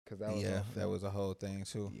because that was Yeah, on that film. was a whole thing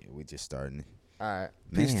too. Yeah, we just starting. All right.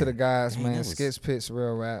 Peace to the Man, guys, dang, man. that was- Skits Pits,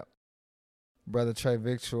 Real Rap. Brother Trey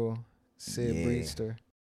Victual, Sid Yeah. Breedster.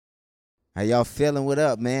 How y'all feeling? What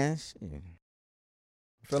up, man? Shit.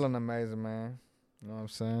 Feeling amazing, man. You know what I'm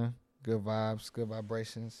saying? Good vibes, good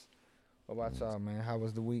vibrations. What about y'all, man? How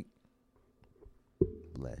was the week?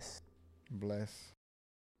 Bless. Bless.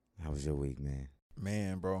 How was your week, man?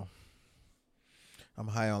 Man, bro, I'm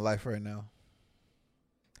high on life right now.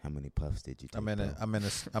 How many puffs did you take?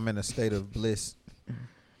 I'm in a state of bliss.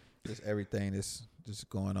 Just everything that's just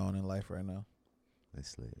going on in life right now.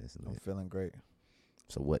 That's lit. That's I'm lit. feeling great.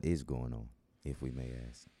 So what is going on, if we may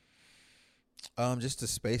ask? Just the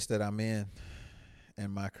space that I'm in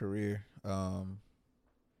my career.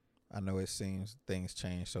 I know it seems things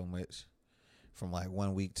change so much from like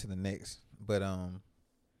 1 week to the next, but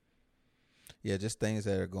yeah, just things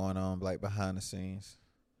that are going on like behind the scenes,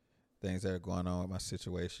 things that are going on with my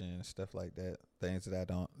situation and stuff like that. Things that I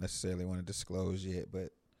don't necessarily want to disclose yet,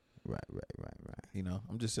 but Right. you know,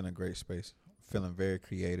 I'm just in a great space, feeling very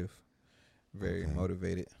creative, very Okay.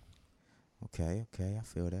 motivated. Okay. I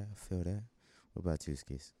feel that. What about you,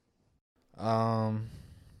 Skis? I've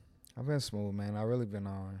been smooth, man. I really been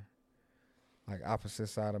on like opposite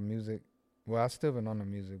side of music. Well, I still been on the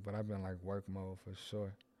music, but I've been like work mode for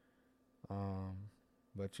sure.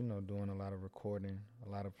 But you know, doing a lot of recording, a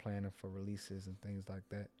lot of planning for releases and things like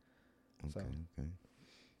that. So, Okay.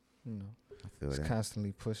 you know, I feel just that.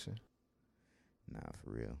 constantly pushing. Nah,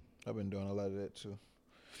 for real. I've been doing a lot of that too.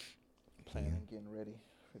 Planning, Yeah. getting ready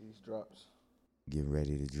for these drops. Get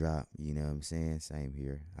ready to drop. You know what I'm saying? Same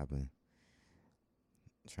here. I've been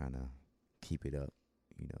trying to keep it up.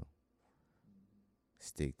 You know,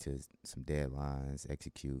 stick to some deadlines,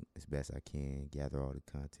 execute as best I can, gather all the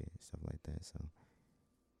content, stuff like that. So,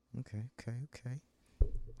 okay.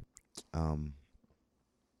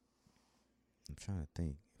 I'm trying to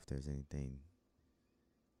think if there's anything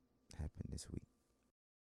happened this week.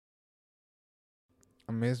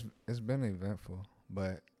 I mean, it's been eventful,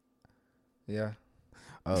 but yeah.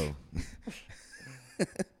 Oh,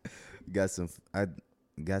 I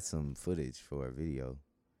got some footage for a video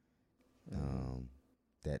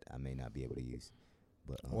that I may not be able to use.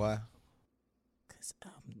 But Why? Cause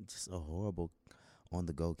I'm just a horrible on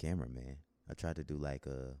the go cameraman. I tried to do like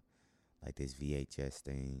this VHS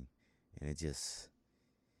thing, and it just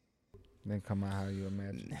Didn't come out how you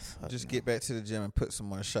imagine. Just get back to the gym and put some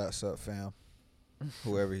more shots up, fam.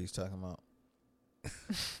 Whoever he's talking about.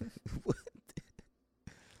 What?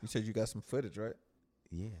 You said you got some footage, right?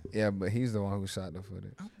 Yeah. Yeah, but he's the one who shot the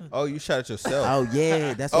footage. Oh, you shot it yourself. Oh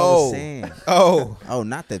yeah, that's what I was saying. Oh, Oh,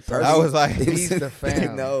 not the person. I was like, He's the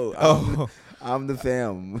fam. No, oh. I'm the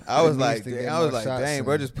fam. I was He like, needs to get I was more like, shots dang, in.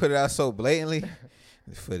 bro, just put it out so blatantly.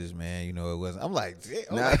 The footage, man, you know it wasn't. I'm like, damn.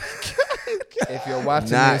 I'm Nah. like, If you're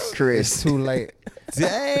watching Not this, Chris. it's too late.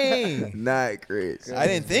 dang. Not Chris. I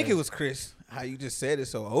didn't think it was Chris. How you just said it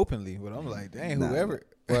so openly, but I'm like, dang, Nah. whoever.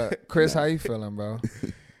 Well, Chris, how you feeling, bro?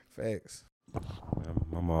 Facts.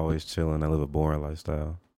 I'm always chilling. I live a boring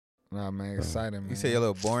lifestyle. Nah, man, exciting, man. You say your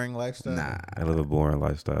little boring lifestyle. Nah. I live a boring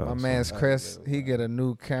lifestyle. My so- man's Chris, he get a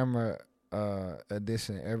new camera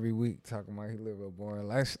edition every week talking about he live a boring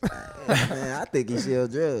lifestyle. Man, I think he sell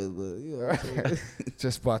drugs, but you know,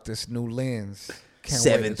 Just bought this new lens. Can't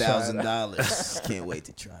wait to try it. $7,000. Can't wait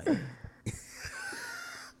to try it.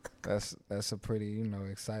 That's a pretty, you know,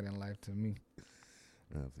 exciting life to me.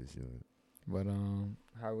 No, for sure. But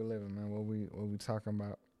how we living, man? What we talking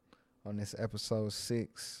about on this episode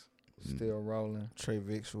 6? Still rolling. Trey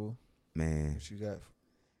Victual. Man, What you got?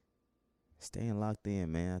 staying locked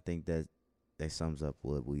in, man. I think that sums up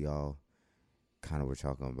what we all kind of were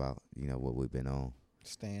talking about. You know, what we've been on.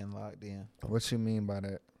 Staying locked in. What you mean by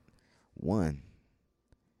that? One,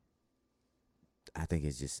 I think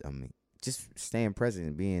it's just, just staying present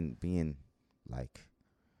and being like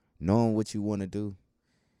knowing what you want to do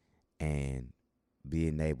and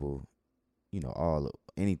being able, you know,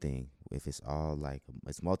 anything. If it's all like,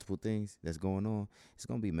 it's multiple things that's going on, it's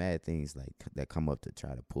going to be mad things like that come up to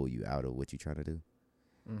try to pull you out of what you're trying to do.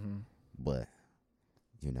 Mm-hmm. But,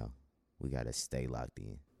 you know, we got to stay locked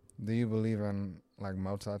in. Do you believe in like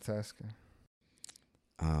multitasking?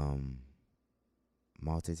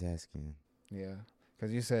 Multitasking. Yeah,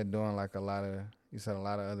 because you said doing like a lot of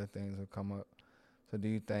other things will come up. So do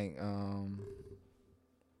you think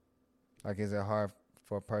like is it hard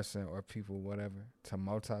for a person or people whatever to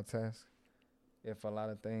multitask if a lot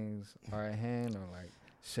of things are at hand, or like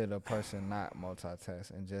should a person not multitask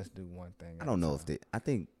and just do one thing? I don't know I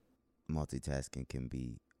think multitasking can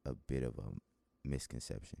be a bit of a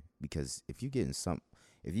misconception, because if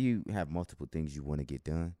you have multiple things you want to get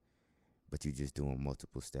done, but you just doing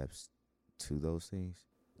multiple steps to those things.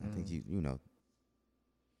 I think you know,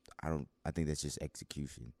 I think that's just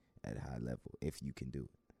execution at a high level if you can do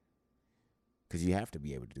it. Because you have to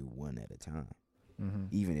be able to do one at a time,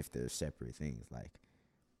 even if they're separate things. Like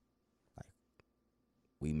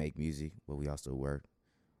we make music, but we also work.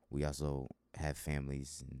 We also have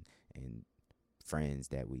families and friends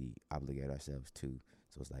that we obligate ourselves to.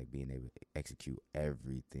 So it's like being able to execute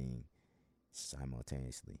everything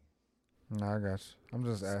simultaneously. No, I got you. I'm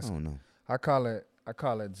just I asking. don't know. I call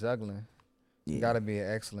it juggling. Yeah. You gotta be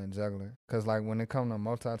an excellent juggler. Cause like when it comes to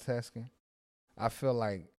multitasking, I feel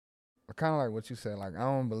like kind of like what you said. Like I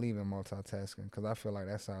don't believe in multitasking because I feel like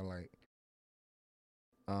that's how like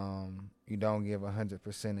you don't give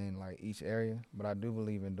 100% in like each area. But I do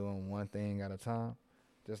believe in doing one thing at a time.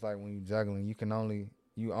 Just like when you juggling,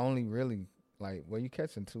 you only really like you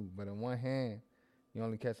catching two, but in one hand you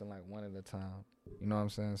only catching like one at a time. You know what I'm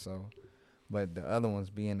saying? So, but the other ones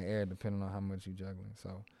be in the air depending on how much you juggling.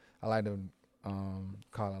 So I like to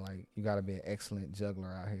call it like you gotta be an excellent juggler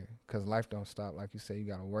out here, cause life don't stop. Like you said, you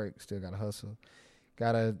gotta work, still gotta hustle,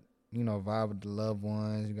 gotta vibe with the loved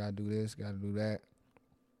ones. You gotta do this, gotta do that.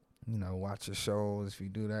 Watch your shows. If you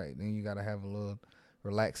do that, then you gotta have a little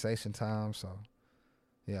relaxation time. So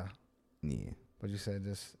yeah. But you said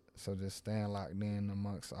just staying locked in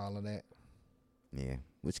amongst all of that. Yeah,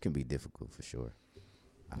 which can be difficult for sure.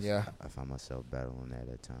 I find myself battling that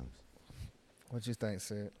at times. What you think,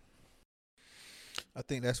 Sid? I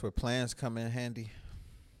think that's where plans come in handy.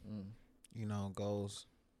 Goals,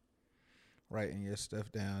 writing your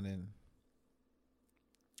stuff down and,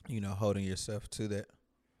 holding yourself to that.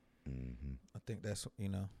 I think that's,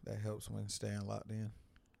 that helps when staying locked in.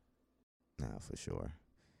 Nah, for sure.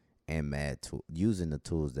 And using the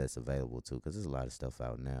tools that's available too, because there's a lot of stuff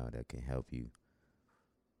out now that can help you,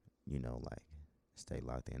 like stay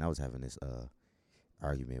locked in. I was having this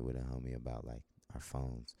argument with a homie about like our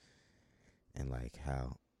phones and like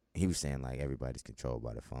how he was saying like everybody's controlled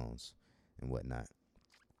by the phones and whatnot,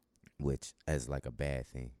 which as like a bad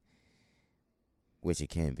thing, which it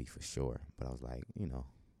can be for sure. But I was like,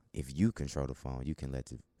 if you control the phone, you can let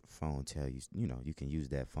the phone tell you, you can use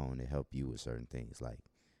that phone to help you with certain things like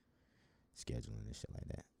scheduling and shit like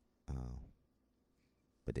that.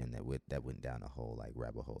 But then that went down a whole like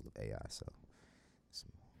rabbit hole of AI. So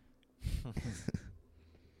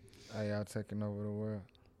AI taking over the world.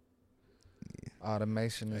 Yeah.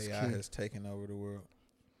 Automation is AI key. has taken over the world.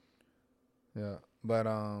 Yeah, but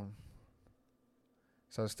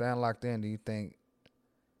so staying locked in, do you think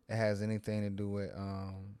it has anything to do with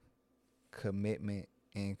commitment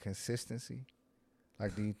and consistency?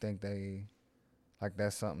 Like, do you think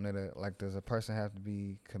that's something that like does a person have to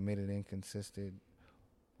be committed and consistent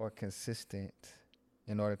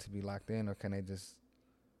in order to be locked in, or can they just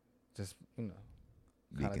be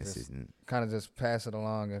consistent, kind of just pass it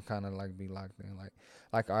along and kind of like be locked in?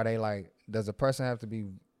 Like are they like, does a person have to be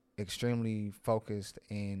extremely focused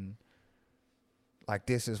in like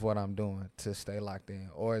this is what I'm doing to stay locked in,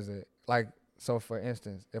 or is it like, so for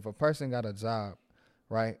instance, if a person got a job,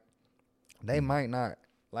 right, they might not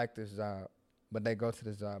like this job, but they go to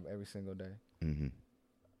this job every single day.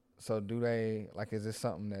 So do they like, is this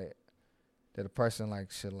something that a person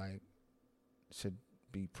like should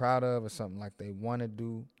be proud of, or something like they want to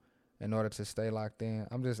do in order to stay locked in?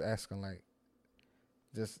 I'm just asking, like,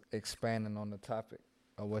 just expanding on the topic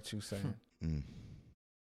of what you saying.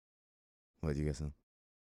 What do you guys say?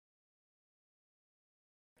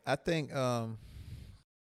 I think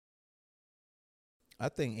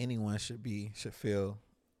anyone should feel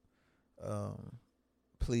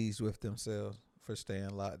pleased with themselves for staying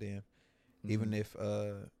locked in, even if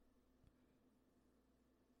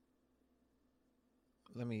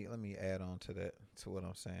let me add on to that, to what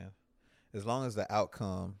I'm saying. As long as the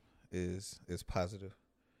outcome is positive,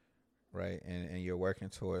 right, and you're working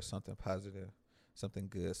towards something positive, something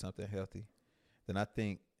good, something healthy, then I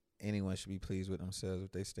think anyone should be pleased with themselves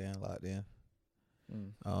if they staying locked in.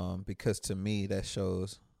 Because to me that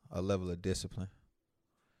shows a level of discipline.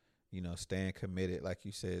 Staying committed, like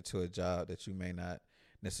you said, to a job that you may not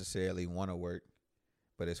necessarily want to work,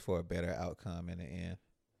 but it's for a better outcome in the end.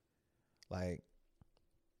 Like,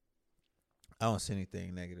 I don't see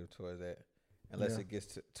anything negative towards that, unless it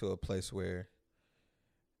gets to a place where,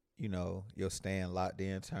 your staying locked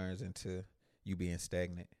in turns into you being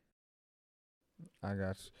stagnant. I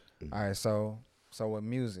got you. All right, so with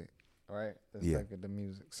music, right? Let's take it to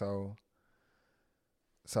music. So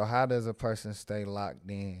how does a person stay locked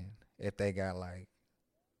in if they got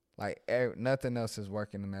nothing else is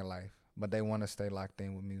working in their life, but they want to stay locked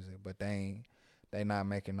in with music, but they not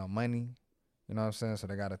making no money? You You know what I'm saying? So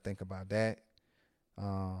they got to think about that.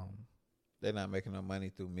 They're not making no money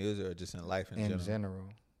through music or just in life in in general. general.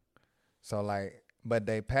 So like, but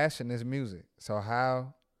they passion is music. So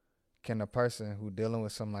how can a person who dealing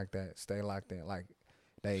with something like that stay locked in? Like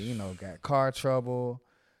they, got car trouble,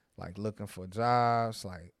 like looking for jobs,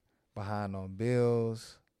 like behind on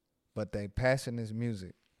bills, but they passion is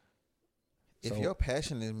music. If So- your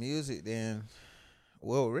passion is music, then,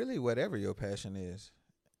 well, really, whatever your passion is,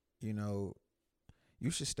 you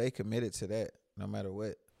should stay committed to that no matter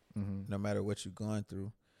what, Mm-hmm. no matter what you're going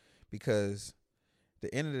through. Because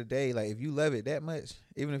the end of the day, like, if you love it that much,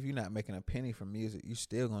 even if you're not making a penny from music, you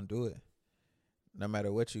still going to do it no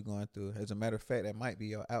matter what you're going through. As a matter of fact, that might be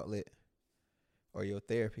your outlet or your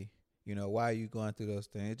therapy. Why are you going through those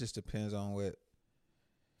things? It just depends on what,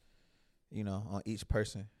 on each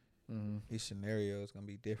person. Mm-hmm. Each scenario is going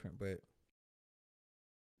to be different, but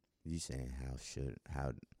You saying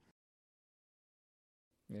how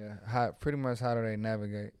Yeah, how do they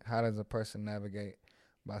navigate? How does a person navigate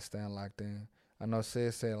by staying locked in? I know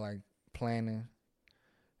Sid said like planning,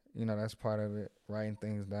 that's part of it. Writing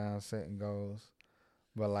things down, setting goals,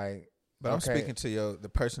 but like, I'm okay. speaking to the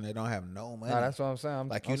person that don't have no money. Nah, that's what I'm saying.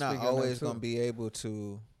 Like, I'm you're not speaking of that always too. gonna be able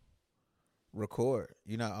to record.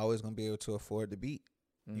 You're not always gonna be able to afford the beat.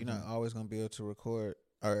 You're not always gonna be able to record,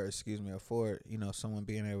 or afford, someone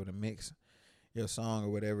being able to mix your song or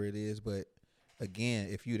whatever it is. But again,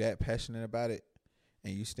 if you that passionate about it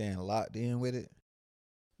and you staying locked in with it,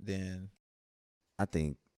 then I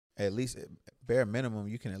think, at least bare minimum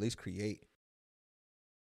you can at least create.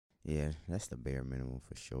 yeah, that's the bare minimum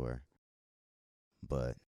for sure.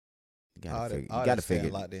 But you All gotta that figure,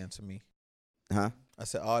 staying locked in to me. huh? I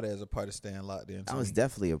said all that is a part of staying locked in. That to was me.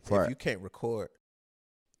 definitely a If part. you can't record,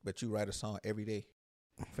 but you write a song every day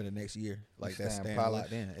for the next year, like that's staying staying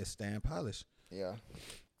polished. locked in. It's staying polished. Yeah.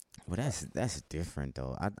 Well, that's different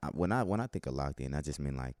though. When I think of locked in, I just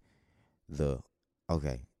mean like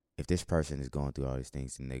okay. If this person is going through all these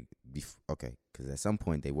things, and because at some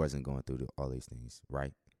point they wasn't going through all these things,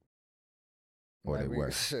 right? Or they Maybe-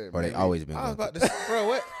 were, shit, or they maybe- always been. I was Going about to say, bro,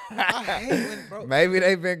 what? I hate when, bro. Maybe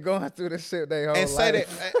they've been going through this shit they whole And say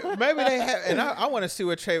life. that maybe they have, and I want to see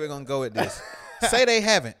where Trey gonna go with this. Say they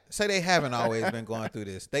haven't always been going through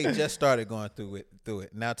this. They just started going through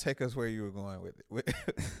it. Now take us where you were going with it.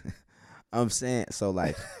 I'm saying so,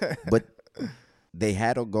 like, but they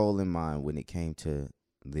had a goal in mind when it came to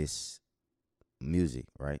this music,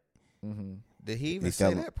 right? Mm-hmm. Did he even They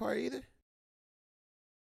say fell- that part either?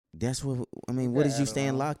 That's what I mean. You What gotta is you add staying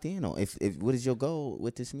on. locked in on? If what is your goal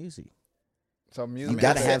with this music? So music. You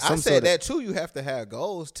gotta I have said, some I said sort of- that too. You have to have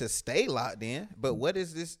goals to stay locked in. But what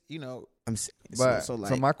is this? I'm s- But so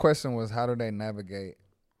so my question was, how do they navigate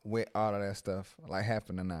with all of that stuff like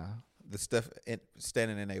happening now? the stuff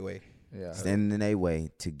standing in their way. Yeah. standing in their way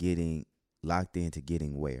to getting locked in to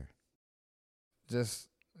getting where? Just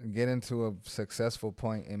get into a successful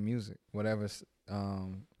point in music, whatever,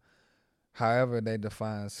 however they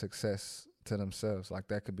define success to themselves. Like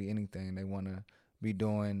that could be anything. They want to be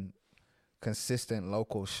doing consistent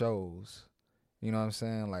local shows. You know what I'm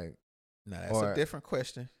saying? Like, Now that's Or- a different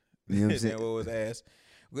question You know what I'm than saying? what was asked.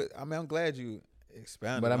 But, I mean, I'm glad you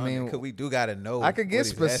expounded But I on it mean, because we do got to know. I could get what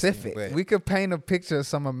he's asking, specific. but We could paint a picture of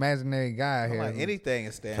some imaginary guy I'm here. like, who- anything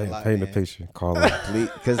is staying Paint, locked paint the in. picture. Call him,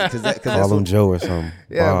 Because that's call him what, Joe or something.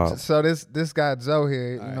 Yeah. Bob. So this guy Joe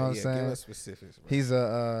here, All you know right, what I'm yeah, saying? Give us specifics. Bro.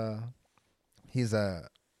 He's a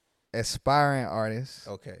aspiring artist.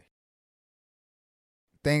 Okay.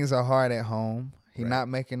 Things are hard at home. He Right. not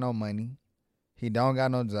making no money. He don't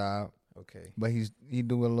got no job, Okay. but he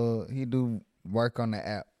do work on the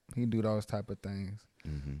app. He do those type of things,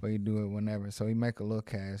 but he do it whenever. So he make a little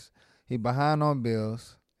cash. He behind on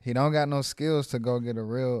bills. He don't got no skills to go get a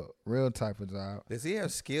real type of job. Does he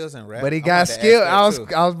have skills in rap? But he I got wanted to ask skill. that I was too.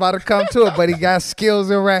 about to come to it, but he got skills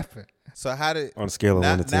in rapping. So how did On a scale of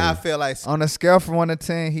now, 1 to 10. now I feel like On a scale from 1 to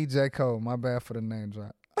 10, he J. Cole. My bad for the name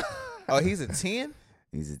drop. oh he's a 10.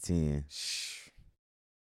 he's a 10,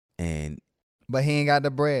 and But he ain't got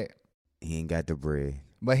the bread. he ain't got the bread.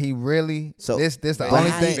 But he really So- this the But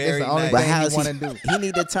only how thing. he This the very only nice. But thing how he is want to do. He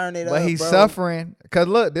need to turn it up. But he's bro. suffering. Cause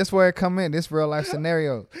look, this where it come in. This real life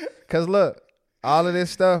scenario. Cause look, all of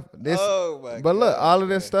this stuff. This. Oh my But look, God, all of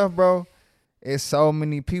this man. stuff, bro. It's so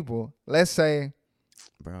many people. Let's say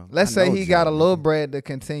Bro, Let's I say know he got a Joe, little nigga. bread to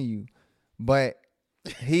continue, but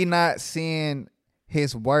he not seeing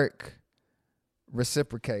his work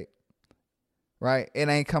reciprocate. Right? It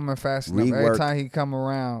ain't coming fast enough. Every Rework. time he come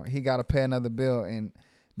around, he got to pay another bill, and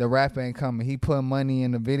the rap ain't coming. He put money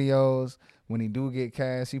in the videos. When he do get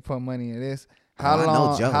cash, he put money in this. Oh, I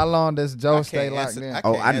know Joe. How long does I Joe can't stay locked answer- in? I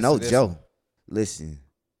Oh, can't I know answer this Joe. one. listen,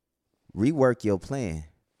 rework your plan,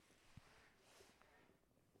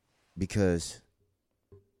 because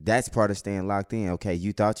that's part of staying locked in. Okay,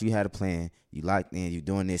 you thought you had a plan, you locked in, you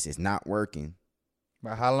doing this, it's not working.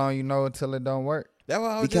 But how long you know until it don't work? That's what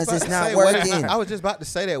I was Because just it's about to not say. What is working. I was just about to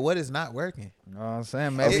say that. What is not working? You know what I'm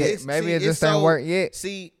saying? Maybe Okay. it just ain't work yet.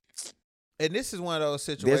 See, and this is one of those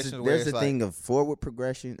situations where There's it's a like, thing of forward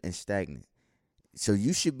progression and stagnant. So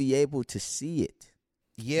you should be able to see it.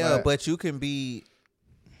 yeah, Right. but you can be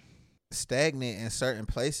stagnant in certain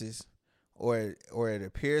places, or it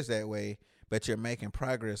appears that way, but you're making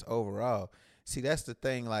progress overall. See, that's the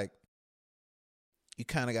thing. Like, you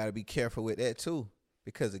kind of got to be careful with that too,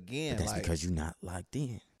 because again, But that's like, because you're not locked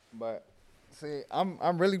in. But see,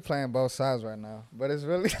 I'm really playing both sides right now. But it's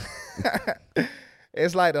really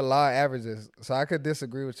it's like the law of averages. So I could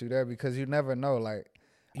disagree with you there because you never know. Like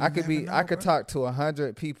You I could never be know, I could bro. talk to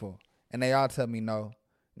 100 people and they all tell me no.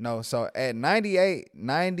 No. So at 98,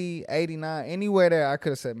 90, 89, anywhere there I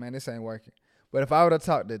could have said, man, this ain't working. But if I would have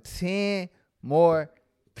talked to 10 more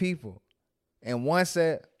people and one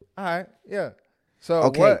said, all right, yeah. So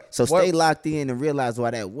Okay, so what, stay locked in and realize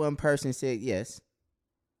why that one person said yes.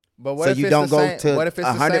 But what So if you it's don't the go same, to what if it's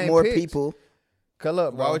the 100 same more pitch? people, Cause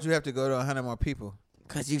look, bro. Why would you have to go to 100 more people?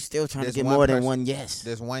 because you still trying There's to get one more than person- one yes.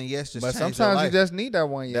 There's one yes, just But change your sometimes you life. just need that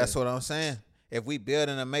one. That's what I'm saying. If we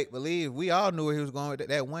building a make believe, we all knew where he was going with it.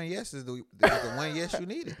 That one yes is the one yes you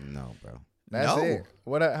needed. No, bro. That's No. it.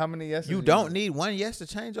 What? How many yeses? You don't need one yes to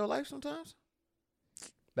change your life sometimes.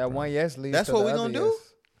 that one yes leads. That's to what the we other gonna do? yes.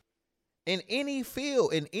 In any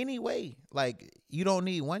field, in any way, like you don't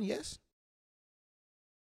need one yes.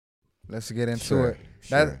 Let's get into Sure, it.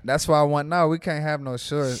 sure. That's why I want. No, we can't have no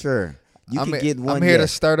sure. Sure. You I'm can he- get one I'm here to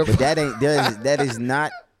yes, stir the. but that ain't that is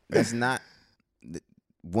not that's not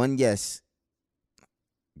one yes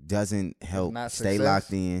doesn't help not stay success.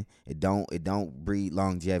 locked in. It don't breed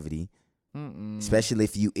longevity, Mm-mm. especially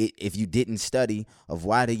if you didn't study of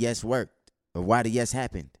why the yes worked or why the yes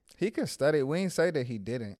happened. He could study. We ain't say that he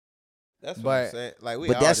didn't. That's what But- I'm saying. Like we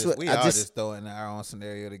but all that's just what we I all just- just throwing our own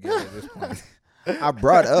scenario together at this point. I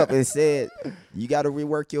brought up and said you got to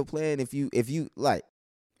rework your plan if you like.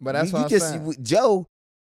 But that's you, what you I'm just saying. Joe.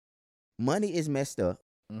 Money is messed up.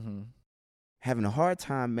 Mm-hmm. Having a hard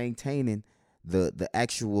time maintaining the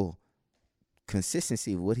actual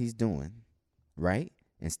consistency of what he's doing, right?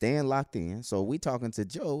 And staying locked in. So we talking to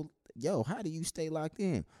Joe, yo, how do you stay locked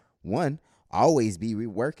in? One, always be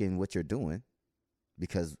reworking what you're doing,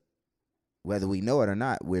 because whether we know it or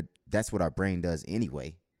not, that's what our brain does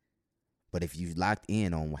anyway. But if you locked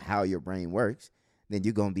in on how your brain works, then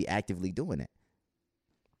you're gonna be actively doing it.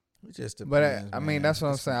 It just But depends, I mean, man. that's what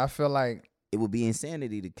I'm It's- saying. I feel like It would be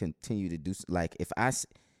insanity to continue to do like if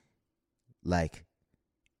like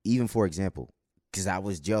even for example, because I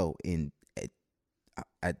was Joe and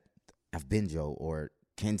I've been Joe or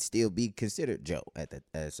can still be considered Joe at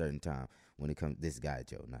a certain time when it comes this guy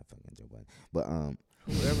Joe, not fucking Joe Biden. But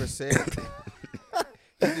whoever said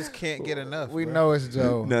he just can't get enough. we bro. know it's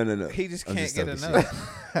Joe. no. He just I'm can't just get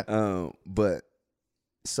talking enough. But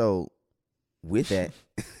so with that,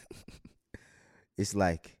 it's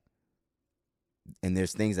like, and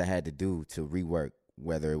there's things I had to do to rework,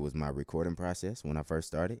 whether it was my recording process. When I first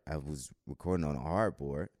started, I was recording on a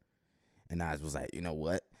hardboard, and I was like, you know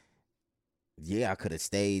what? Yeah, I could have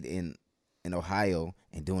stayed in Ohio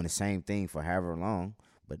and doing the same thing for however long,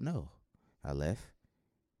 but no, I left,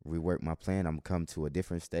 reworked my plan. I'm gonna come to a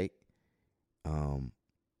different state,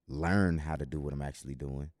 learn how to do what I'm actually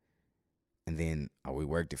doing, and then I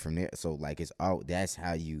reworked it from there. So like it's all that's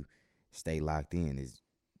how you stay locked in, is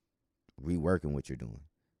reworking what you're doing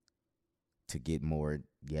to get more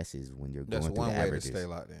yeses when you're That's going through one the way to averages. stay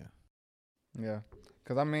locked in. Yeah,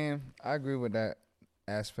 because I mean, I agree with that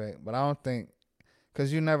aspect, but I don't think,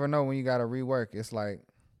 because you never know when you got to rework. It's like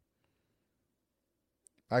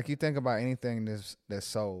you think about anything that's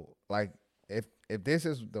sold. Like if this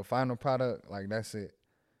is the final product, like that's it.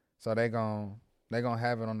 So they gonna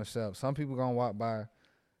have it on the shelf. Some people gonna walk by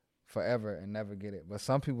forever and never get it, but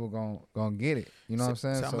some people gonna get it. You know what I'm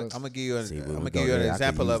saying? So I'm it's- gonna give you an See, where I'm we gonna go give you an there, I could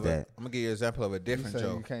example use of that. it. I'm gonna give you an example of a you different say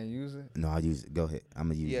Joe. you can't use it. No, I'll use it. Go ahead. I'm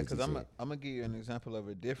gonna use Yeah, what you because I'm said. gonna give you an example of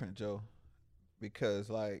a different Joe, because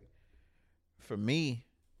like for me,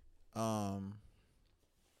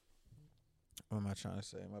 what am I trying to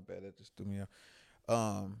say? My bad, that just threw me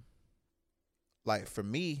off. Like for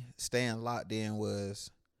me, staying locked in was,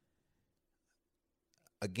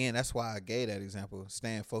 again, that's why I gave that example.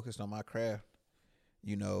 Staying focused on my craft,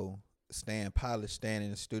 you know, staying polished, staying in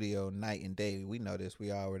the studio night and day. We know this. We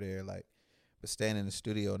all were there, like, but staying in the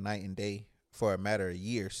studio night and day for a matter of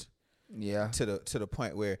years. Yeah. To the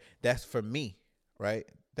point where that's for me. right?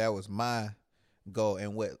 That was my goal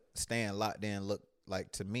and what staying locked in looked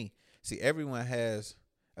like to me. See, everyone's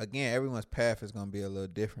path is gonna be a little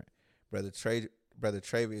different. Brother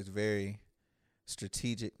Travis is very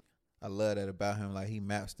strategic. I love that about him. Like, he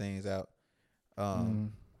maps things out.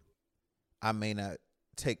 I may not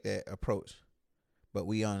take that approach, but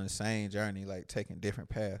we on the same journey, like taking different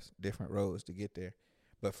paths, different roads to get there.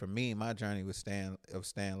 But for me, my journey was staying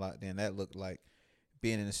locked in. That looked like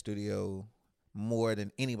being in the studio more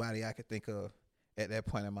than anybody I could think of at that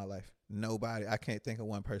point in my life. Nobody, I can't think of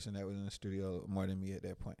one person that was in the studio more than me at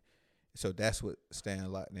that point. So that's what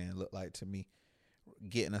staying locked in looked like to me.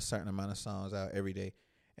 Getting a certain amount of songs out every day.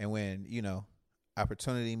 And when,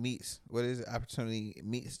 opportunity meets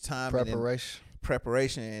time.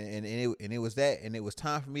 Preparation and it was that, and it was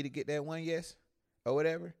time for me to get that one yes or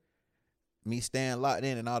whatever. Me staying locked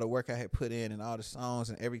in and all the work I had put in and all the songs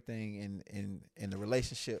and everything and the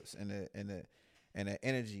relationships and the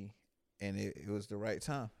energy, and it was the right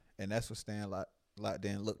time. And that's what staying locked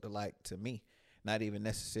in looked like to me. Not even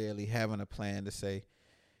necessarily having a plan to say,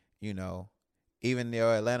 even the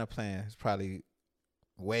Atlanta plan is probably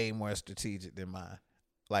way more strategic than mine.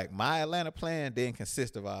 Like, my Atlanta plan didn't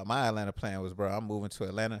consist of all. My Atlanta plan was, bro, I'm moving to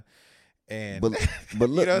Atlanta, and but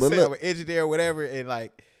look, I'm an engineer or whatever, and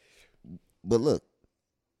like. But look,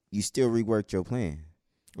 you still reworked your plan.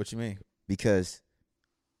 What you mean? Because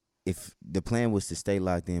if the plan was to stay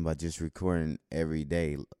locked in by just recording every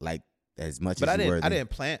day, like as much as you were, I didn't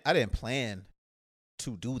plan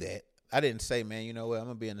to do that. I didn't say, man, you know what, I'm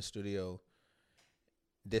gonna be in the studio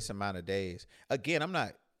this amount of days. Again, I'm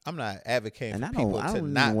not advocating for people to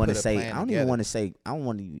not put a plan together. I don't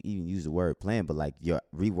want to even use the word plan, but like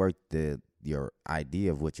rework your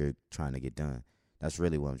idea of what you're trying to get done. That's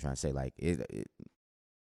really what I'm trying to say. Like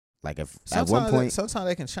like if sometimes, at one point, sometimes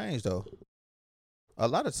they can change though. A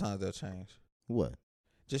lot of times they'll change. What?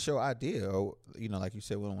 Just your idea, or like you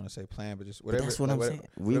said, we don't want to say plan, but just whatever. But that's what I'm saying.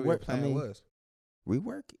 Rework. Plan was.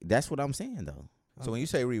 Rework. That's what I'm saying though. So when you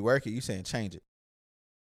say rework it, you saying change it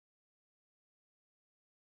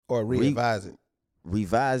or revise it.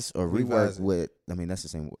 Revise or rework with. I mean, that's the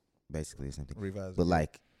same. Basically the same thing. Revise. But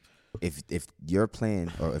like, if your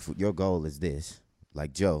plan or if your goal is this,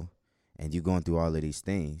 like Joe, and you're going through all of these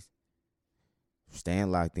things, staying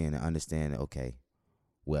locked in and understanding, okay,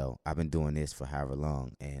 well, I've been doing this for however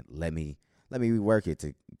long, and let me rework it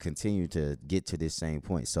to continue to get to this same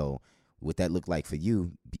point. So what that looked like for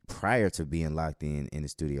you prior to being locked in the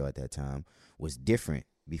studio at that time was different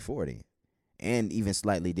before then, and even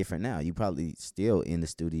slightly different now. You probably still in the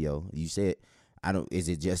studio. You said, is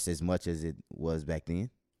it just as much as it was back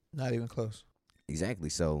then? Not even close. Exactly.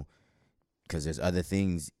 So, because there's other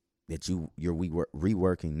things that you're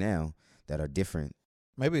reworking now that are different.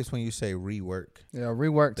 Maybe it's when you say rework. Yeah,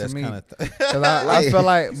 rework That's to me. Cause I feel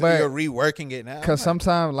like, so but you're reworking it now. Because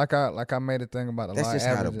sometimes, like I made a thing about a That's lot of just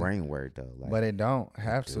how the averages, brain work though. Like, but it don't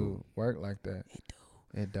have to work like that.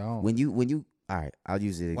 It don't. When you all right, I'll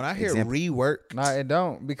use it. When I hear rework, Nah, it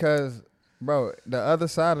don't, because bro, the other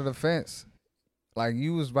side of the fence, like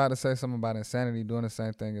you was about to say something about insanity, doing the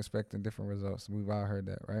same thing, expecting different results. We've all heard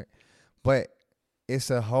that, right? But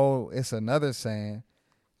it's another saying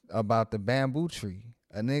about the bamboo tree.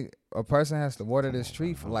 A person has to water this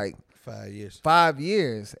tree for like 5 years. 5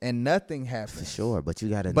 years and nothing happens. for sure, but you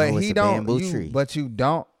gotta But know it's he a don't. bamboo tree. But you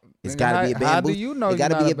don't. It's Nigga, gotta be a bamboo. How do you know it you're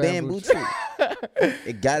gotta not be a bamboo tree.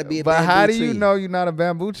 It gotta be a bamboo tree. But how do you know you're not a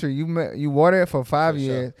bamboo tree? You water it for 5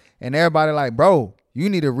 years, and everybody like, bro, you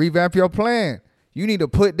need to revamp your plan. You need to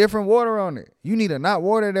put different water on it. You need to not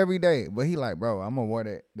water it every day. But he like, bro, I'm gonna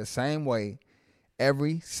water it the same way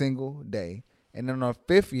every single day. And then on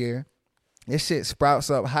the 5th year, this shit sprouts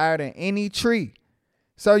up higher than any tree.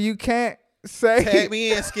 So you can't say Tag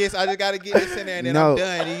me in, Skits. I just gotta get this in there, and then I'm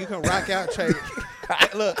done. And you can rock out, Trey.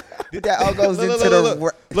 Look, that all goes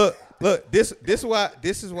into look. This is why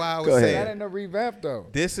I was saying. that ain't no revamp though.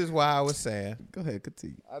 This is why I was saying. Go ahead,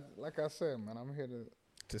 continue. Like I said, man, I'm here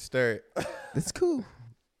to stir it. That's cool.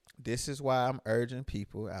 This is why I'm urging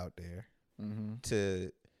people out there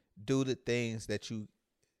to do the things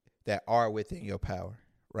that are within your power,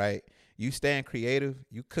 right? You staying creative,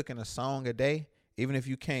 you cooking a song a day, even if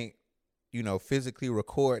you can't, physically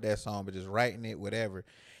record that song, but just writing it, whatever.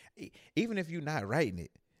 Even if you're not writing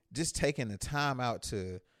it, just taking the time out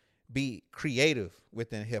to be creative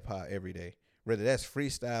within hip hop every day, whether that's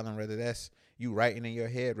freestyling, whether that's you writing in your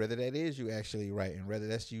head, whether that is you actually writing, whether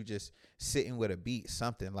that's you just sitting with a beat,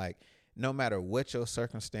 something. Like, no matter what your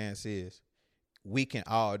circumstance is, we can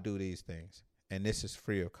all do these things, and this is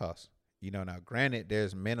free of cost. Now granted,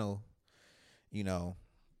 there's mental,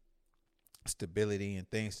 stability and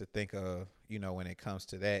things to think of, you know, when it comes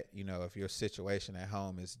to that, you know, if your situation at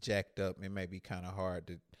home is jacked up, it may be kind of hard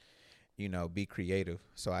to, you know, be creative.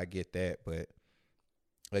 So I get that. But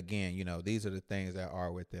again, you know, these are the things that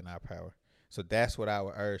are within our power. So that's what I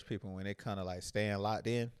would urge people when they kind of like staying locked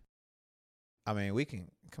in. I mean, we can,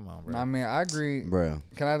 come on, bro. I mean, I agree. Bro.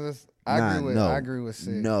 Can I just, I agree with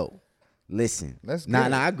Sid. No. Listen. Let's Nah,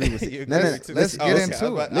 get it. I agree with You it. agree with it? Let's get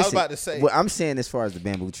into it. I was about to say. What I'm saying as far as the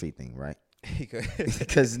bamboo tree thing, right?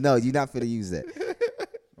 Because no, you're not finna use that.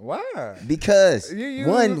 Why? Because You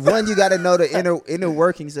one, you got to know the inner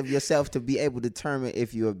workings of yourself to be able to determine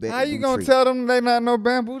if you're a bamboo How you gonna tree. tell them they not no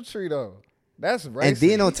bamboo tree though? That's racist. And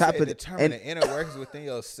then on He top said of determine and the inner workings within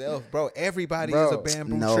yourself, bro. Everybody Bro, is a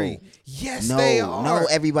bamboo no. tree. Yes, no, they are. no,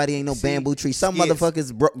 everybody ain't no See, bamboo tree. Some skits.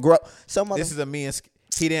 motherfuckers grow. Some mother. This is a me and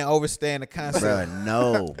he didn't overstand the concept. Bruh,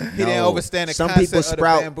 no, He didn't overstand the Some concept people of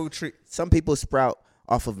sprout. the bamboo tree. Some people sprout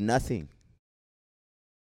off of nothing.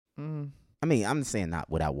 Mm. I mean, I'm saying not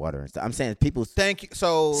without water and stuff. I'm saying people. Thank you.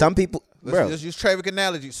 So Some people, bro. let's use Travick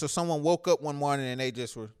analogy. So someone woke up one morning and they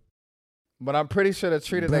just were. But I'm pretty sure the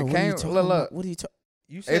tree that Bro, they what are you came. talking Look, about? What are you talking?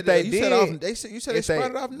 You said If they you did, said off. They said you said they if they-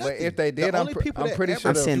 sprouted off but nothing. if they did, the I'm only people I'm that pretty ever sure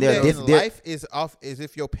I'm the- saying do they're that in they're- life is off is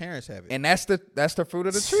if your parents have it. and that's the fruit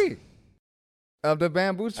of the tree. Of the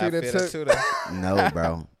bamboo tree I that feel that took. too, though. No,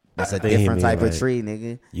 bro. That's a They different mean, type of like, tree,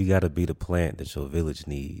 nigga. You got to be the plant that your village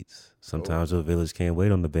needs. Sometimes your village can't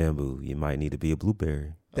wait on the bamboo. You might need to be a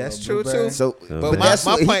blueberry. That's true blueberry. too. So, But that's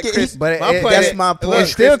my what- point, he- Chris. but my it- point that's is- my point. look, It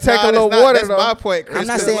still Chris, take a nah, little that's not- water, That's though. my point, Chris. I'm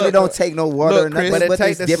not 'cause saying look, it don't take no water look, or nothing, Chris, but, but it take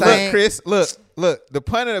it's the different. same- Look, Chris, look. The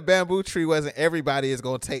point of the bamboo tree wasn't everybody is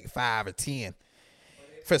gonna take 5 or 10.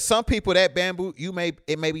 For some people, that bamboo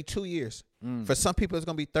it may be 2 years. For some people, it's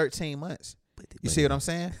gonna be 13 months. You see what I'm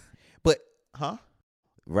saying? But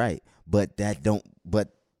Right. But that don't.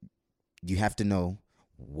 But you have to know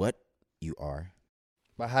what you are.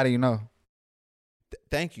 But how do you know?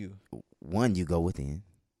 Thank you. One, you go within.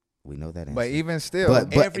 We know that. But answer. even still,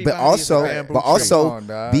 but everybody also is a bamboo but tree. also Come on,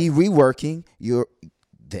 dog. be reworking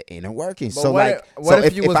the inner workings. But So what like, if- what so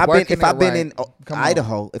if you was I've been working if I've it been right? in Come on.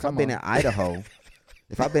 Idaho, if Come I've been on. in Idaho,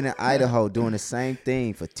 if I've been in Idaho doing the same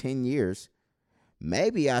thing for 10 years,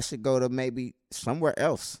 maybe I should go to maybe somewhere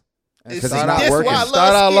else. And Because start it's not out- working. Why I love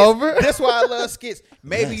Start all skits. over? That's why I love skits.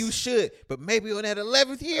 Maybe Yes. you should, but maybe on that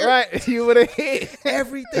 11th year, Right, you would have hit.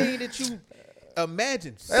 everything that you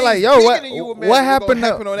imagine. They're like, yo, what happened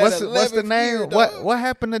to what's the name? What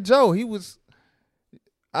happened to Joe? He was,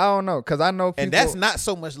 I don't know, because I know people. And that's not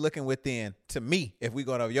so much looking within to me. If we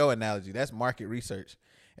go to your analogy, that's market research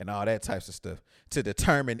and all that types of stuff to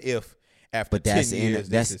determine if after But 10 that's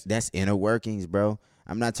years, that's inner workings, bro.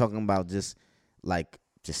 I'm not talking about just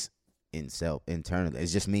internally.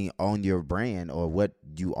 It's just me on your brand or what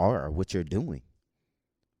you are or what you're doing.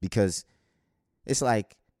 Because it's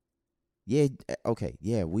like, yeah, okay,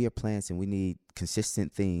 yeah, we are plants and we need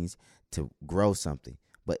consistent things to grow something.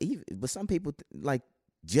 But some people like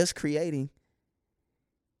just creating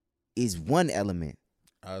is one element.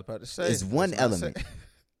 I was about to say It's one that's what I element. said.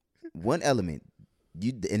 One element.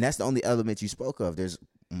 And that's the only element you spoke of. There's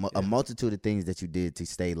a multitude of things that you did to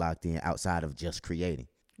stay locked in outside of just creating.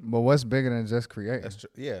 But what's bigger than just creating? That's true.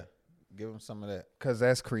 Yeah, give them some of that. Because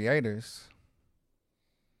as creators,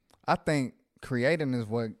 I think creating is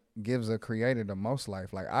what gives a creator the most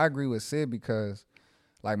life. Like, I agree with Sid because,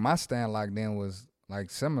 like, my stand locked in was, like,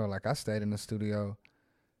 similar. Like, I stayed in the studio,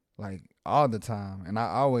 like, all the time. And I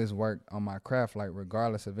always worked on my craft, like,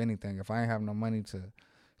 regardless of anything. If I ain't have no money to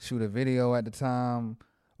shoot a video at the time,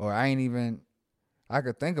 or I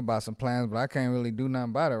could think about some plans, but I can't really do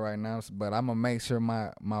nothing about it right now. But I'm going to make sure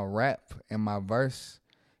my rap and my verse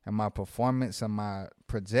and my performance and my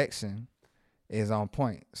projection is on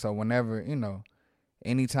point. So whenever,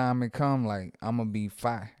 anytime it come, like, I'm going to be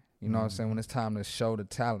fire. You know what I'm saying? When it's time to show the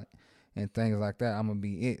talent and things like that, I'm going to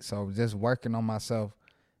be it. So just working on myself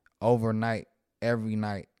overnight, every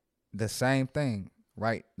night, the same thing,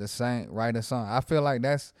 write a song. I feel like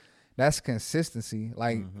that's consistency.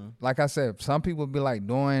 Like I said, some people be like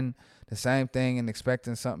doing the same thing and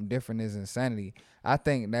expecting something different is insanity. I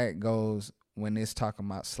think that goes when it's talking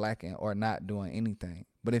about slacking or not doing anything.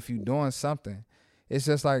 But if you're doing something, it's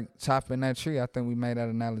just like chopping that tree. I think we made that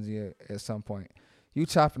analogy at some point. You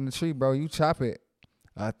chopping the tree, bro. You chop it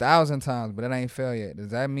 1,000 times, but it ain't fell yet. Does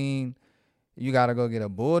that mean you got to go get a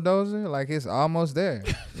bulldozer? Like, it's almost there.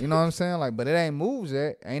 You know what I'm saying? Like, but it ain't moved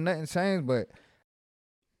yet. Ain't nothing changed, but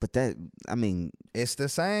that, I mean, it's the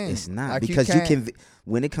same. it's not. Like, Because you can,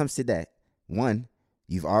 when it comes to that, one,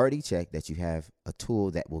 you've already checked that you have a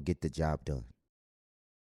tool that will get the job done.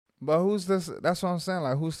 But who's this? That's what I'm saying.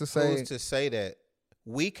 Like, who's to say? Who's to say that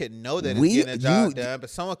we could know that it's We- getting a job you- done, but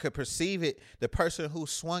someone could perceive it. The person who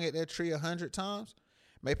swung at that tree 100 times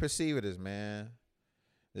may perceive it as, man,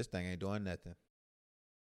 this thing ain't doing nothing.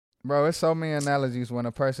 Bro, it's so many analogies when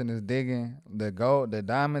a person is digging the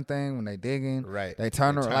diamond thing, when they digging, Right. they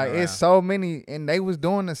turn around. Like, it's so many, and they was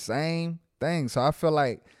doing the same thing. So I feel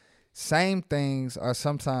like same things are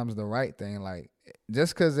sometimes the right thing. Like,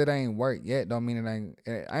 just because it ain't worked yet don't mean it ain't.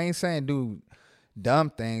 I ain't saying do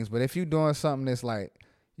dumb things, but if you doing something that's like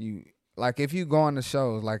if you going to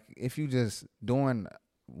shows, like if you just doing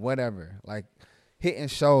whatever, like hitting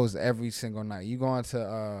shows every single night, you going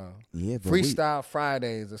to Yeah, but Freestyle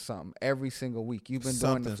Fridays or something every single week. You've been doing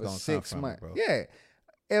Something's it for gonna come 6 from it, months. bro. Yeah,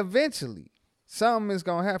 eventually something is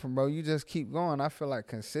gonna happen, bro. You just keep going. I feel like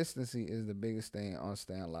consistency is the biggest thing on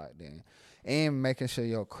staying locked in, and making sure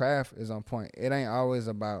your craft is on point. It ain't always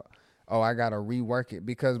about, oh, I gotta rework it,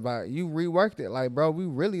 because by you reworked it, like, bro, we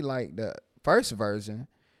really like the first version,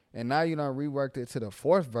 and now you done reworked it to the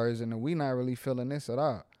fourth version, and we not really feeling this at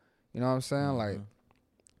all. You know what I'm saying? Like,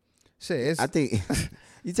 shit, it's. I think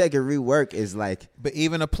you take a rework is like, But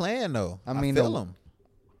even a plan, though, I I mean, feel the- them.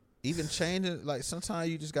 Even changing, like sometimes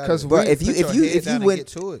you just got 'Cause to we- bro, if you get went,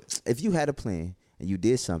 to it. if you had a plan and you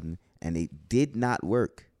did something and it did not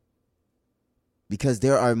work, because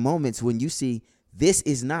there are moments when you see this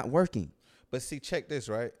is not working. But see, check this,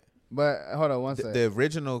 right? But hold on one second. The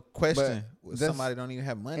original question was this- somebody don't even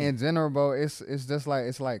have money. In general, bro, it's just like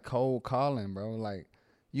it's like cold calling, bro. Like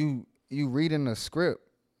you reading a script,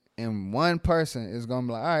 and one person is gonna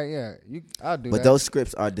be like, all right, yeah, I'll do But that. those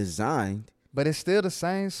scripts are designed. But it's still the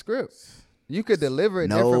same script. You could deliver it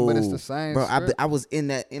different, but it's the same bro. script. I was in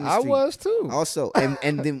that I industry. was too. Also,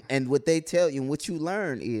 and what they tell you and what you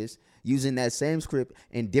learn is using that same script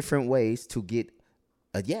in different ways to get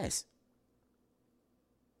a yes.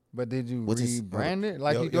 But did you What's this- rebrand it?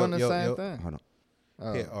 Like Yo, you doing yo, the yo, same yo. thing? Hold on.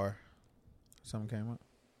 Oh. Hit R. Something came up.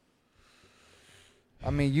 I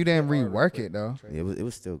mean, you didn't Hit R real rework quick. it though. It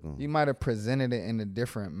was still going. You might have presented it in a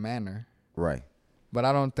different manner, Right. but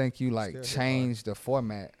I don't think you like Still hit R. changed the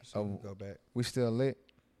format So of. go back. We still lit.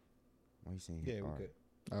 What are you saying? Yeah, we All right. good.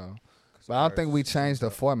 Oh, but I don't think we changed the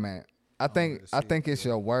format. I think wanted to see it's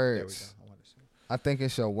your There we words. go. I wanted to see. I think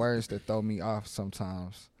it's your words that throw me off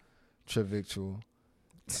sometimes. Trivictual.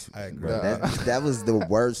 I agree. Bro, Duh. that was the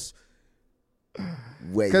worst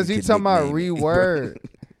way. Because you could talking about nickname it. reword.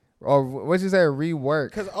 Or what you say, rework.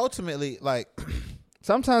 Because ultimately, like,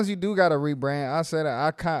 Sometimes you do got to rebrand. I said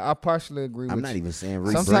I partially agree I'm with not you. even saying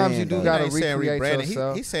Sometimes you rebrand, do though. gotta he ain't saying recreate rebranding.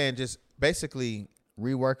 yourself. He's saying just basically,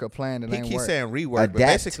 Rework a plan that he ain't keeps work. saying rework, but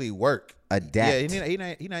Adapt. basically work. adapt.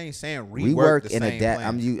 Yeah, he not even saying rework, Rework the and same adapt.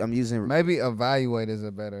 plan. I'm using. Maybe evaluate is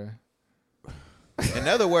a better. In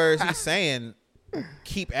other words, he's saying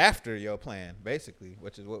keep after your plan, basically,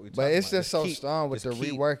 which is what we. But it's just so strong with the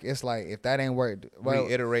keep rework. It's like if that ain't work, well,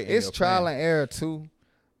 reiterating it's your trial plan. and error too.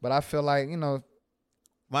 But I feel like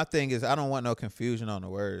My thing is, I don't want no confusion on the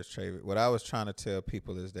words, Trey. What I was trying to tell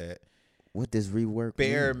people is that What does rework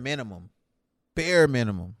bare mean?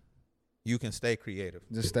 minimum, you can stay creative.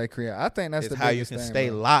 just stay creative. I think that's It's the how you biggest can thing, stay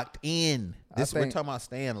bro. locked in. I This we're think- talking about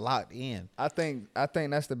staying locked in. I think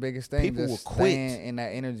that's the biggest thing. People just will quit. staying in that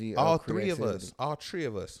energy. All of three of creativity. us, all three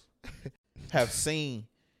of us, have seen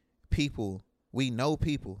people. We know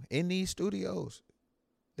people in these studios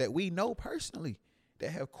that we know personally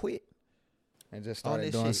that have quit and just on started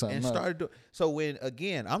this doing shit something and else. started doing. So when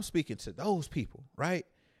again, I'm speaking to those people, right?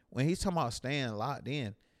 When he's talking about staying locked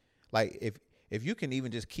in, like if you can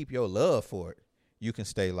even just keep your love for it, you can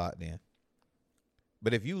stay locked in.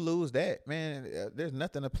 But if you lose that, man, there's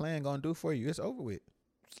nothing a plan gonna do for you. It's over with.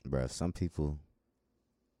 Bro, some people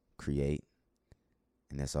create,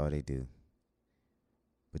 and that's all they do,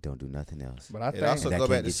 but don't do nothing else. But I It think also that go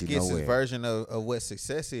can't back to get you Skits' nowhere. version of what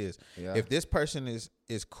success is. yeah. If this person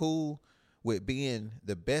is cool with being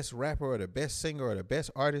the best rapper or the best singer or the best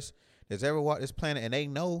artist that's ever walked this planet, and they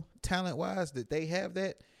know talent wise that they have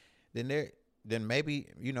that, then maybe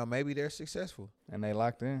they're successful. and they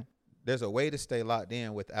locked in. There's a way to stay locked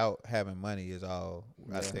in without having money. Is all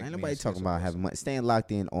I Yeah. think. Ain't me nobody and Skits talking are about gonna having say. money. Staying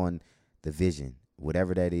locked in on the vision,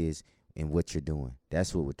 whatever that is, and what you're doing.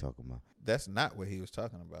 That's what we're talking about. That's not what he was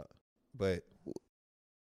talking about. But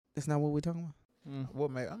That's not what we're talking about. what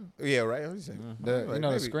may yeah right. I'm just saying, The like, the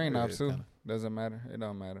maybe- screen maybe off it's too. kinda- Doesn't matter. It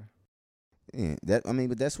don't matter. Yeah,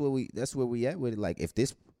 but that's where we at with it. Like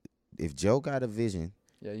if Joe got a vision,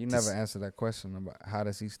 Yeah, you Just- never answered that question about how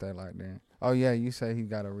does he stay like that. Oh yeah, you say he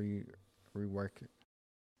got to rework it,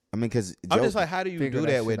 I mean, because I'm Joe, just like, how do you figure do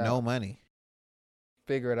that that with shit no out. money?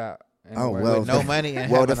 figure it out. and Oh, work well, it With no out. money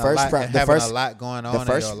and well, having the first a lot, pro- and the having first- a lot going on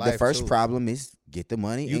in your life the first too. problem is get the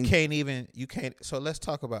money. You and can't. So let's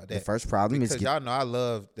talk about that. The first problem because is y'all know I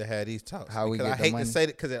love to have these talks. How we because get I the hate money? to say it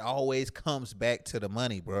because it always comes back to the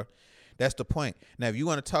money, bro. That's the point. Now, if you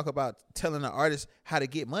want to talk about telling an artist how to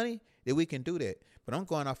get money, then we can do that. But I'm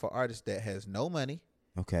going off an artist that has no money,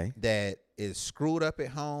 okay. that is screwed up at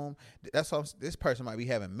home. That's why this person might be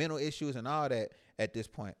having mental issues and all that at this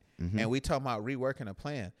point. Mm-hmm. And we talking about reworking a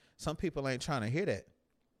plan. Some people ain't trying to hear that.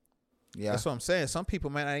 Yeah. That's what I'm saying. Some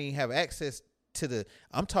people might not even have access to the.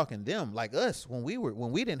 I'm talking them like us when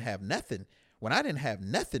we didn't have nothing. When I didn't have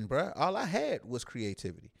nothing, bro, all I had was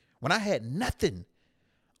creativity. When I had nothing,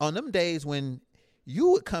 on them days when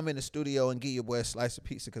you would come in the studio and give your boy a slice of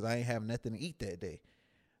pizza because I ain't have nothing to eat that day.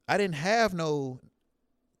 I didn't have no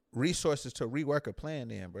resources to rework a plan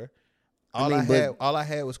then, bro. All I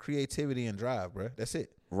had was creativity and drive, bro. That's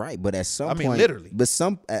it. Right, but at some point, literally. But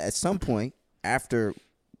at some point, after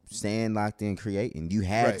staying locked in, creating, you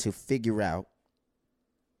had Right. to figure out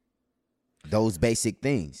those basic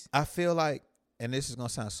things. I feel like, and this is gonna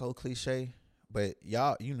sound so cliche, but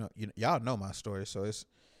y'all know my story, so it's,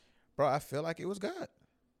 bro. I feel like it was God.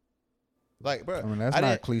 Like, bro, I mean, that's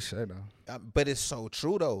not cliche though. but it's so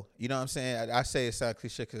true though. You know what I'm saying? I say it sounds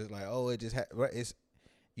cliche because it's like, oh, it just it's,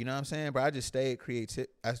 you know what I'm saying? But I just stayed creative.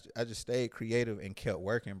 I just stayed creative and kept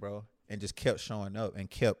working, bro, and just kept showing up and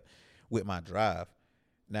kept with my drive.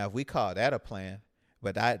 Now, if we call that a plan,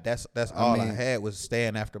 but that's all I had was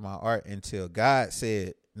staying after my art until God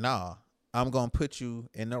said, nah, I'm going to put you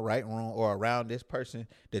in the right room or around this person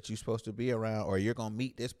that you're supposed to be around, or you're going to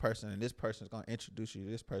meet this person and this person's going to introduce you to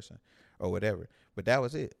this person or whatever. But that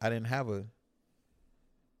was it. I didn't have a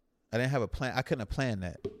plan. I couldn't have planned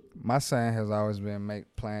that. My saying has always been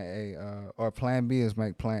make plan A, or plan B is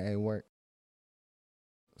make plan A work.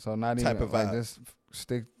 So not Type even of like vibe. just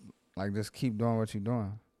stick, like just keep doing what you're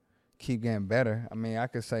doing. Keep getting better. I mean, I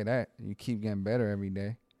could say that. You keep getting better every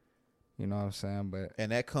day. You know what I'm saying? But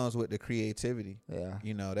And that comes with the creativity. yeah.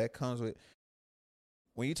 You know, that comes with,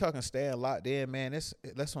 when you're talking staying locked in, man, that's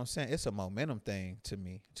what I'm saying. It's a momentum thing to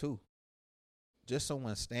me, too. Just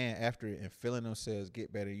someone staying after it and feeling themselves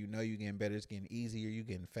get better. You know you're getting better. It's getting easier. You're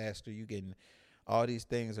getting faster. You getting, all these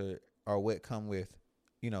things are what come with,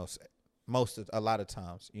 you know, a lot of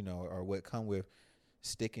times, you know, are what come with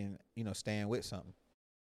sticking, you know, staying with something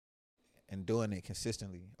and doing it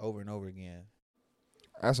consistently over and over again.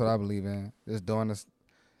 That's what I believe in. Just doing this,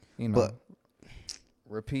 you know,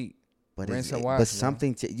 repeat. But Rinse and but wash, bro.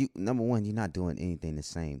 something to you. Number one, you're not doing anything the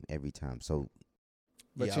same every time. So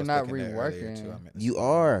But Yeah, I you're was not thinking that earlier, reworking. too. I meant to you say that.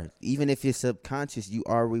 are, even if you're subconscious, you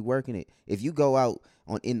are reworking it. If you go out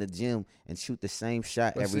in the gym and shoot the same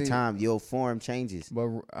shot But every see- time, your form changes. But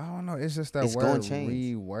I don't know. It's just that It's gonna word change.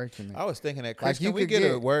 reworking it. I was thinking that, Like, Chris, you can we could get a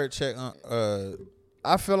get- word check on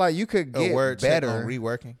I feel like you could a get word check on better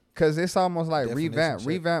reworking? because it's almost like Definition revamp. check.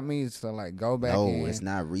 Revamp means to like go back No, in. it's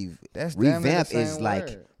not That's damn near the revamp. Is same like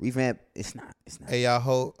word. revamp. It's not. It's not Hey, y'all,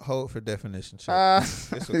 hold for definition check.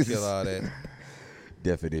 This will kill all that.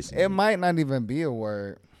 definition. It might not even be a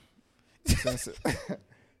word since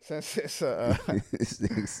since it's a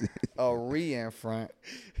re in front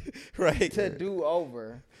Right. to do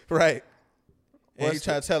over. Right. And you What's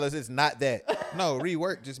trying to tell us it's not that. No,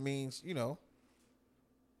 rework just means, you know,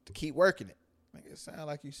 to keep working it. Make it sound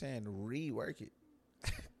like you saying rework it.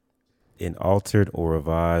 An altered or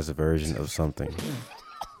revised version of something.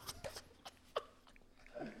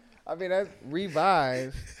 I mean, that's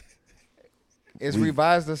revised. Is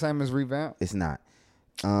revised the same as revamp? It's not.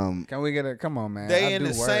 Can we get a come on, man? They I in do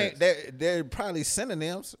the same. words. They're probably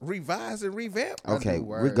synonyms. Revise and revamp. I Okay. do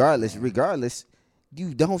words, Regardless,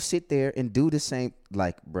 you don't sit there and do the same.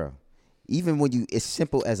 Like, bro, even when you, it's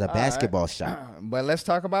simple as a right. basketball shot. But let's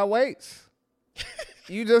talk about weights.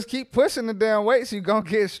 You just keep pushing the damn weights, you gonna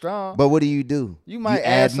get strong. But what do? You might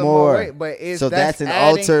add some more weight, but it's so that's an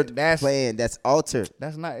adding- altered that's- plan. That's altered.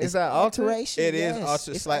 That's not. It's Is that altered? alteration. It is yes,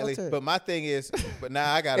 altered it's slightly, altered. but my thing is, but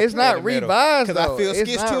now I got. It's not revised, because I though. feel It's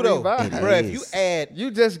skits not too though, revised. It bro. If you is. add,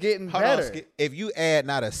 You just getting hold better. on, Skit, if you add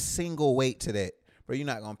not a single weight to that, bro, you're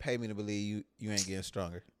not gonna pay me to believe you ain't getting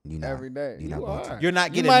stronger. You not, Every day. You're not You going to. are. You're not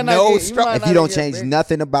You getting might not no get- strong. might If not you don't get change big.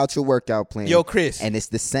 nothing about your workout plan, Yo, Chris, and it's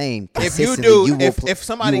the same. if you consistently, do, will if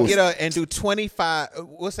somebody you will- get up and do 25,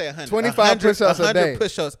 we'll say 100, 25 push-ups a 100 day.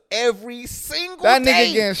 push-ups every single That nigga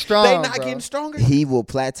day, getting strong, They not bro. getting stronger. he will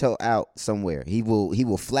plateau out somewhere. He will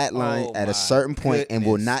flatline Oh at my a certain point and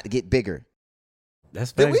will goodness. not get bigger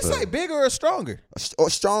That's Did we facts, say though. bigger or stronger? or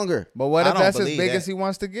stronger. But what I if don't that's as believe big that. as he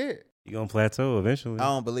wants to get? You gonna plateau eventually. I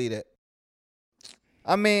don't believe that.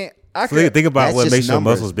 I mean, I So could. think about that's what just makes your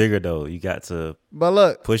numbers. muscles bigger, though. You got to But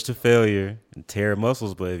look, push to failure and tear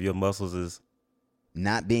muscles. But if your muscles is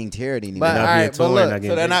not being teared anymore. But Not all being right, but torn, look, not getting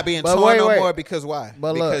so they're beat. not being But torn wait, no wait. more because why?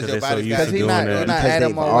 But look, because Because your they're so body's used got to he doing not, that. he not because adding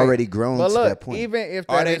they've more already weight. grown But to look, that point. even if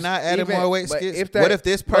Are that they is- not adding even- more weight, but Skits? if What that- if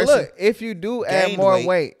this but person look, if you do add gained more weight?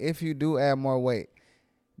 weight, if you do add more weight,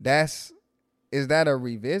 is that a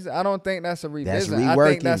revisit? I don't think that's a revisit. I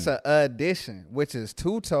think that's reworking. a addition, which is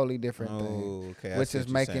two totally different things, Oh, okay. I which see is what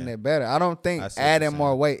you're making saying. it better. I don't think I see what you're adding more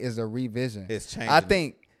saying. weight is a revision. It's changing. I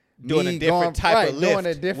think Doing me a different going, type right, of lift doing a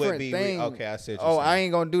would different be thing. okay, I see what you're Oh, saying. I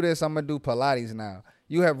ain't gonna do this. I'm gonna do Pilates now.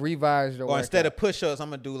 You have revised your Or instead workout. of push-ups, I'm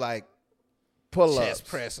gonna do like pull ups. chest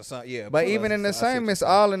press or something. Yeah, But pull-ups even in or the something. I see same, what it's you're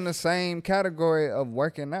saying. all in the same category of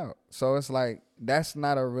working out. So it's like that's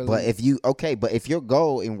not a really. But if your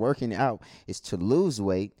goal in working out is to lose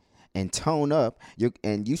weight and tone up,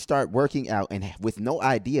 you start working out and with no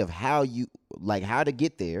idea of how to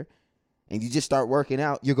get there, and you just start working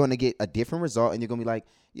out, you're gonna get a different result, and you're gonna be like,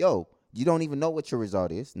 yo, you don't even know what your result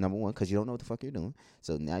is. Number one, because you don't know what the fuck you're doing.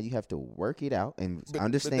 So now you have to work it out and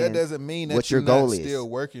understand. But that doesn't mean that what you're your goal not is. still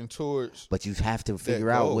working towards. But you have to figure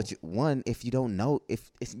out goal. if you don't know, if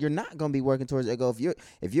you're not gonna be working towards that goal.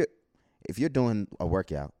 If you're doing a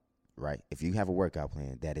workout, right? If you have a workout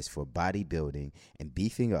plan that is for bodybuilding and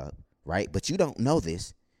beefing up, right? But you don't know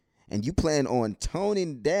this, and you plan on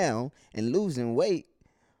toning down and losing weight,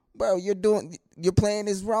 bro, your plan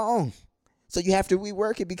is wrong. So you have to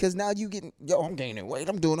rework it because now I'm gaining weight.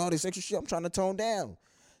 I'm doing all this extra shit. I'm trying to tone down.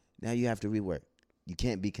 Now you have to rework. You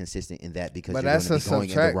can't be consistent in that because but you're that's going a to be going in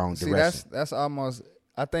subtract. the wrong See, direction. that's almost.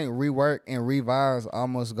 I think rework and revise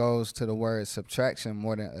almost goes to the word subtraction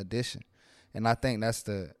more than addition, and I think that's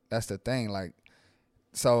the thing. Like,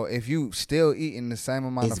 so if you still eating the same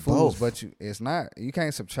amount It's of foods, both. but you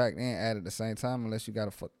can't subtract and add at the same time unless you got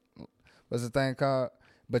a what's the thing called?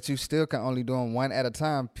 But you still can only do them one at a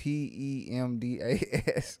time.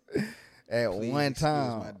 PEMDAS at Please one excuse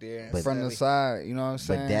time my dear Aunt But- from the Sally. side. You know what I'm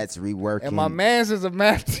saying? But that's reworking. and my man's is a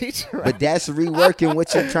math teacher. Right? But that's reworking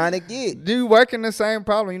what you're trying to get. You working the same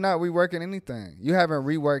problem. You're not reworking anything. You haven't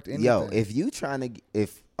reworked anything. Yo, if you trying to,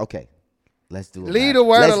 okay, let's do it. Leave the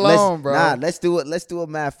word alone, bro. Nah, let's do it. Let's do a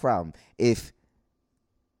math problem. If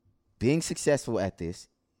being successful at this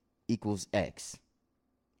equals X,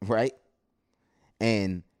 right?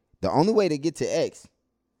 And the only way to get to X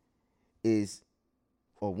is,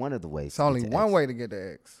 or one of the ways. it's only to get to one X. way to get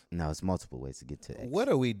to X. No, it's multiple ways to get to X. What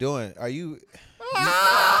are we doing? Are you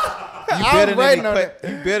I'm building waiting an on it.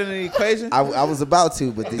 you building an equation? I was about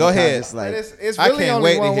to, but then Go you kinda ahead. Just like, It's I really can't only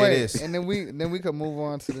wait to one hear way, this. and then we could move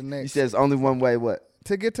on to the you next said it's only one way. What?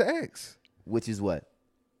 to get to X. Which is what?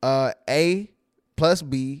 A plus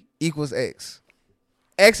B equals X.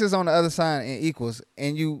 X is on the other side and equals,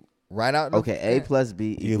 and you write out. Okay, A plus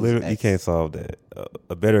B equals You literally X. can't solve that.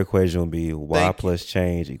 A better equation would be y Thank you. plus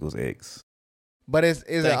change equals x. But is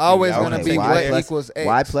it Thank you. always Okay, going to Okay, be y what plus- equals X?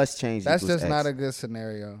 Y plus change That's equals just X. not a good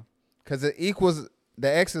scenario, because it equals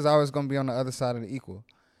the X is always going to be on the other side of the equal.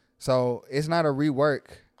 So it's not a rework.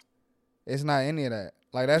 It's not any of that.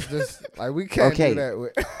 Like that's just like we can't Okay. do that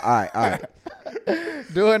with. All right.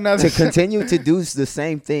 Do another. To continue to do the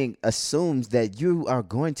same thing assumes that you are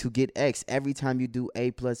going to get X every time you do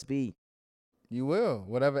A plus B. You will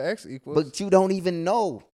whatever X equals. But you don't even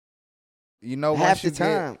know you know half once the you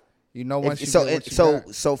time. Get, you know once you so get what you so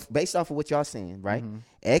got. so based off of what y'all saying, right? Mhm.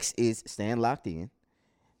 X is staying locked in.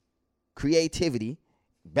 Creativity.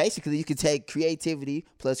 Basically, you could take creativity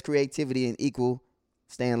plus creativity and equal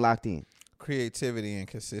staying locked in. Creativity and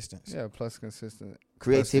consistency. Yeah, plus consistent.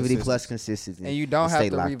 Creativity consistency. plus consistency. And you don't stay have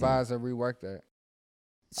to locked in. revise or rework that.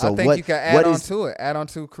 So I think what, you can add what on is- to it. Add on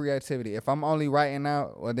to creativity. If I'm only writing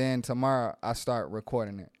out, well then tomorrow I start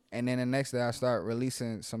recording it. And then the next day I start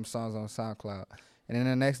releasing some songs on SoundCloud. And then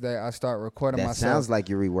the next day I start recording that myself. sounds like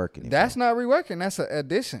you're reworking it. That's bro. not reworking. That's an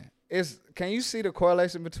addition. Can you see the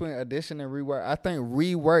correlation between addition and rework? I think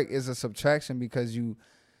rework is a subtraction because you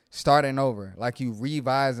starting over, like you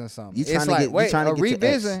revising something. You It's trying to like, get- you wait, trying to a get to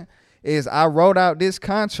X. revision is I wrote out this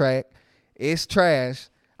contract, it's trash,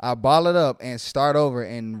 I ball it up and start over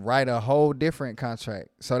and write a whole different contract.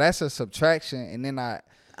 So that's a subtraction, and then I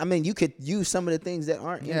mean, you could use some of the things that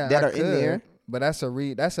aren't yeah, that I are in there. could, but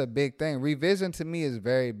that's a big thing. Revision to me is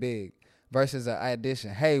very big versus an addition.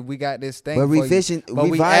 Hey, we got this thing. But for you, revision, but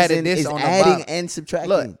we added revising this is on the adding bottom. and subtracting.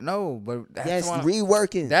 Look, no, but That's what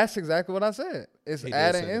reworking. That's exactly what I said. It's He did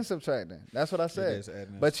adding say that. and subtracting. That's what I said. is adding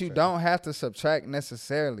and But you subtracting. don't have to subtract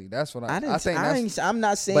necessarily. That's what I think. I'm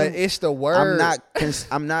not saying. But it's the word.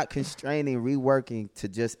 I'm not constraining reworking to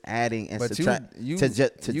just adding and But subtract. you to just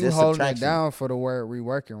holding it subtraction. down for the word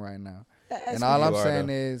reworking right now. That's And all what I'm you are, saying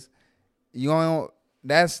though. is, you don't.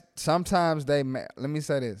 That's sometimes let me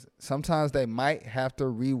say this. Sometimes they might have to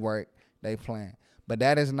rework their plan, But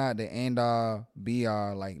that is not the end all be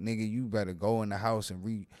all. Like, nigga, you better go in the house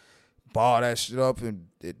and ball that shit up and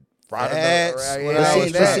That's what But I see,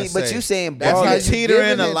 was but trying see, to but say. you saying That's ball how You it, you teetering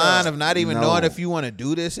giving the it, line though. of not even No. knowing if you want to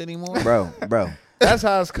do this anymore. bro. That's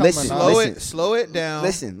how it's coming Listen, off. listen. Slow it down.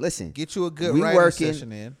 Listen. Get you a good We writing working,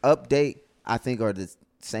 session in. update, I think are the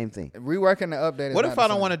same thing. Reworking the update is What not if the I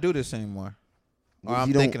don't same. want to do this anymore? Or If I'm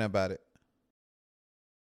you don't- thinking about it.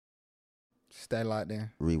 Stay locked in.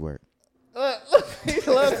 Rework. He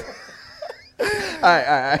loves it. All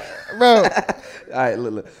right. Bro, All right,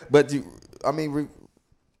 look. But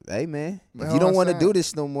hey man, But if you what don't I'm want to saying- do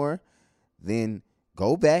this no more, then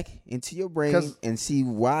go back into your brain 'Cause- and see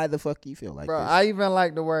why the fuck you feel like bro, this. I even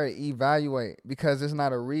like the word evaluate because it's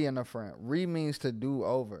not a re in the front. Re means to do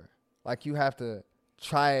over. Like, you have to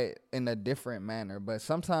try it in a different manner. But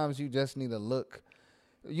sometimes you just need to look.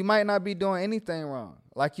 You might not be doing anything wrong.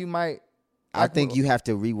 Like, you might. I think you have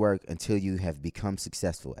to rework until you have become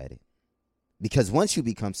successful at it. Because once you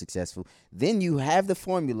become successful, then you have the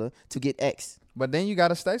formula to get X. But then you got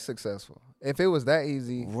to stay successful. If it was that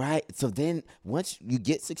easy. Right. So then once you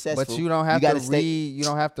get successful, But you don't have gotta to you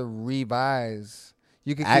don't have to revise.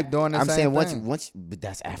 You can keep doing the I'm same saying thing. but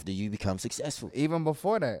that's after you become successful. Even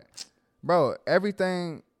before that. Bro,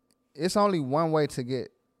 everything, it's only one way to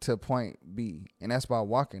get to point B, and that's by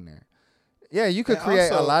walking there. Yeah, you could And create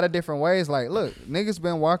a also- lot of different ways. Like, look, niggas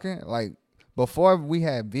been walking. Like, before we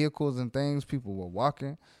had vehicles and things, people were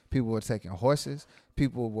walking. People were taking horses.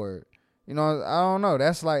 People were, I don't know.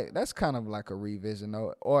 That's kind of like a revision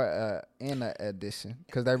or an addition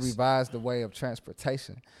because they revised the way of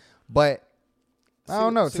transportation. But I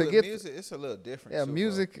don't know. See, To with get music, it's a little different. yeah, too, bro.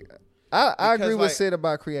 music. I agree Because, with like, Sid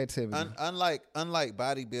about creativity. Unlike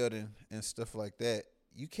bodybuilding and stuff like that,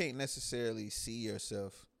 you can't necessarily see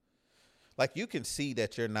yourself. Like, you can see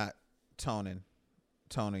that you're not toning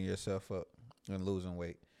yourself up and losing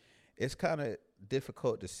weight. It's kind of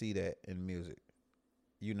difficult to see that in music,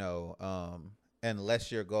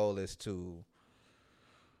 unless your goal is to,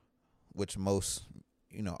 which most,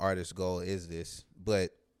 artists' goal is this,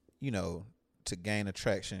 but, to gain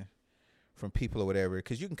attraction from people or whatever,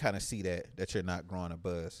 because you can kind of see that you're not growing a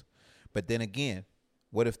buzz. But then again,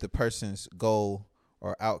 what if the person's goal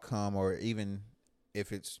or outcome, or even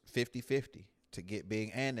if it's 50-50 to get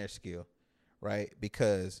big and their skill, right?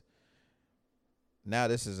 Because now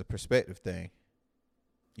this is a perspective thing.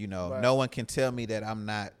 But- no one can tell me that I'm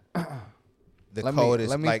not the Let me- coldest,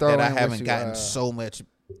 let me like throw that I in what haven't you, gotten so much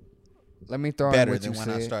Let me throw in better what than you when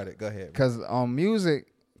I said. started. Go ahead. Because on music,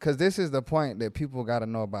 because this is the point that people got to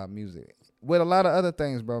know about music. With a lot of other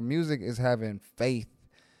things, bro, music is having faith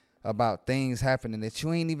about things happening that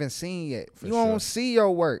you ain't even seen yet. For You sure. don't see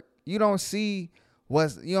your work. You don't see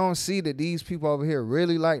that these people over here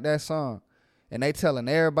really like that song. And they telling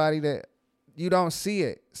everybody that you don't see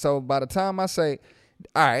it. So by the time I say,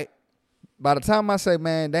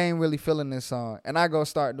 man, they ain't really feeling this song, and I go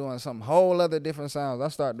start doing some whole other different sounds. I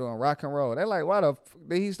start doing rock and roll. They're like, why the f-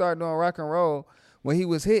 did he start doing rock and roll when he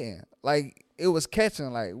was hitting? Like, it was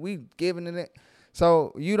catching. Like, we giving it.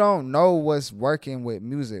 So you don't know what's working with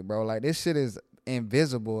music, bro. Like, this shit is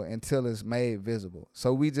invisible until it's made visible.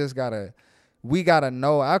 So we gotta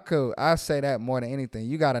know. I say that more than anything.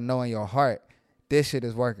 You gotta know in your heart this shit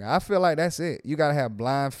is working. I feel like that's it. You gotta have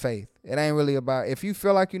blind faith. It ain't really about, if you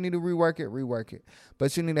feel like you need to rework it.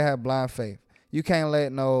 But you need to have blind faith. You can't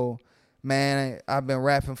let man, I've been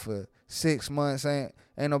rapping for 6 months, ain't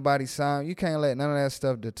nobody sound. You can't let none of that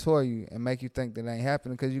stuff detour you and make you think that ain't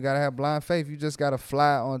happening, because you gotta have blind faith. You just gotta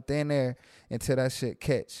fly on thin air until that shit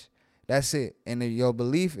catch. That's it. And if your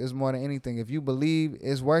belief is more than anything. If you believe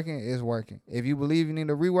it's working, it's working. If you believe you need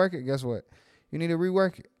to rework it, guess what? You need to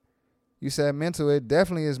rework it. You said mental. It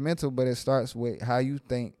definitely is mental, but it starts with how you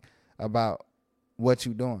think about what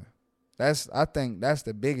you're doing. I think that's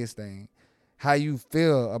the biggest thing. How you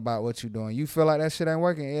feel about what you're doing. You feel like that shit ain't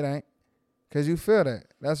working, it ain't. Because you feel that.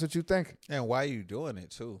 That's what you think. And why you doing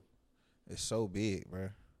it too? It's so big, bro.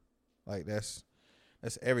 Like, that's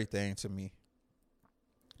everything to me.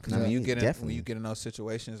 Because when you get in those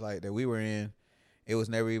situations like that we were in, it was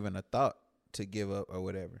never even a thought to give up or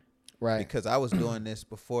whatever. Right. Because I was doing this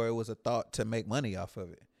before it was a thought to make money off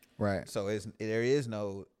of it. Right. So there is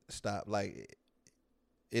no stop. Like,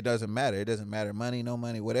 it doesn't matter. It doesn't matter, money, no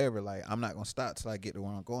money, whatever. Like, I'm not gonna stop till I get to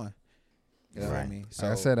where I'm going. You know what I mean? So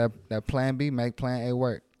Like I said, that plan B make plan A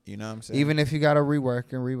work. you know what I'm saying? Even if you got to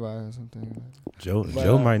rework and revise something. Joe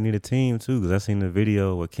might need a team too, because I seen the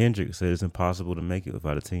video where Kendrick said it's impossible to make it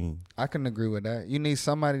without a team. I can agree with that. You need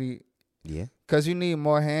somebody, Yeah. because you need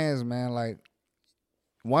more hands, man. Like,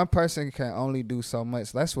 one person can only do so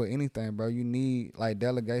much. That's with anything, bro. You need, like,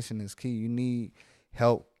 delegation is key. You need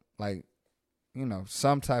help, like, you know,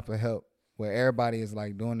 some type of help where everybody is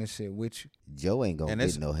like doing this shit with you. Joe ain't gonna And get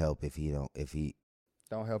it's- no help if he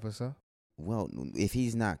Don't help himself. well, if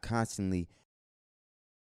he's not constantly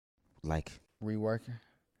like Reworking.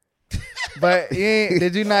 But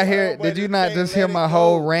did you not hear? Oh, Did you but not they just let hear it my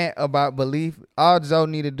whole go. rant about belief? All Joe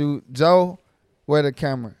need to do, Joe, where the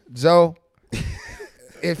camera? Joe,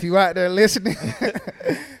 if you out there listening,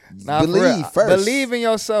 nah, for real, believe first. believe in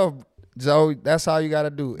yourself, Joe. That's all you got to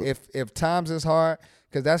do. If times is hard,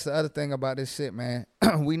 because that's the other thing about this shit, man.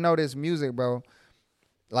 We know this music, bro.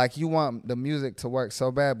 Like, you want the music to work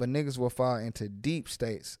so bad, but niggas will fall into deep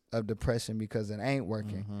states of depression because it ain't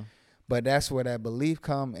working. Mm-hmm. But that's where that belief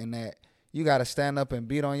come, and that you got to stand up and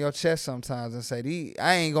beat on your chest sometimes and say,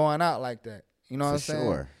 I ain't going out like that. You know what I'm For saying?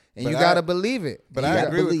 sure. And But you I- got to believe it. But You I gotta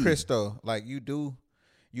agree with believe. Chris though. Like you do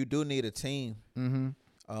need a team,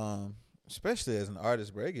 Mm-hmm. especially as an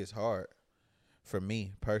artist. Bro, it gets hard for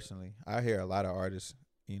me personally. I hear a lot of artists,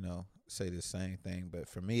 you know, say the same thing, but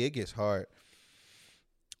for me, it gets hard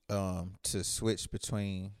to switch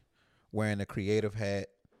between wearing the creative hat,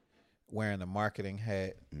 wearing the marketing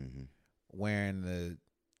hat, Mhm. wearing the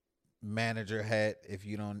manager hat if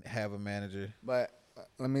you don't have a manager. But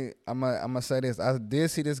I'm gonna say this. I did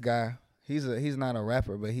see this guy. He's not a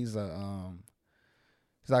rapper, but he's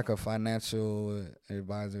like a financial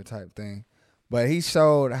advisor type thing. But he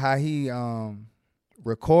showed how he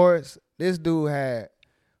records. This dude had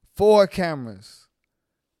 4 cameras,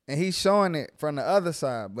 and he's showing it from the other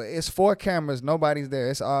side. But it's 4 cameras. Nobody's there.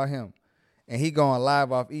 It's all him, and he going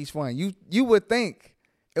live off each one. You would think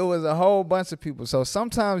it was a whole bunch of people. So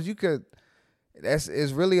sometimes you could. It's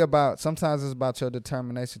really about. Sometimes it's about your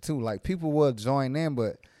determination too. Like, people will join in,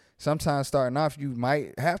 but sometimes starting off, you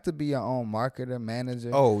might have to be your own marketer, manager.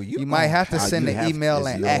 Oh, you might have to how send you an have- email it's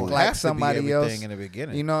and your act own. like have to be somebody everything else. in the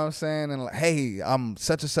beginning. You know what I'm saying? And like, hey, I'm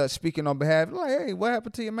such and such speaking on behalf. Like, hey, what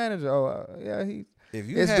happened to your manager? Oh, yeah, he. If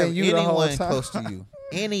you It's have been you the whole anyone time. close to you,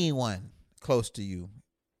 anyone close to you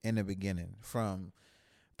in the beginning, from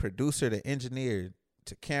producer to engineer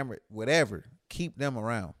to camera, whatever, keep them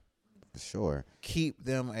around. For sure. Keep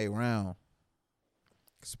them around,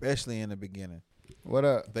 especially in the beginning. What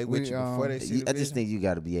up? They with you before they see the I just vision. think you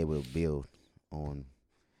got to be able to build on,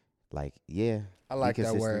 like, yeah. I like be that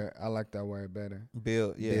consistent. word. I like that word better.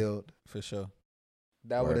 Build, yeah, Build. for sure.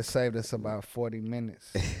 That would have Work. saved us about 40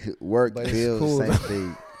 minutes. Work, But it's build, cool, same though.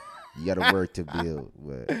 thing. You got to work to build,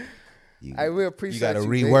 but you I will appreciate You got to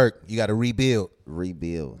Vic. rework. You got to rebuild.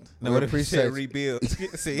 rebuild. No, We what if you appreciate said you. rebuild?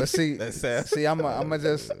 see, But see, that's sad. see, I'm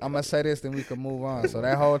gonna say this, then we can move on. So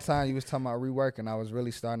that whole time you was talking about reworking, I was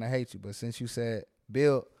really starting to hate you. But since you said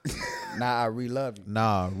build, now I re-love you.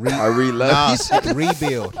 Nah, I really love you.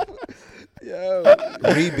 rebuild, Yo.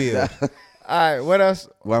 rebuild. All right, what else?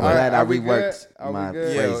 Well, I'm All right, glad I are we reworked good? Are we my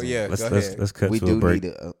good? Yeah, phrasing. yeah. Let's go let's ahead. let's cut We to a do break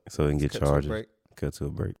need a so we can get Cut to a charges. break. Cut to a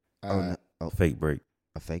break. All oh, right. no, oh, Fake break.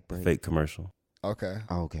 a fake break. Fake commercial. Okay.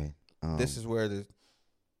 Oh, okay. This is where the.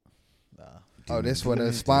 Nah. Oh, this for the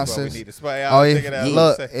That's what we sponsors. need to spy. Oh,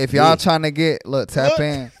 if y'all Yeah. trying to get tap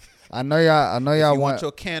in. I know y'all you want.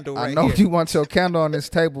 your candle I right know here. you want your candle on this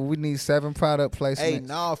table. We need 7 product placements. Hey,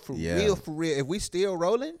 nah, for Yeah. real, for real. If we still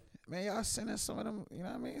rolling, man, y'all sending some of them. You know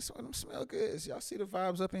what I mean? Some of them smell good. Y'all see the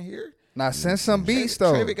vibes up in here? Now send some beats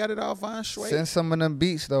though. Travis got it all Von Schway. Send some of them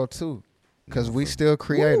beats though too, cause we for- still What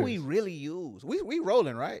creators. do we really use? We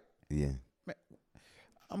rolling, right? Yeah.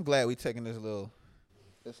 I'm glad we taking this little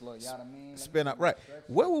This little yada mean. spin up. Right.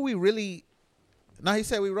 What were we really? No, he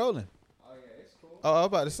said we rolling. Oh yeah, it's cool. Oh, I was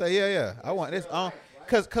about to say, yeah. I want this on.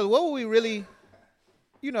 Cause what were we really,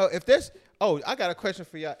 you know, if there's, I got a question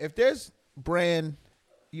for y'all. If there's brand,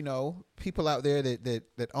 you know, people out there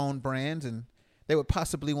that own brands and they would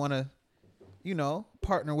possibly want to, you know,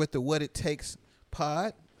 partner with the What It Takes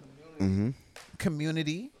pod Mm-hmm.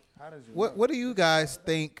 community, How did you? what do you guys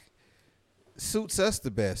think suits us the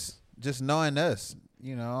best? Just knowing us,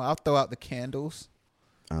 you know, I'll throw out the candles.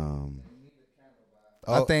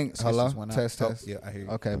 I think. switch Hello. this one out. Test Oh, test. yeah, I hear you.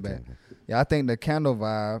 Okay, bet. Yeah, I think the candle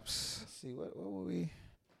vibes. Let's see what were we?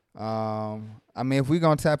 I mean, if we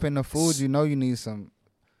gonna tap into food, you know, you need some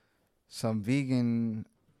vegan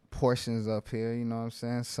portions up here. You know what I'm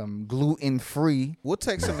saying? Some gluten free. We'll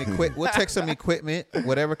take some equipment,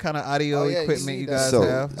 whatever kind of audio Oh, yeah, you equipment you need guys that.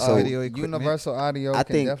 have. So- Video equipment. Universal Audio I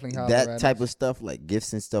can think definitely holler that at type us. of stuff, like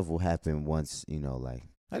gifts and stuff, will happen once, you know, like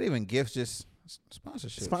Not even gifts, just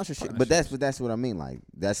sponsorship. sponsorship. But that's what I mean. Like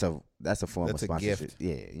that's a form That's a of sponsorship. gift.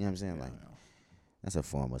 Yeah, you know what I'm saying? Like that's a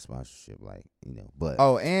form of sponsorship. Like, you know, but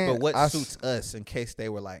Oh, and But what I, suits us in case they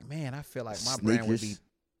were like, man, I feel like my brand would be Sneakers.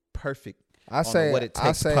 perfect. I on say the What It I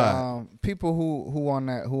Takes say pod. people who on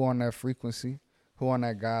that frequency, who on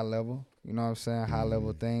that God level. You know what I'm saying? High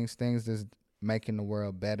level things that's making the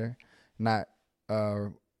world better, not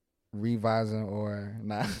revising or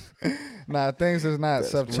not things that's not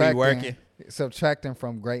subtracting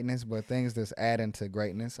from greatness, but things that's adding to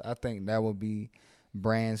greatness. I think that would be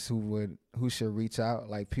brands who should reach out,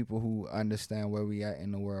 like people who understand where we at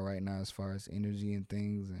in the world right now as far as energy and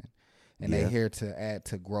things, and they here to add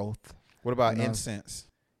to growth. What about incense?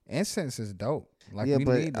 Incense is dope. Like yeah, we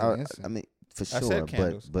but need the incense. I mean, for I sure. said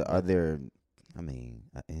candles. But are there? I mean,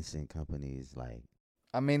 incense companies like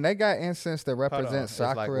they got incense that represent It's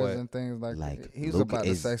like chakras what? and things like Like that. He was Luca about to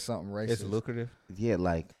is- say something racist. It's lucrative. yeah,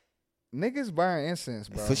 like Niggas burn incense,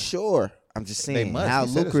 bro. for sure. I'm just They saying must. how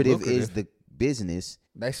He said it's lucrative is lucrative. the business.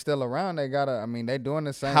 They still around. They gotta. They doing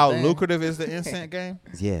the same. How thing. lucrative is the incense game?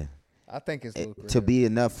 Yeah, I think it's lucrative. to be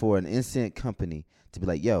enough for an incense company to be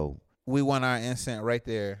like, yo, We want our incense right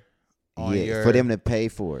there on yeah, your. for them to pay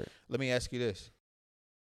for it. Let me ask you this.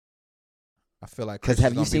 I feel like Because Chris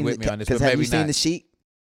have is you gonna be seen? with me on this, but Because have maybe you seen not. the sheet?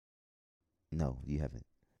 No, you haven't.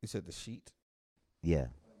 You said the sheet. Yeah,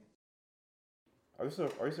 Are you still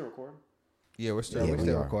recording? Yeah, we're still. Yeah, we we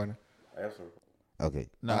still are. recording. I also okay.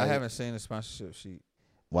 No, I haven't seen the sponsorship sheet.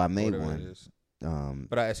 Well, I made Whatever it one. is. But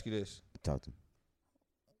But I ask you this: talk to me.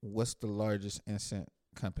 what's the largest incense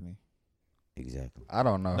company? Exactly. I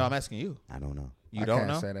don't know. No, I'm asking you. I don't know. You I don't can't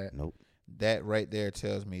know? say that. Nope. That right there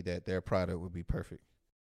tells me that their product would be perfect.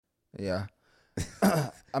 Yeah.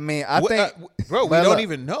 I What- think, bro, we but don't look,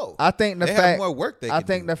 even know. I think the They have fact, more work they I can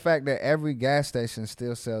think do. the fact that every gas station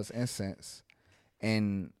still sells incense,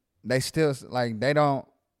 and they still like they don't.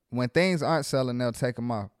 When things aren't selling, they'll take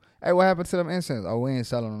them off. Hey, what happened to them incense? Oh, we ain't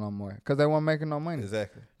selling them no more because they weren't making no money.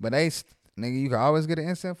 Exactly. But nigga, you can always get an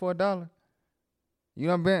incense for $1. You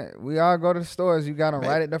done been. We all go to the stores. You got them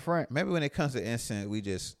right at the front. Maybe when it comes to incense, we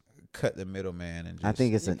just cut the middleman and just I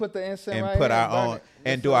think it's You an. put the incense and right put here our burn own it.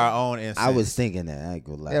 and do our own incense. I was thinking that. I ain't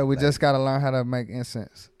gonna lie. Yeah, we like, just gotta learn how to make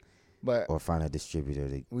incense. But or find a distributor.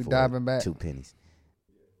 we for diving back. 2 pennies.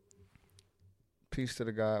 Peace to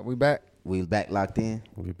the God. We back We back locked in.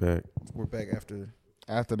 We'll be back. We're back after.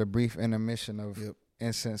 after the brief intermission of Yep.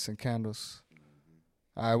 incense and candles.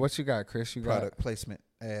 All right, what you got, Chris? You got Product placement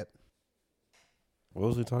ad. What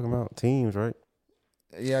was we talking about? Teams, right?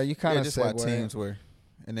 Yeah, you kind of just said why teams were,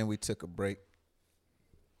 and then we took a break,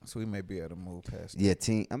 so we may be able to move past. Yeah,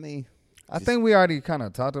 team. I mean, I think we already kind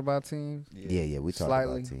of talked about teams. yeah. We talked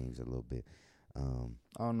Slightly. about teams a little bit. I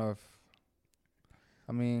don't know if.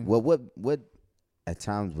 Well, what at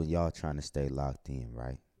times when y'all trying to stay locked in,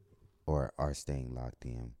 right, or are staying locked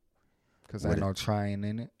in, because ain't no trying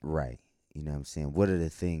in it. right? You know what I'm saying? What are the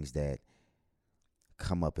things that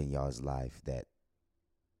come up in y'all's life that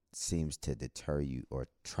seems to deter you or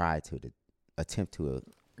try to attempt to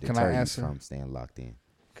Can I deter you answer? from staying locked in?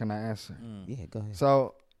 Can I answer? Yeah, go ahead.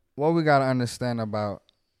 So, what we gotta understand about.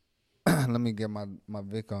 Let me get my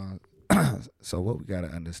Vic on. So what we gotta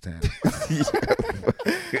understand.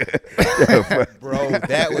 Bro,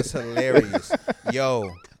 that was hilarious.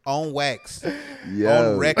 Yo, on wax,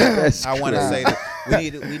 on record. I want to say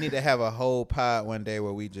that we need to have a whole pod one day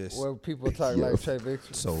where we just. Where people talk like Trey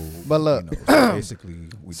Victor. So, But look, so basically,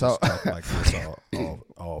 we So- just talk like this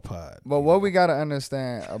all pod. But what we gotta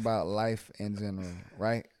understand about life in general,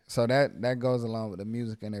 right? So that goes along with the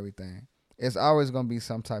music and everything. It's always gonna be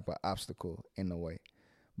some type of obstacle in the way,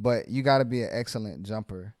 but you gotta be an excellent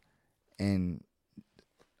jumper, and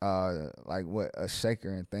like what a shaker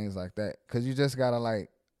and things like that. Cause you just gotta like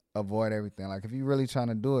avoid everything. Like if you really trying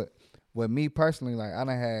to do it, with me personally, like I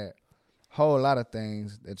done had a whole lot of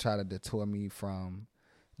things that try to detour me from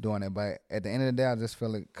doing it. But at the end of the day, I just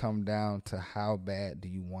feel it come down to how bad do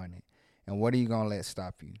you want it, and what are you gonna let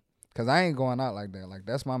stop you? Cause I ain't going out like that. Like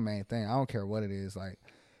that's my main thing. I don't care what it is. Like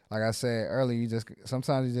I said earlier,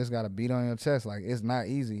 sometimes you just gotta beat on your chest. Like it's not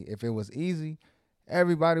easy. If it was easy,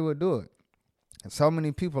 everybody would do it. And so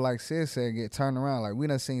many people, like Sid said, get turned around. Like we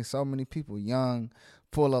done seen so many people young,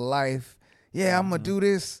 full of life. Yeah, I'm gonna do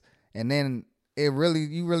this, and then you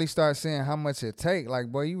really start seeing how much it take. Like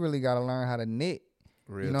boy, you really gotta learn how to knit.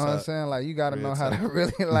 Real You know what I'm talk. saying? Like you gotta Real know how to talk.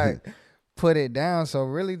 really like put it down. So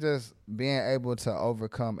really just being able to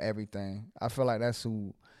overcome everything. I feel like that's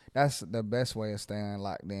the best way of staying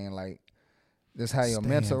locked in. Like just have your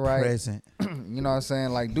mental right. Present. You know what I'm saying?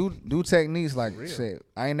 Like do techniques like shit.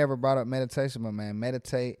 I ain't never brought up meditation, but man,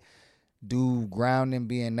 meditate, do grounding,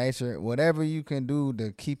 be in nature, whatever you can do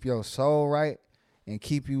to keep your soul right and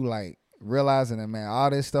keep you like realizing that man, all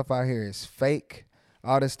this stuff out here is fake.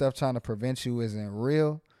 All this stuff trying to prevent you isn't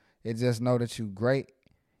real. It just know that you great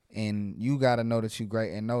And you got to know that you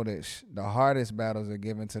great and know that the hardest battles are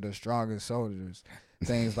given to the strongest soldiers,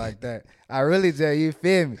 things like that. I really tell you,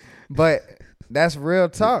 feel me? But that's real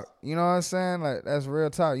talk. You know what I'm saying? Like, that's real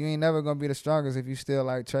talk. You ain't never going to be the strongest if you still,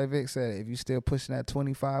 like Trey Vic said, if you still pushing that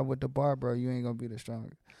 25 with the bar, bro, you ain't going to be the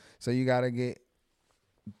strongest. So you got to get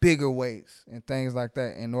bigger weights and things like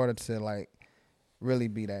that in order to, like, really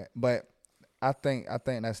be that. But I think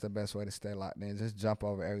that's the best way to stay locked in. Just jump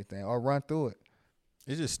over everything or run through it.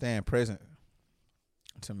 It's just staying present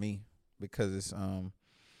to me, because it's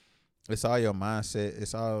all your mindset.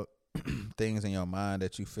 It's all things in your mind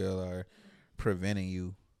that you feel are preventing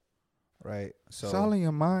you, right? So It's all in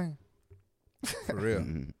your mind. for real,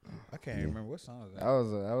 I can't Yeah. remember what song was that.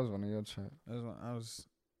 That was one of your tracks. That was one,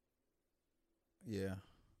 yeah.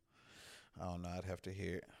 I don't know. I'd have to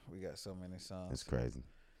hear it. We got so many songs. That's crazy.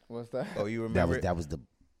 What's that? Oh, you That remember? was it?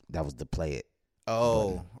 that was the play it. Oh,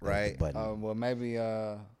 button. That was the right. button. Well, maybe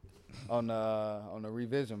on the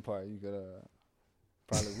revision part, you could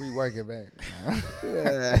probably rework it back.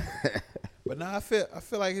 But now I feel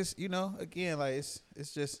like it's, again, like it's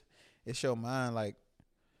your mind, like,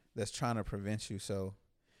 that's trying to prevent you. So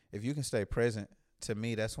if you can stay present, to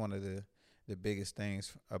me, that's one of the biggest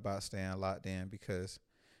things about staying locked in, because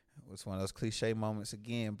it's one of those cliche moments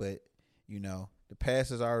again, but the past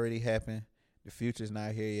has already happened. The future's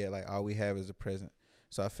not here yet. Like, all we have is the present.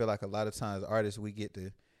 So I feel like a lot of times artists, we get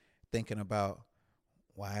to thinking about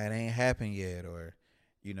why it ain't happened yet, or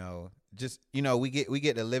we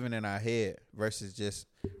get to living in our head versus just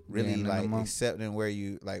really Being in the like moment. accepting where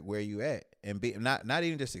you at, and be not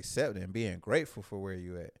even just accepting, being grateful for where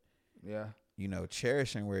you at. Yeah.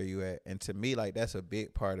 Cherishing where you at. And to me, like, that's a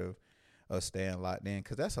big part of staying locked in,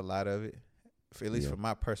 because that's a lot of it, at least Yeah. from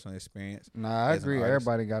my personal experience. Nah, I As an agree. artist,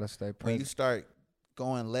 Everybody got to stay When you present. start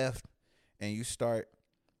going left and you start,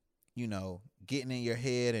 getting in your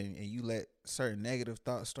head, and you let certain negative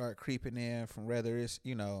thoughts start creeping in from whether it's,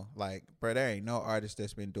 like, bro, there ain't no artist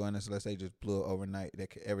that's been doing this unless they just blew it overnight that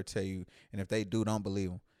could ever tell you. And if they do, don't believe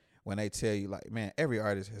them when they tell you, like, man, every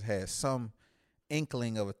artist has had some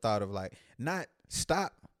inkling of a thought of, like, not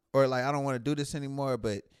stop or like, I don't want to do this anymore,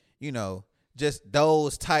 but just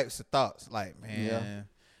those types of thoughts, like, man,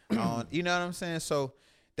 you know what I'm saying? So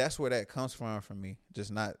that's where that comes from for me,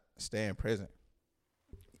 just not staying present.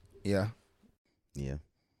 Yeah. Yeah.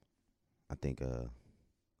 I think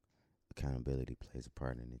accountability plays a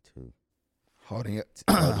part in it too. Holding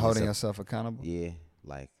yourself- yourself accountable. Yeah,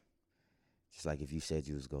 like, just like if you said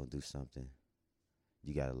you was gonna do something,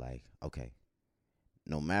 you gotta, like, okay,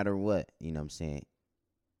 no matter what, you know what I'm saying,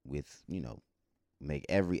 with, make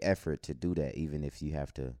every effort to do that, even if you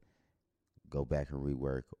have to go back and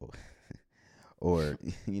rework or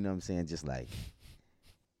you know what I'm saying, just like,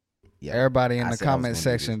 yeah. Everybody in I the said I was comment gonna do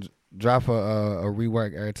section, drop a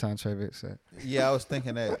rework every time Trey Vic said. Yeah, I was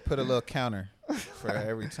thinking that. Put a little counter for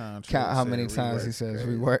every time. Count Trey how said many times he rework. says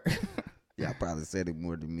rework. Y'all probably said it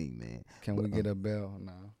more than me, man. Can we get a bell?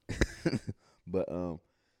 No. But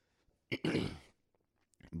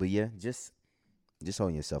but yeah, just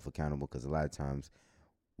holding yourself accountable, because a lot of times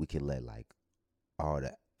we can let, like,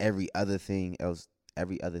 every other thing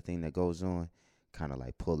that goes on kind of,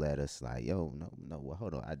 like, pull at us, like, yo, no, well,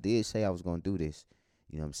 hold on, I did say I was gonna do this.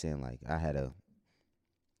 You know what I'm saying? Like, I had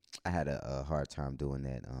a hard time doing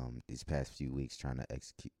that these past few weeks, trying to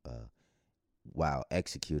execute while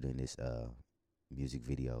executing this music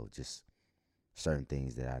video, just certain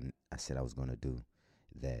things that I said I was gonna do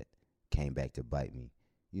that came back to bite me.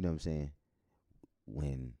 You know what I'm saying?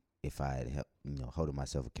 If I had helped, holding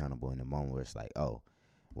myself accountable in the moment where it's like, oh,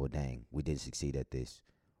 well, dang, we did succeed at this,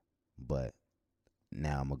 but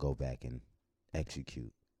now I'm gonna go back and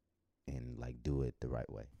execute and, like, do it the right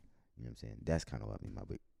way. You know what I'm saying? That's kind of what I mean by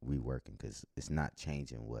reworking, because it's not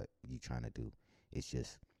changing what you trying to do. It's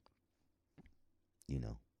just,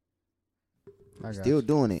 I got still you.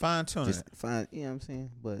 doing it. Fine tuning Just it. fine, you know what I'm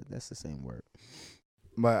saying? But that's the same word.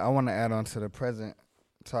 But I want to add on to the present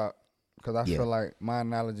talk, because I Yeah. feel like my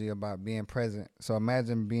analogy about being present. So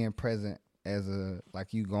imagine being present as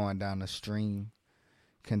like you going down the stream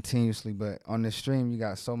continuously, but on the stream you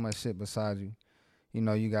got so much shit beside you.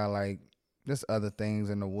 You got, like, just other things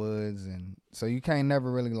in the woods, and so you can't never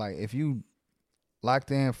really, like, if you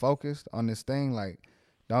locked in, focused on this thing, like,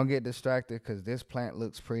 don't get distracted because this plant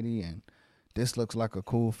looks pretty and this looks like a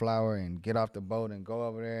cool flower, and get off the boat and go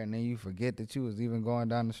over there, and then you forget that you was even going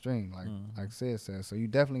down the stream, like Sid said. So you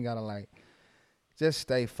definitely gotta, like, just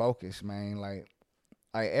stay focused, man. Like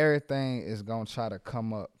everything is gonna try to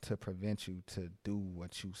come up to prevent you to do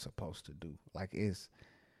what you supposed to do. Like,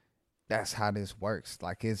 that's how this works.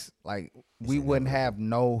 Like, it's like we wouldn't have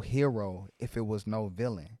no hero if it was no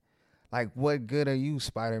villain. Like, what good are you,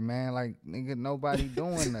 Spider-Man? Like, nigga, nobody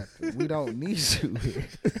doing nothing. We don't need you here.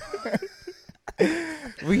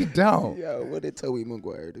 We don't. Yo, what did Tobey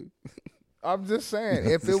Maguire do? I'm just saying,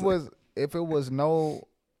 if it was no,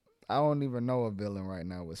 I don't even know a villain right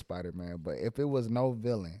now with Spider-Man, but if it was no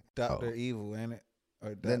villain, Dr. Evil, ain't it?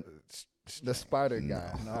 Or Then- the Spider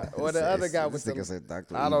guy, or the This other is- guy this with nigga the, said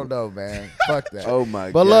Dr. I don't know, man. Fuck that. Oh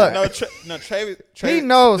my But god. look, no, Travis. He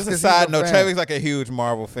knows Just a 'cause he's side a note, fan. Travis like a huge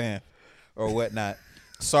Marvel fan or whatnot.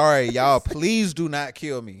 Sorry, y'all. Please do not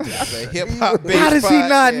kill me. It's a hip hop. How does he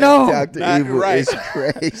not know? Dr. Not Evil right. is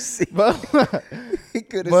crazy. But He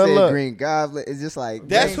could have But said look. Green Goblin. It's just like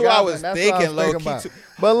That's Green who I Goblin, was that's what thinking, low thinking key. about. Too.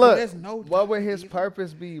 But look, there's no what would his Evil.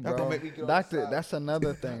 purpose be, That's bro? gonna make me get Doctor, outside. that's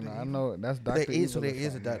another thing. I know that's Doctor There is, so Evil. there or is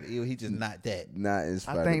a something. Dr. Evil. He's just not that. not in I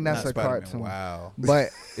Spider-Man. think that's Not a Spider-Man. cartoon. Wow. But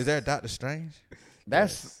Is there a Doctor Strange?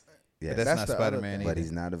 that's Yes. But that's not the other Spider-Man thing. either. But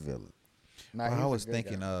he's not a villain. nah, Well, he's I a was good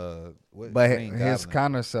thinking, guy. what But Green his Goblin.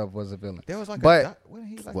 Connor self was a villain. There was like but- wasn't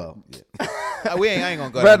he like Well, I ain't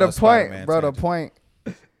gonna go Bro, down the no Spider-Man point, tangent. point.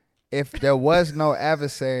 If there was no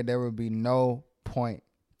adversary, there would be no point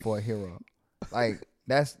for a hero. Like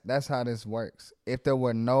that's how this works. If there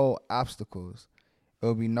were no obstacles, there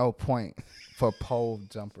would be no point for pole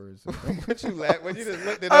jumpers. What you laugh? When you just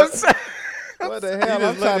looked it I'm up. sorry. What the hell? You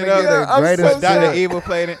I'm just trying to looked it get up. the greatest. But Dr. shot. Evil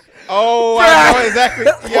played it. Oh, I know exactly.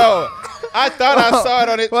 Yo, I thought I saw it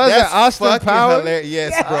on it. Was it That's Austin fucking Powers? hilarious.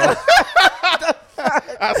 Yes, bro.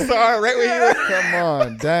 I saw it right when you were. Come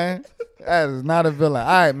on, dang. That is not a villain. All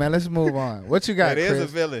right, man. Let's move on. What you got, That is a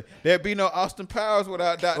Chris? villain. There'd be no Austin Powers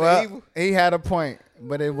without Dr. Well, Evil. he had a point,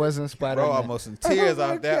 but it wasn't Spider-Man. Bro, almost in tears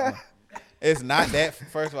off that one. It's not that.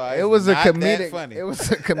 First of all, It was a not that comedic. funny. It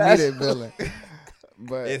was a comedic villain.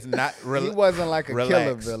 But It's not. he wasn't like a killer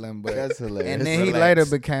relax. villain, but That's hilarious. and then he Relax. later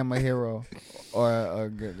became a hero or a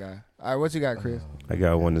good guy. All right, what you got, Chris? I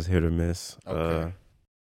got one that's hit or miss. Okay.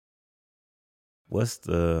 What's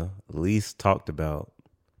the least talked about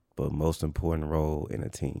but most important role in a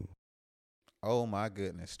team? Oh my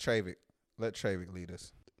goodness, Travick. Let Travick lead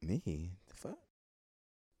us. Me? The fuck?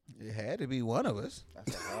 It had to be one of us.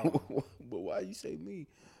 But why you say me?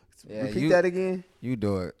 Yeah, Repeat you- that again. You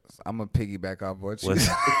do it. I'm gonna piggyback off what you. What's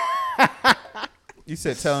You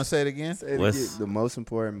said tell him say it again. Say it What's- again. The most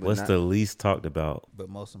important, but what's not, the least talked about But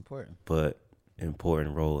most important, but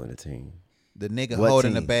important role in a team? the nigga What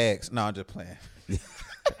holding the team? bags. No, I'm just playing.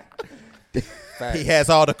 Facts. He has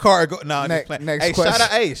all the cargo. No, I'm just playing. Next Hey,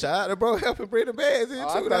 question. shout out to bro helping bring the bags in Oh,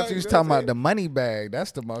 I too. thought you was talking about the money bag.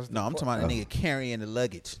 That's the most. No, I'm talking about the nigga carrying the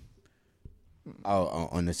luggage.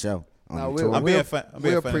 on the show. On Nah, the we- tour. I'm we- being fun. I'm we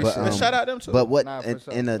being funny. appreciate But it. shout out them too. But what Nah, for in,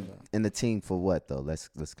 sure, in for a sure. in the team for what though? Let's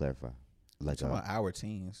clarify. Like Talking about our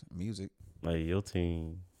teams, music. Like your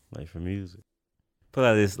team, like for music. Put it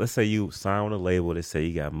like this. Let's say you sign on a label that say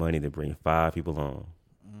you got money to bring 5 people on.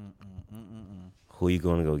 Who you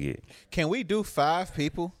gonna go get? Can we do 5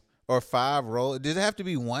 people or 5 roles? Does it have to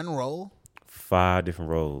be one role? 5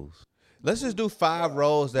 different roles. Let's just do 5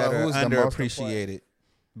 roles that But are who's the most underappreciated.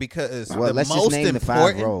 Because well, the let's most just name the 5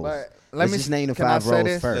 important. roles. But let Let's me just name the can I 5 say roles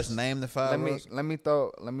this? first. Let's name the 5 roles. Let me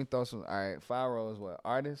throw some. All right, 5 roles. What?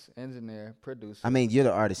 Artist, engineer, producer. I mean, you're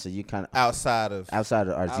the artist, so you kind of Outside of outside of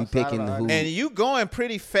the artist. You Outside of picking the who? and you going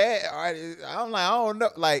pretty fast. I'm like, I don't know.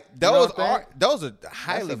 Like know those what I'm are saying? those are That's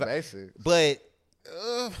highly, the basics. but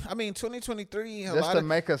I mean, 2023. A Just lot to of,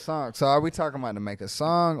 make a song. So are we talking about to make a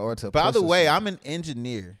song or to? by push the a way, song? I'm an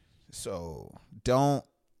engineer, so don't.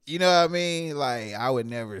 You know what I mean? Like I would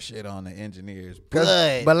never shit on the engineers,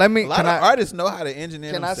 'Cause- but let me. a lot Can of I? artists know how to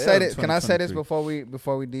engineer. Can I themselves say in this? Can I say this 2023.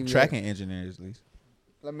 before we deviate? Tracking engineers, at least.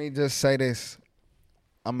 Let me just say this.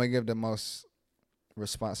 I'm gonna give the most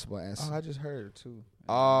responsible answer. Oh, I just heard too.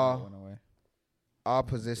 All- Went away. All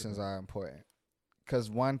positions are important because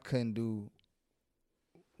one couldn't do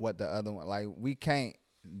what the other one. Like we can't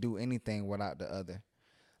do anything without the other.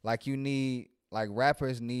 Like you need, like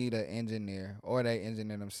rappers need an engineer or they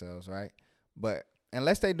engineer themselves, right? But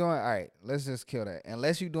unless they doing, all right, let's just kill that.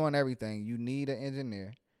 Unless you doing everything, you need an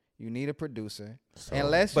engineer, you need a producer.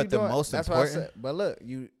 Unless But you the doing, most that's what I important- said. But look,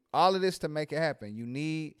 you all of this to make it happen. You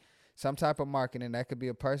need some type of marketing. That could be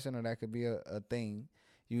a person or that could be a thing.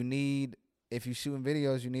 You need, if you shooting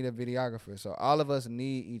videos, you need a videographer. So all of us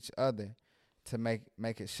need each other to make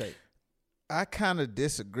it shake. I kind of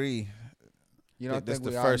disagree. You don't This think the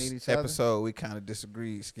we all first need each other? episode we kind of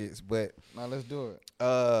disagree, Skits, but No, let's do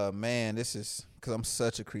it. man, this is because I'm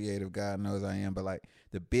such a creative. God knows I am, but like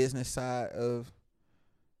the business side of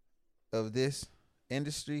this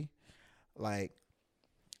industry, like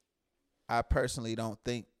I personally don't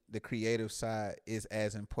think the creative side is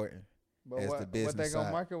as important But as what the they business gonna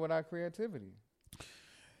side. market without creativity?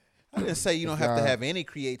 I didn't say you don't have to God. have any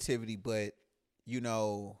creativity, but you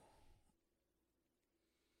know,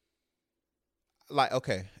 like,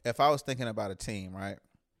 okay, if I was thinking about a team, right,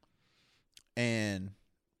 and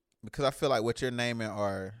because I feel like what you're naming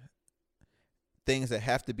are things that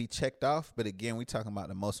have to be checked off, but again, we talking about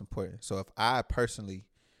the most important. So if I personally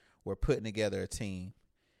were putting together a team,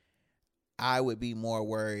 I would be more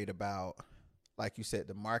worried about, like you said,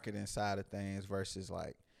 the marketing side of things versus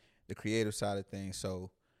like the creative side of things. So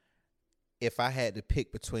if I had to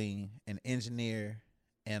pick between an engineer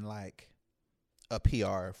and like a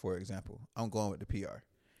PR, for example, I'm going with the PR.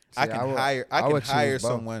 I can hire choose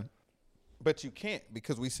both. someone, but you can't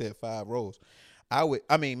because we said 5 roles.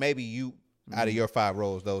 Maybe you out of your 5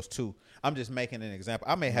 roles, those 2. I'm just making an example.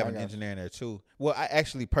 I may have an engineer in there too. Well, I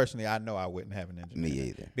actually personally I know I wouldn't have an engineer. Me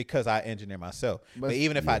either. Because I engineer myself. But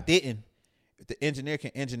even if I didn't, if the engineer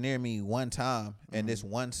can engineer me one time and this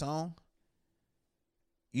one song,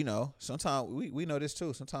 you know, sometimes we know this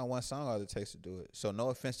too. Sometimes one song all it takes to do it. So no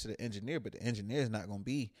offense to the engineer, but the engineer is not going to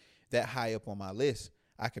be that high up on my list.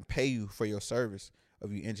 I can pay you for your service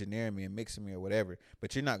of you engineering me and mixing me or whatever,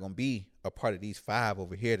 but you're not going to be a part of these 5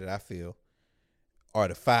 over here that I feel are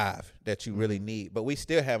the 5 that you really need. But we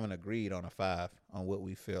still haven't agreed on a 5 on what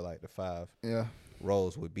we feel like the 5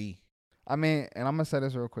 roles would be. I mean, and I'm gonna say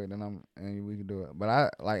this real quick, and we can do it. But I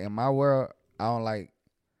like in my world, I don't like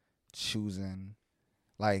choosing.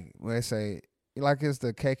 Like when they say, like it's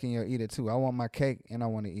the cake and you'll eat it too. I want my cake and I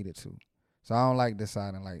want to eat it too. So I don't like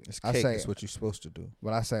deciding. Like it's I cake. say, It's what you're supposed to do.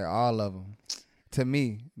 But I say all of them. To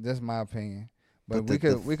me, that's my opinion. But we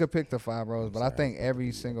could pick the 5 roles. But I think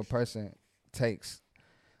every single person takes,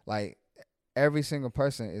 like every single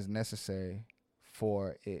person is necessary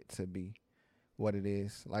for it to be what it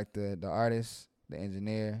is. Like the artist, the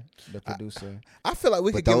engineer, the producer. I feel like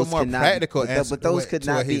we could give a more practical answer. But those could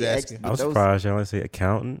not be. I'm surprised y'all say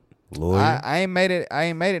accountant, lawyer. I ain't made it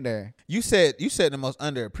there. You said the most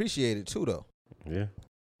underappreciated too, though. Yeah.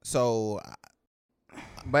 So,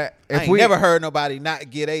 but I ain't never heard nobody not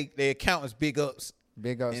get their accountants big ups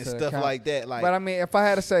and stuff like that. Like, but I mean, if I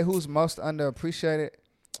had to say who's most underappreciated,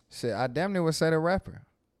 shit, I damn near would say the rapper.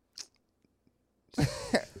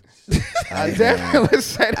 I definitely would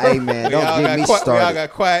say that. Hey man, don't get me started. Y'all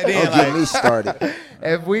got quiet then. Don't get me started.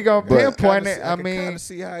 If we gonna pinpoint it, I mean,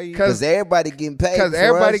 because everybody getting paid. Because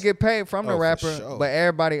everybody get paid from the rapper, sure. but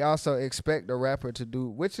everybody also expect the rapper to do,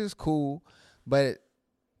 which is cool, but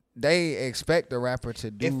they expect the rapper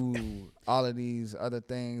to do all of these other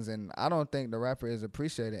things, and I don't think the rapper is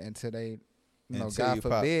appreciated until they, God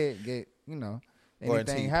forbid, get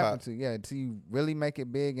anything happen to until you really make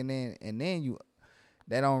it big, and then you.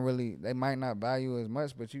 They might not value as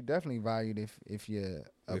much, but you definitely valued if you're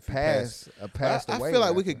a pass I feel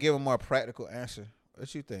like we could give a more practical answer.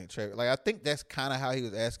 What you think, Trey? Like, I think that's kind of how he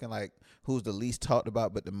was asking, like, who's the least talked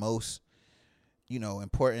about but the most,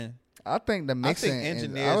 important. I think the mixing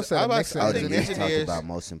engineers. I think engineers talk about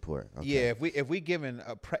most important. Okay. Yeah, if we given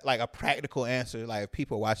a practical answer, like if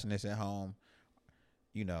people watching this at home,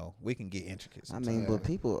 we can get intricate sometimes. I mean, but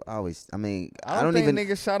people always. I mean, I don't think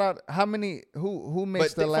niggas shout out how many who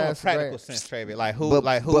mixed the last. But from a practical sense, Travis,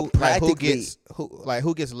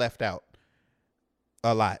 who gets left out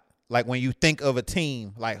a lot. Like when you think of a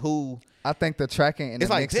team, like who. I think the tracking and it's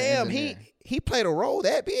the like, damn, he played a role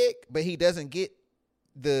that big, but he doesn't get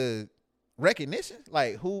the recognition.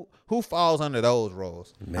 Like who falls under those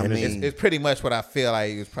roles? I mean, it's pretty much what I feel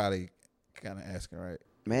like he was probably kind of asking, right?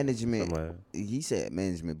 Management. He said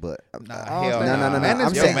management, but no.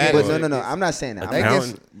 I'm saying, but no. I'm not saying that.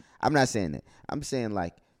 I'm not saying that. I'm saying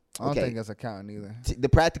like, I don't think it's accountant either. The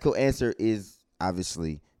practical answer is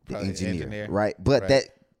obviously the engineer, right? But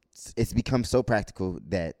it's become so practical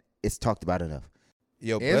that it's talked about enough.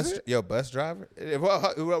 Your bus driver,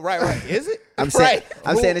 right? Is it? I'm saying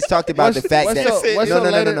it's talked about the fact that.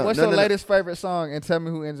 What's your latest favorite song? And tell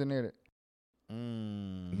me who engineered it.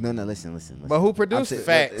 No, listen. But who produced it?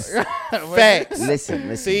 Facts. Facts.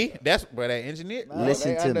 Listen. See, that's where they engineered.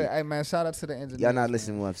 Listen to me. Hey man, shout out to the engineers. Y'all not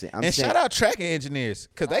listening to what I'm saying. And shout out tracking engineers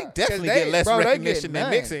because they definitely get less recognition than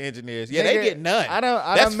mixing engineers. Yeah, they get none. I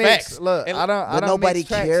don't mix. Look, I don't. But nobody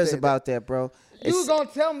cares about that, bro. You gonna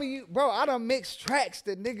tell me, bro? I don't mix tracks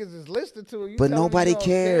that niggas is listening to. But nobody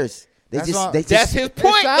cares. That's his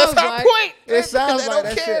point. That's our point. It sounds like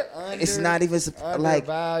that shit it's not even like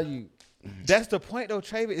value. That's the point, though,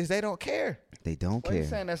 Travis, is they don't care. They don't care. Are you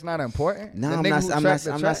saying that's not important? No, I'm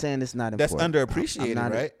not saying it's not important. That's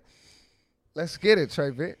underappreciated, right? Let's get it,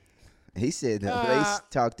 Travis. He said the place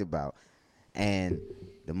talked about and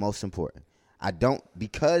the most important. I don't,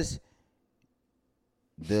 because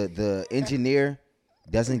the engineer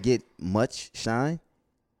doesn't get much shine.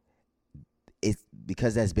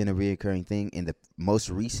 because that's been a reoccurring thing in the most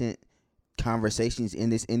recent conversations in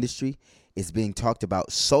this industry, it's being talked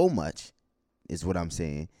about so much, is what I'm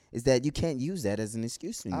saying, is that you can't use that as an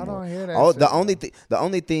excuse anymore. I don't hear that. Oh, shit, the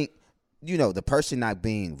only thing, you know, the person not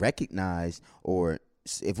being recognized, or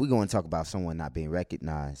if we're going to talk about someone not being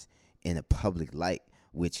recognized in a public light,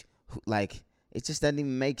 which, like, it just doesn't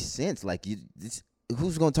even make sense. Like,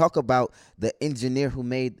 who's going to talk about the engineer who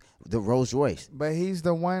made the Rolls Royce? But he's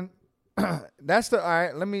the one. That's the all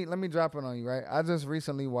right. Let me drop it on you. Right. I just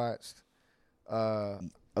recently watched.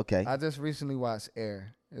 Okay. I just recently watched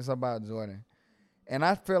Air. It's about Jordan, and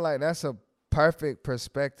I feel like that's a perfect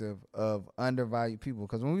perspective of undervalued people.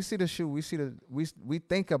 Because when we see the shoe, we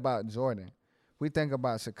think about Jordan, we think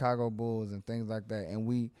about Chicago Bulls and things like that,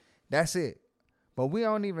 and that's it. But we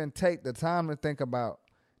don't even take the time to think about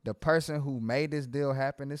the person who made this deal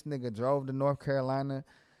happen. This nigga drove to North Carolina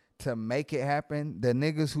to make it happen. The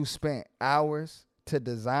niggas who spent hours to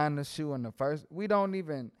design the shoe in the first,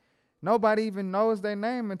 nobody even knows their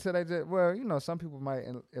name until they just, well, you know, some people might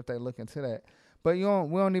if they look into that. But we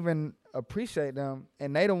don't even appreciate them,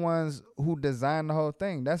 and they the ones who designed the whole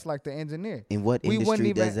thing. That's like the engineer. In what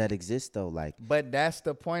industry does that exist though? Like, but that's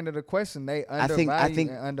the point of the question. They undervalue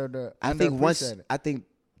and underappreciated. I think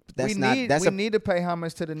we need to pay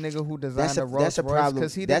homage to the nigga who designed the Rolls Royce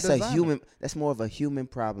because he that's a human. That's more of a human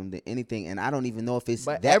problem than anything, and I don't even know if it's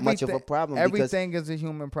that much of a problem. Everything is a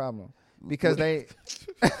human problem because they.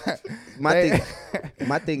 my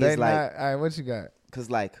thing is like, all right, what you got? Because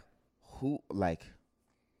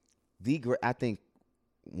I think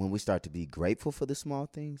when we start to be grateful for the small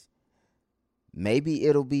things, maybe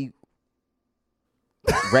it'll be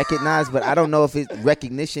recognized, but I don't know if it's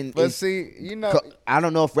recognition. But see, you know, I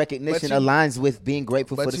don't know if recognition aligns with being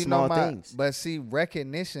grateful for the small things. But see,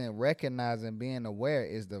 recognizing, being aware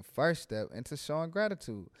is the first step into showing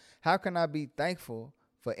gratitude. How can I be thankful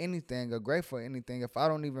for anything or grateful for anything if I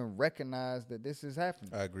don't even recognize that this is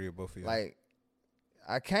happening? I agree with both of you. Like,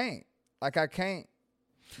 I can't.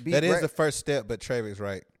 That is the first step, but Travis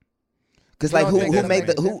right. Because like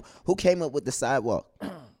who came up with the sidewalk?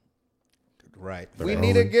 Right. We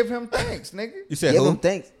need to give him thanks, nigga. You said give who? him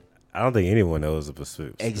thanks. I don't think anyone knows the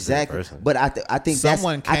pursuit. Exactly. But I think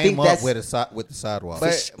someone came up with the sidewalk.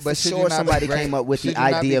 But sure, somebody came up with the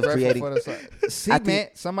idea of creating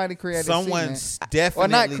cement. Somebody created someone cement.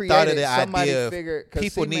 definitely thought of the idea of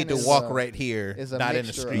people need to walk right here, not in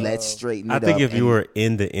the street. Let's straighten it up. I think if you were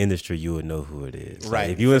in the industry, you would know who it is. Right.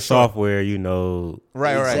 Like if you in software, you know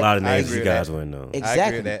right. a lot of names you guys wouldn't know. Exactly. I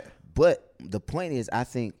agree with that. But the point is, I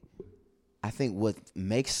think what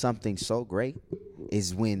makes something so great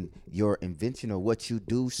is when your invention or what you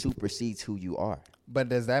do supersedes who you are. But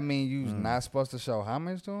does that mean you're not supposed to show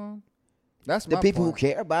homage to them? That's the my people point. who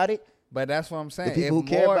care about it. But that's what I'm saying. The people who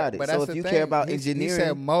care about it. But So that's if you the care thing. about He engineering,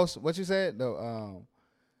 said most. What you said? The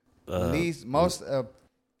least, most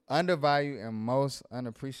undervalued and most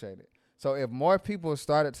unappreciated. So if more people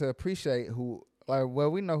started to appreciate who, like,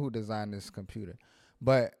 well, we know who designed this computer,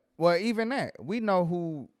 but even that, we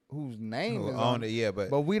know whose name is on it. Yeah,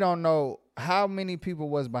 but we don't know how many people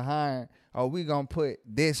was behind. Are we gonna put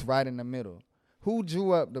this right in the middle? Who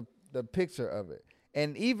drew up the picture of it?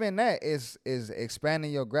 And even that is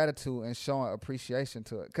expanding your gratitude and showing appreciation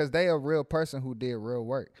to it, because they a real person who did real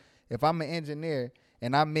work. If I'm an engineer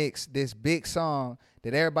and I mix this big song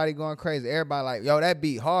that everybody going crazy, everybody like, yo, that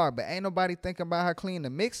beat hard, but ain't nobody thinking about how clean the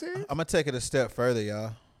mix is. I'm gonna take it a step further,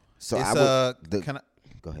 y'all. So it's,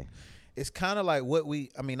 go ahead. It's kind of like what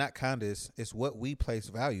it's what we place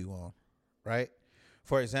value on, right?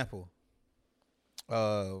 For example,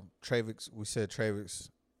 Travis, we said Travis'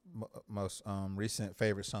 most recent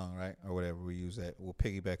favorite song, right? Or whatever, we use that. We'll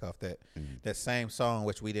piggyback off that. Mm-hmm. That same song,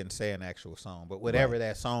 which we didn't say an actual song, but whatever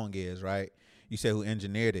that song is, right? You said who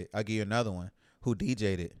engineered it. I'll give you another one. Who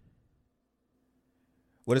DJ'd it?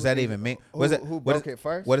 What does that even mean? Who broke it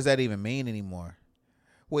first? What does that even mean anymore?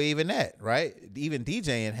 Well, even that, right? Even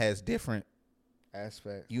DJing has different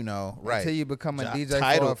aspects. You know, right? Until you become a DJ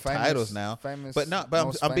for a famous, titles now. Famous, but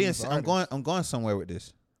I'm going somewhere with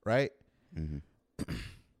this, right? Mm-hmm.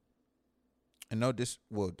 And no, that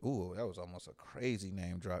was almost a crazy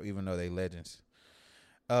name drop, even though they legends.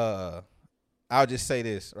 I'll just say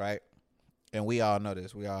this, right? And we all know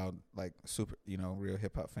this. We all like super, real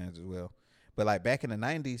hip hop fans as well. But like back in the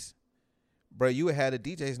 90s, bro, you had a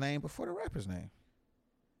DJ's name before the rapper's name.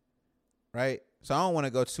 Right? So I don't want to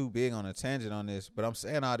go too big on a tangent on this, but I'm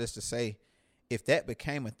saying all this to say, if that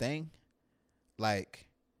became a thing, like,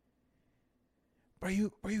 bro,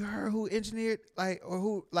 you heard who engineered, like, or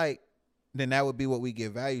who, like, then that would be what we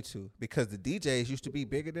give value to, because the DJs used to be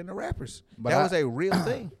bigger than the rappers. But That was a real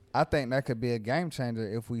thing. I think that could be a game changer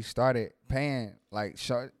if we started paying, like,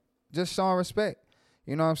 just showing respect.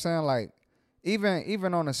 You know what I'm saying? Like,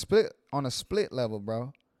 even on a split level,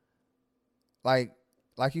 bro. Like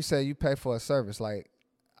you said, you pay for a service. Like,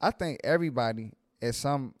 I think everybody at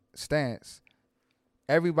some stance,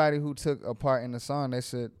 everybody who took a part in the song,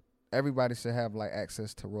 everybody should have like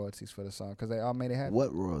access to royalties for the song because they all made it happen.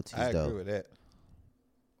 What royalties I though? agree with that.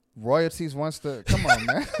 Royalties come on,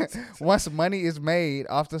 man. Once money is made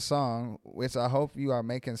off the song, which I hope you are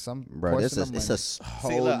making some Bro, portion of money. it's a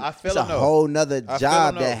whole, See, look, I feel it's a him, though. whole nother I feel job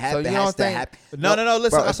him, though. that So you has don't to think- happen. No, listen,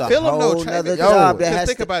 Bro, I it's a feel him, though, whole nother Travis. job that Just has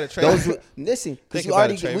think to, about it, Travis. listen, because Think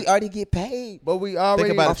about it, we already get paid. But we already,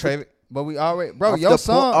 Think about it, Travis. But we already, bro, Off your the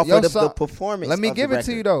song, off your of the song. performance. Let me of give the it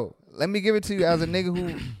to you record. though. Let me give it to you as a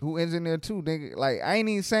nigga who engineered too, nigga. Like I ain't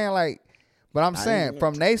even saying like, but I'm saying ain't-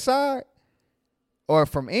 from their side or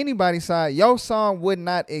from anybody's side, your song would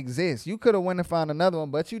not exist. You could have went and found another one,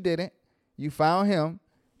 but you didn't. You found him,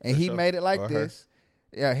 and For he sure. made it like Or her. this.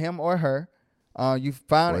 Yeah, him or her. You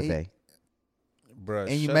found Or it, they. Bruh,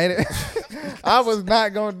 and you shut made it. I was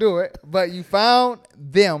not gonna do it, but you found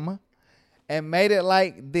them and made it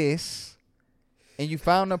like this, and you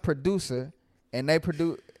found a producer, and they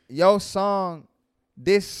produced your song.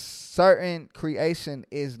 This certain creation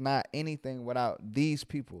is not anything without these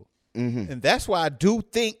people. Mm-hmm. And that's why I do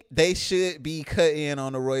think they should be cut in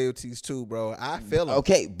on the royalties too, bro. I feel them.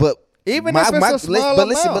 Okay, but Even if it's a small but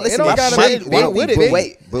listen, amount, it don't my- gotta my- be wait, big, would big, it big. be?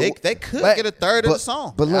 Wait, but They could but- get a third of the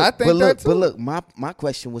song. But look, I think that too. but look, my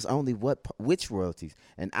question was only which royalties,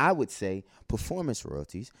 and I would say performance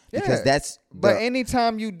royalties because Yeah, that's. But the-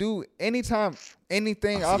 anytime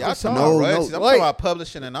anything off Y'all the talking song, about No, royalties. no. I'm Wait. talking about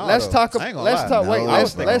publishing and all. let's though. talk. I ain't gonna Let's lie. talk. Wait, No, I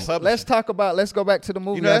was no. thinking publishing. let's talk about. Let's go back to the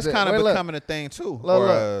movie. You know, that's kind of Wait, look. becoming a thing too, Look, or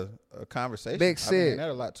look. a conversation. Big I mean, Sid. that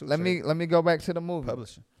a lot too. Let me go back to the movie.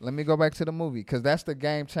 publishing. Let me go back to the movie because that's the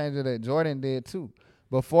game changer that Jordan did too.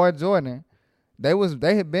 Before Jordan,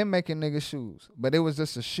 they had been making nigga shoes, but it was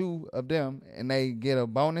just a shoe of them, and they get a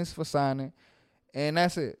bonus for signing, and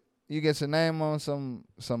that's it. You get your name on some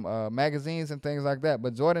magazines and things like that.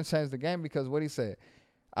 But Jordan changed the game because what he said,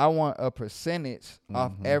 I want a percentage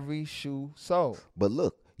off every shoe sold But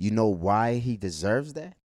look, you know why he deserves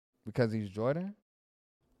that? because he's Jordan.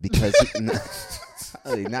 Because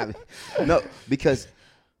no, because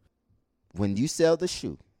when you sell the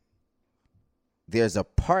shoe, there's a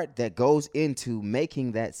part that goes into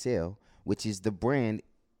making that sale, which is the brand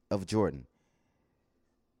of Jordan.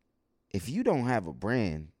 If you don't have a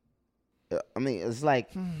brand, I mean, it's like,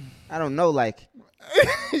 I don't know, like,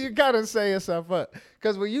 You gotta say yourself up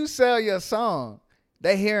because when you sell your song,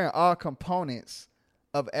 they hearing all components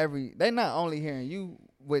of every. They not only hearing you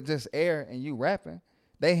with just air and you rapping,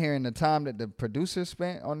 they hearing the time that the producer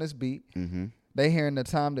spent on this beat. mm-hmm. They hearing the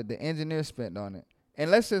time that the engineer spent on it. And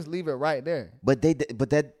let's just leave it right there. but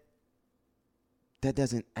that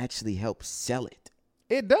doesn't actually help sell it.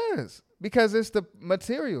 It does because it's the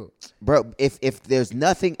material. Bro, if there's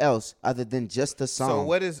nothing else other than just the song. So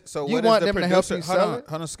what is You what want is the them to help producer? you sell it?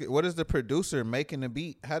 Hold on. What is the producer making the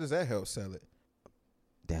beat? How does that help sell it?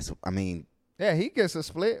 Yeah, he gets a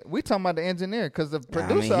split. We talking about the engineer because the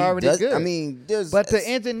producer he already does- good. I mean, there's but the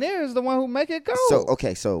engineer is the one who make it go.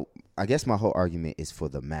 So I guess my whole argument is for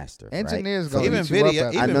the master. Engineers right? gonna Even beat you up video,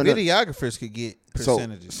 after. I even know that- videographers could get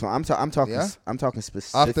percentages. So I'm talking Yeah. I'm talking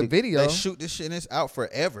specific. off the video, They shoot this shit and it's out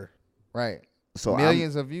forever. right? So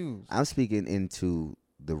Millions of views. I'm speaking into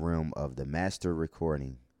the realm of the master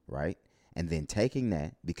recording, right? And then taking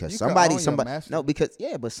that because You can own your somebody master. no because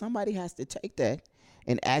but somebody has to take that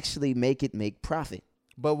and actually make profit.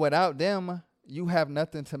 But without them, you have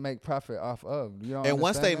nothing to make profit off of. You don't And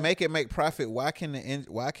once they understand make profit, why can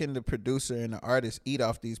the producer and the artist eat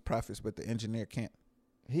off these profits, but the engineer can't?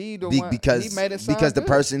 that? He the Be- one because he made it sound because the good.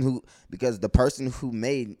 person who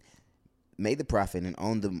made the profit and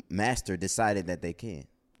owned the master decided that they can.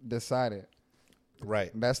 decided. Right.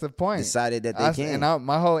 That's the point. Decided that they can.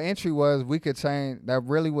 My whole entry was we could change. That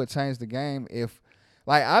really would change the game if,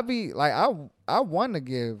 like, I want to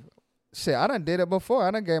give. Shit, I done did it before.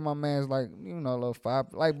 I done gave my man's like a little 5.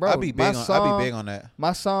 Like, bro, I'll be big on that.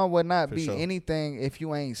 My song would not For be sure. anything if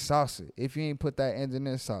you ain't sauce it. If you ain't put that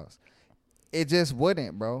engineer sauce, it just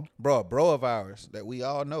wouldn't, bro. Bro, a bro of ours that we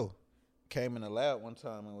all know came in the lab one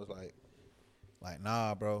time and was like,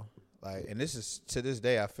 nah, bro. Like, and this is to this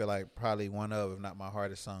day, I feel like probably one of, if not my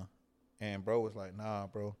hardest song. And bro was like, nah,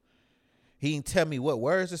 bro. He didn't tell me what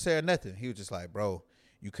words to say or nothing. He was just like, bro,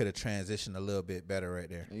 you could have transitioned a little bit better right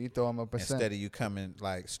there. You throw him a percent. Instead of you coming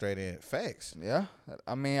like straight in. Facts. Yeah,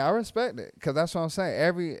 I mean, I respect it because that's what I'm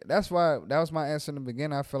saying. That's why that was my answer in the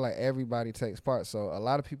beginning. I feel like everybody takes part, so a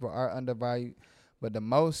lot of people are undervalued, but the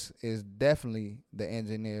most is definitely the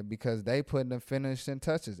engineer because they put the finishing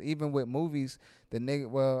touches. Even with movies, the nigga,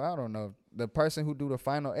 well, I don't know, the person who do the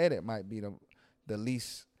final edit might be the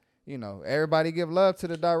least. You know, everybody give love to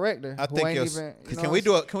the director. I think can we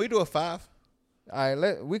do a 5? All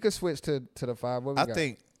right, we could switch to the 5. What we I got?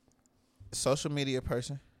 think social media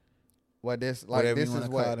person. What this like Whatever this you is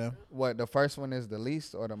wanna call what them. what the first one is the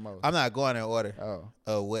least or the most? I'm not going in order Oh,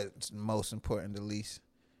 of what's most important to least.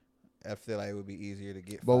 I feel like it would be easier to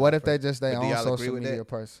get. but 5 what if first. they just their But do own y'all agree social with media that?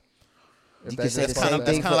 person? If You they could say just the post same that-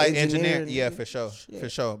 That's thing kind of for like engineering. engineering. Yeah, for sure, Shit. for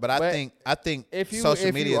sure. But But I think If you social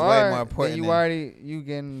if media you is are, way more important. then you than- already you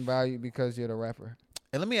getting value because you're the rapper.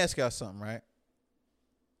 And let me ask y'all something, right?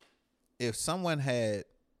 If someone had,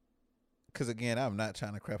 because again, I'm not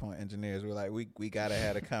trying to crap on engineers. We're like, we gotta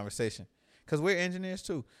have a conversation because we're engineers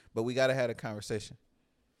too, but we gotta have a conversation.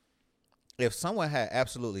 If someone had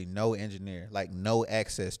absolutely no engineer, like no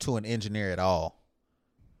access to an engineer at all,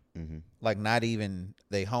 Mm-hmm. like not even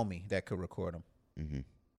they homie that could record them, Mm-hmm.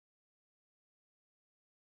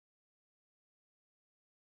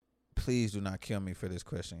 please do not kill me for this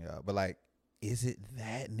question, y'all. But like, is it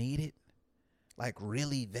that needed? Like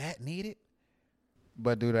really that needed?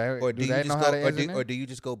 But do they Or do do they you know just how go, to engineer? or do you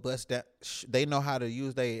just go bust that? They know how to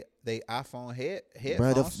use they iPhone Bro,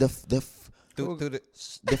 headphones through the.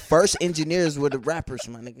 the first engineers were the rappers,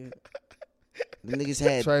 my nigga. The niggas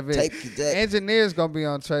had Trey Vic. tape that. Engineers gonna be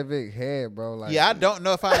on Trey Vic head, bro. Like, Yeah, I don't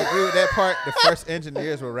know if I agree with that part. The first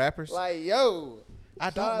engineers were rappers. like yo. I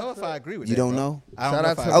don't know if I agree with You that. don't bro. know? I don't Shout know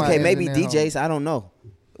out if to I my agree. Okay, maybe engineer DJs. I don't know,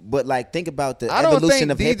 but like think about the I don't evolution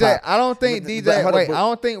think of hip hop. I don't think But DJ. hold up, Wait, but- I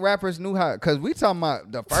don't think rappers knew how. Cause we talking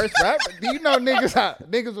about the first rapper. Do you know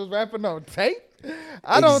niggas was rapping on tape?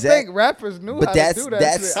 I don't Exact- think rappers knew but how that's- to do that.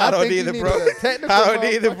 that's- shit. I don't think you either, needed bro. a technical I don't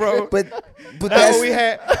either, motherfucker. bro. But That's that's what we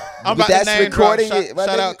had. I'm but about that's to name drop. recording Shout, it, my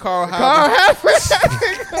shout nigga. out Carl Carl Howard.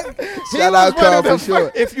 Hafford. Shout out Carl for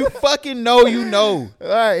sure. If you fucking know, you know. All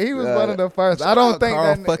right, he was one of the first. I Shout don't out think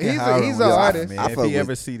Carl that fucking he's Howard he's on an this artist. Man, I if fuck he with-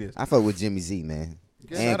 ever see this. I fuck with Jimmy Z, man.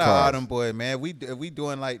 And Shout out Carl. all them boys, man. We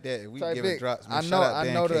doing like that. We Trey giving Vic, drops. Man. I Shout know out I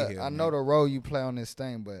Dan know Cahill, the I man. know the role you play on this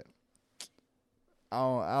thing, but I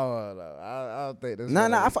don't think this. No, gonna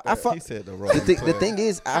no, I respect. fuck. He said the The thing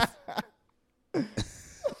is,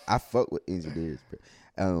 I fuck with engineers,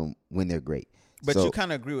 bro, when they're great. But So- you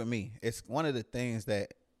kind of agree with me. It's one of the things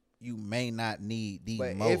that you may not need the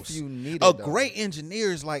But most. if you need it, A though. great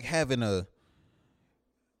engineer is like having a.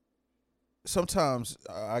 Sometimes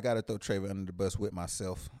I gotta throw Traven under the bus with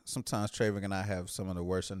myself. Sometimes Traven and I have some of the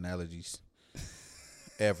worst analogies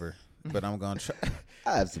ever. But I'm gonna try.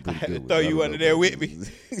 I have some pretty had to good throw ones. I you don't under know there about with me.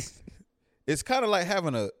 these. It's kind of like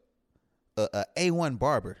having a A1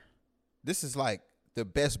 barber. This is like the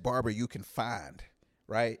best barber you can find,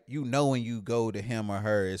 right? You know when you go to him or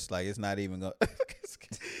her, it's like it's not even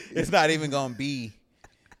gonna be,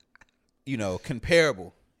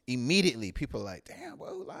 comparable. Immediately, people are like, damn, boy,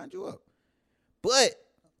 who lined you up? But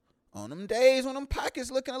on them days when them pockets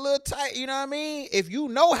looking a little tight, you know what I mean? If you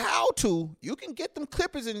know how to, you can get them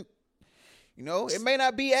clippers and, it may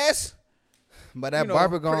not be as But that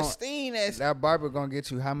barber pristine as gonna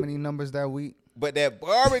get you how many numbers that week? But that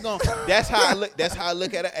barber that's how I look. That's how I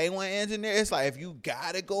look at an A1 engineer. It's like if you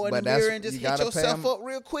gotta go in But the that's- mirror and just you hit gotta pay yourself 'em. up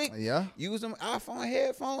real quick. Yeah. Use them iPhone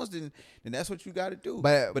headphones. Then that's what you gotta do.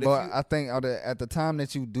 But if you, I think at the time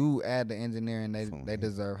that you do add the engineering, they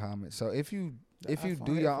deserve homage. So if you iPhone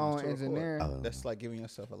do your headphones own to record. engineering, that's like giving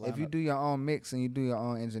yourself a lineup. if you do your own mix and you do your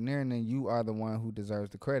own engineering, then you are the one who deserves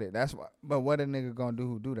the credit. That's why. But what a nigga gonna do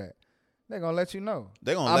who do that? They gonna let you know.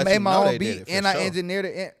 They gonna I let made you my know own they did beat it, for and I sure. engineered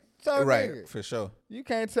it. So right, nigga, for sure. you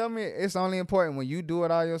can't tell me it's only important when you do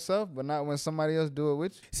it all yourself, but not when somebody else do it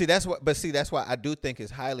with you. That's why I do think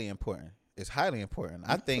it's highly important. It's highly important.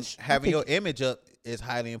 I think having your image up is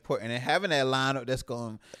highly important, and having that lineup that's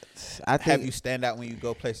going I to have think you stand out when you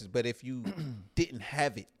go places. But if you didn't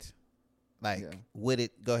have it, would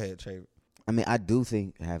it? Go ahead, Trey. I mean, I do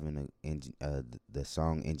think having the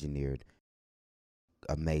song engineered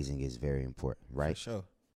amazing is very important, right? For sure.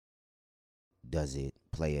 Does it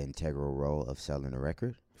play an integral role of selling a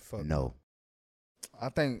record? Fuck No, I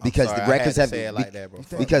think because Sorry, the I had records to have say it like that, bro.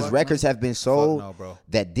 Fuck because no. records have been Fuck sold no, bro.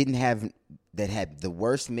 that didn't have that had the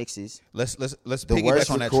worst mixes. Let's The piggyback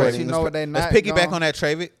worst on that, recording. Travic. You know what they Let's not piggyback gonna- on that,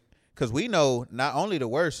 Travic, because we know not only the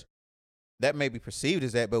worst that may be perceived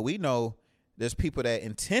as that, but we know there's people that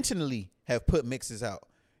intentionally have put mixes out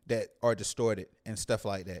that are distorted and stuff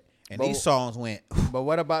like that. And But- these songs went. But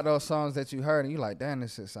what about those songs that you heard and you like, damn,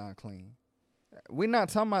 this shit sound clean? We not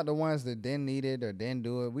talking about the ones that didn't need it or didn't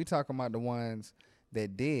do it. We talking about the ones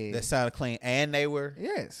that did. That sounded clean, and they were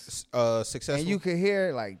Yes. successful. And you could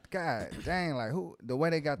hear like, God dang, like who the way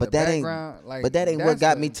they got But the that ain't- background. Like, But that ain't what that's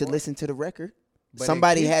got the me to important- listen to the record. But it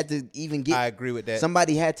Somebody keeps- had to even get. I agree with that.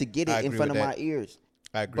 Somebody had to get I it in agree front of with my that. ears.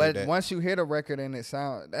 I agree But with that. once you hear the record and it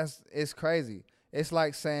sound, it's crazy. It's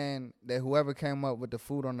like saying that whoever came up with the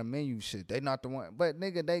food on the menu shit, they not the one. But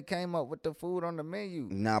nigga, they came up with the food on the menu.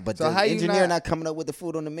 Nah, but So the how you engineer not- not coming up with the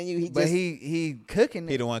food on the menu. He But just he cooking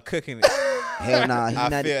He it. the one cooking it. hell nah. He I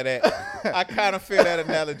not. feel that. I kind of feel that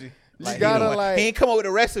analogy. Like, gotta, he, the one, like- he ain't come up with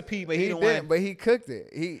a recipe, but he, He the didn't, one. but he cooked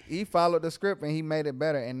it. He followed the script and he made it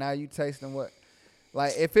better. And now you tasting what?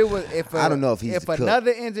 Like if it was if I don't know if he's if the cook.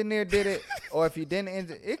 another engineer did it or if you didn't,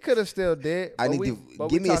 it could have still did. I but need we- to but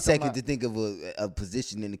give we me a talking second about- to think of a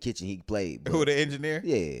position in the kitchen he played. but- Who the engineer?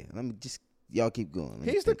 Yeah, let me just y'all keep going. Let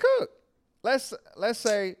me He's the think. cook. Let's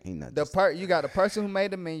say He not the just- you got the person who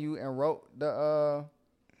made the menu and wrote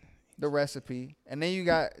the recipe, and then you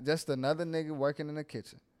got just another nigga working in the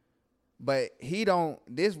kitchen. But he don't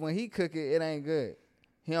this when he cook it, it ain't good.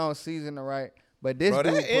 He don't season it right. But this Bro,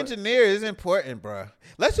 dude that put- engineer is important, bro.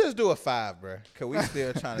 Let's just do a 5, bro. Cause we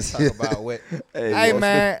still trying to talk about what. Hey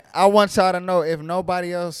man, I want y'all to know if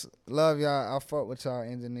nobody else love y'all, I fuck with y'all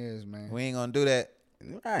engineers, man. We ain't gonna do that.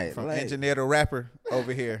 Right, From like, engineer to rapper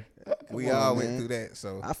over here. We Come on, all went man. through that.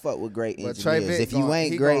 So I fuck with great But Trey engineers. Vic If you going-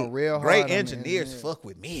 ain't he great, going real hard great on the engineers engineers. fuck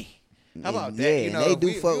with me. How about yeah, that? You know, they if do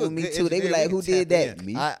we- fuck you a with me good too. They be engineer, like, we "Who can did tap that?" in.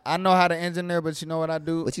 Me. I know how to engineer, but you know what I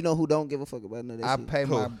do? But you know who don't give a fuck about none of that I shit? pay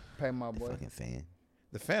Who? my boy. Fucking fan.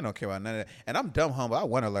 The fan don't care about none of that. And I'm dumb humble. I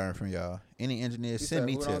want to learn from y'all. Any engineers, You send said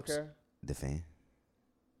me who don't tips. care? The fan.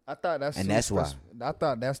 I thought that's And whose that's why. I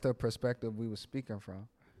thought that's the perspective we was speaking from.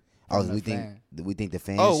 Oh, From the we think fan. we think the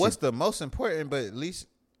fan. Oh, should- what's the most important? But at least.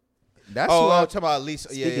 That's Oh, who I'm I, talking about at least.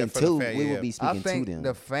 Yeah, speaking yeah, for to? the fan, We yeah, would be I speaking think to them.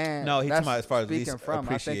 the fan. No, he that's talking about as far as speaking least from. I think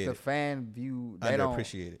the appreciated. fan view. They don't.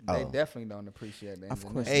 underappreciated. They Oh. definitely don't appreciate the Of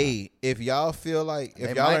engineer. course. Hey, if y'all feel like They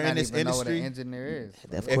if y'all might are in not this even know what an industry, engineer is.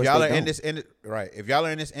 Of if course y'all they are in don't. this right, if y'all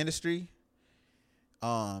are in this industry,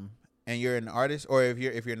 and you're an artist, or if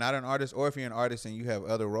you're not an artist, or if you're an artist and you have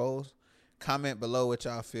other roles, comment below what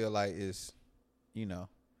y'all feel like is,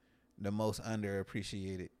 the most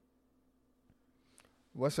underappreciated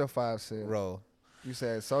What's your 5 cents? role. You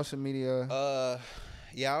said social media.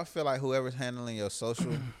 Yeah, I feel like whoever's handling your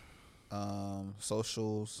socials,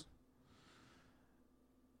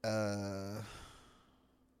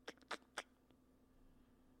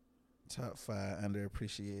 top 5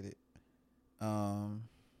 underappreciated.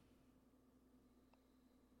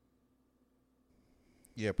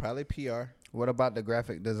 Yeah, probably PR. What about the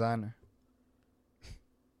graphic designer?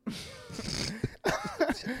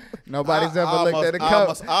 Nobody's ever looked at a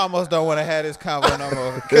cup. I almost don't want to have this convo no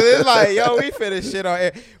more. Cause it's like, yo, we finna shit on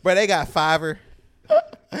air. But they got Fiverr.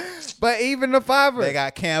 But even the Fiverr. They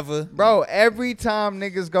got Canva. Bro, every time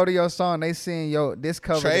niggas go to your song, they seeing this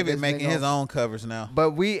cover. that Travis this making nigga his on. own covers now.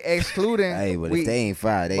 But we excluding. Hey, but we, if they ain't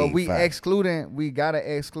fire, they but ain't we fire. excluding. We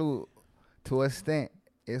gotta exclude to a extent.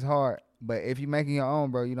 It's hard. But if you making your own,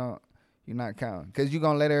 bro, you're not counting. Cause you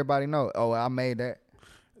gonna let everybody know. Oh, I made that.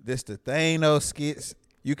 This the thing, though, Skits.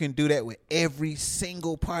 You can do that with every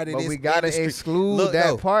single part of But this we gotta industry. exclude Look, that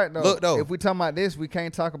though. part though. Look, though. If we talking about this, we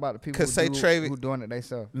can't talk about the people who, Cause say do, Travis- who doing it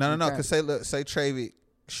themselves. No. We Cause can't. say Travis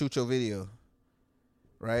shoot your video,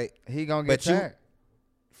 right? He gonna get but you- tagged.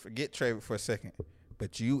 Forget Travis for a second.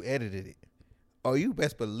 But you edited it. Oh, you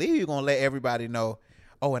best believe you're gonna let everybody know.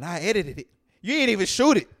 Oh, and I edited it. You ain't even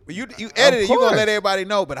shoot it. But you edited it. You gonna course. let everybody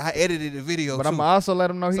know. But I edited the video But too. I'm gonna also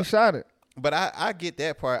let him know he shot it. But I get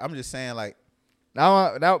that part. I'm just saying, like,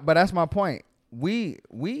 But that's my point. We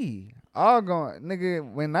all going,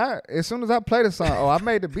 nigga. As soon as I play the song, oh, I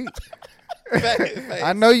made the beat.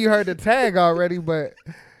 I know you heard the tag already, but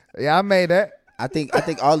yeah, I made that. I think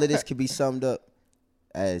all of this can be summed up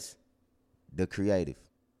as the creative.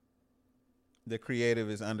 the creative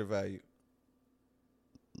is undervalued.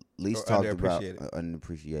 Least Or talked about, underappreciated.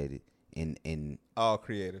 underappreciated. In All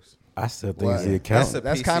creatives. I still think Well, it's the that's accountant.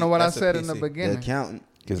 That's PC. kind of what I That's a said in the PC. the beginning. accountant.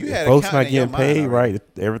 Because You if had folks accountant not in your getting mind paid already. right,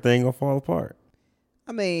 everything gonna fall apart.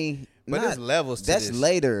 I mean, But not- there's levels to that's this.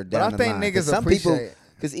 later But down I the think line. niggas 'Cause some people, appreciate.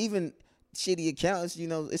 because even shitty accountants,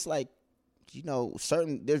 it's like,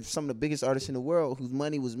 there's some of the biggest artists in the world whose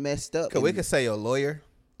money was messed up. Cause we and- could say a lawyer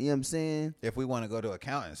you know what I'm saying? if we want to go to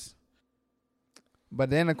accountants. But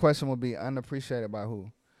then the question would be unappreciated by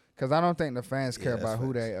who? Because I don't think the fans care that's about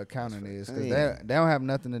who facts. their accountant is. Because Yeah. they don't have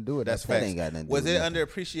nothing to do with That's that. That facts. ain't got nothing to Was do it with nothing.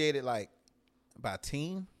 underappreciated like by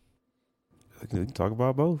team? We can talk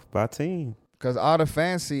about both by team. Because all the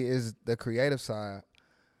fancy is the creative side.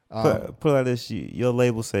 Put it like this: your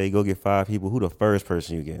label say go get 5 people. Who the first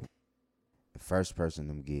person you get? The first person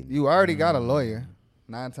I'm getting. You already got a lawyer.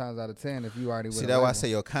 9 times out of 10, if you already with See, a that's why I label. say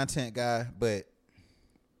your content guy, but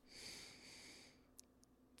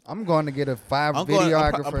I'm going to get a 5 I'm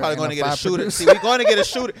videographer. probably going to get a 5 shooter. producer. See, we're going to get a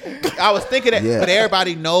shooter. I was thinking that, Yeah. but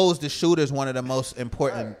everybody knows the shooter is one of the most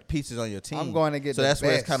important pieces on your team. I'm going to get so the that's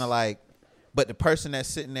where it's best. kind of like, but the person that's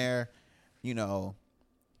sitting there, you know,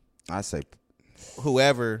 I say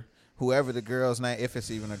whoever the girl's name, if it's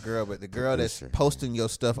even a girl, but the girl that's Producer. posting your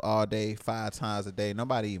stuff all day, 5 times a day,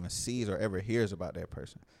 nobody even sees or ever hears about that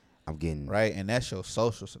person, I'm getting right? And that's your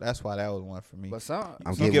social, so that's why that was one for me. But some,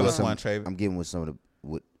 I'm You getting give with us some, one, Travis. I'm getting with some of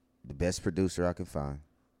the best producer I can find.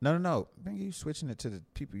 No. Man, you switching it to the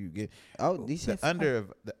people you get. Oh, these The said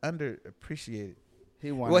underappreciated.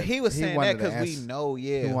 he wanted, Well, he was saying that wanted to because we answer- know,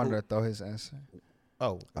 yeah. He wanted who- to throw his answer.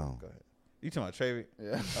 Oh, Oh. go ahead. You talking about Travis?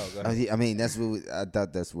 Yeah. Oh, go Oh, ahead. I mean, that's what I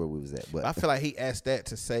thought. That's where we was at. But I feel like he asked that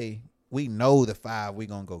to say we know the 5 we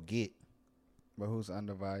gonna go get. But who's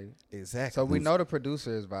undervalued? Exactly. So we know the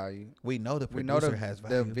producer is valued. we know the We know producer the, has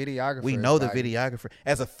the value. videographer. We is know the valued. videographer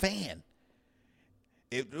as a fan.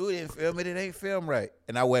 If Drew didn't film it, it ain't filmed right.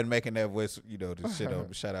 And I wasn't making that voice, you know, to shit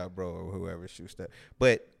on shout out bro or whoever shoots that.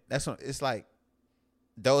 But that's what it's like.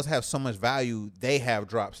 Those have so much value. They have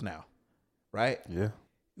drops now, right? Yeah.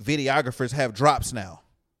 Videographers have drops now,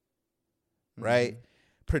 right? Mm-hmm.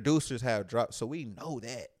 Producers have drops, so we know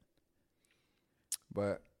that.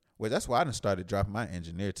 But Well, that's why I done started dropping my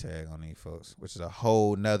engineer tag on these folks, which is a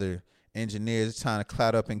whole nother engineers trying to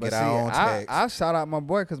cloud up and But get see, our own tags. I shout out my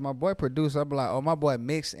boy because my boy produced. I be like, oh, my boy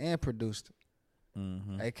mixed and produced it.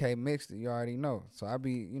 Mm-hmm. AK mixed it. You already know. So I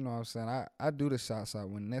be, you know what I'm saying? I do the shots out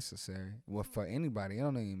when necessary. Well, for anybody, it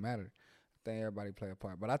don't even matter. I think everybody play a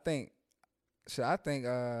part. But I think,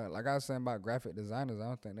 like I was saying about graphic designers, I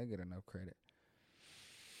don't think they get enough credit.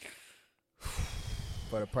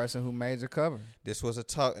 For the person who made your cover. This was a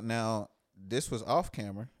talk. Now, this was off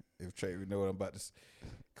camera. If Trey, you know what I'm about to say.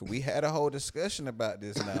 Cause we had a whole discussion about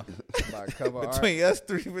this now. About cover art. Between us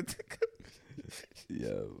three. With the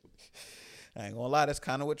yo, I ain't gonna lie. That's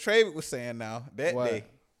kind of what Trey was saying now. That What? day.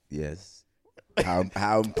 yes. How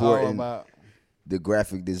Oh, important about, the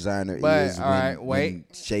graphic designer But, is all right, when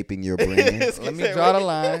wait. shaping your brand. let me draw the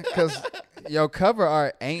line because your cover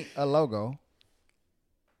art ain't a logo.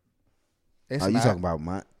 It's Are you not. talking about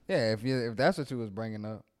mine? Yeah, if that's what you was bringing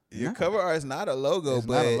up. Your Nah. cover art is not a logo, It's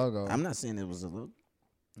but not a logo. I'm not saying it was a look.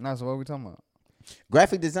 No, so what we talking about?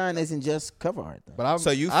 Graphic design isn't just cover art, though. But I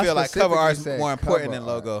so you I feel like cover specifically art is said more important cover than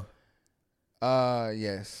art. logo.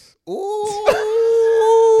 Yes.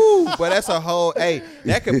 Ooh, but that's a whole. Hey,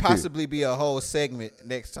 that could possibly be a whole segment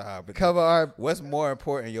next time. But Cover art. what's more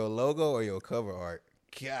important, your logo or your cover art?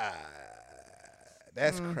 God,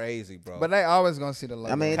 that's crazy, bro. But they always gonna see the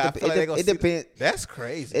logo. I mean, I feel like they gonna it see depends. that's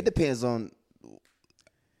crazy. It depends on.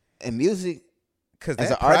 In music, Because as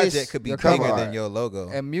that an artist, project could be your bigger cover than art. your logo.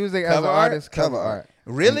 and music Cover as an art? artist, cover art.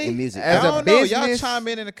 Really? in music. I As a don't know. Y'all business- chime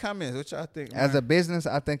in the comments. What y'all think? As a business,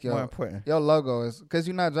 I think more your important. logo is because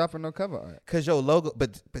you're not dropping no cover art. Because your logo,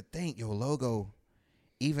 but think your logo,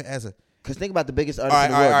 even as a because think about the biggest artists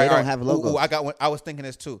in the world, they don't have a logo. Ooh, I got one. I was thinking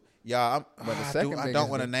this too. Y'all, But the I second don't biggest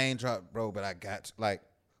want to thing- name drop, bro, but I got to, like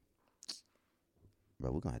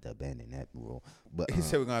Bro, we're gonna have to abandon that rule. But he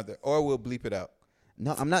said we're gonna have to, or we'll bleep it out.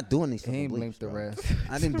 no, I'm not doing these. He ain't fucking blinked the bleeps, bro. rest.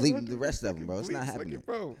 I didn't bleep the rest of them, bro. It's not Bleeps, look happening. at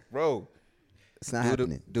bro. It's not Do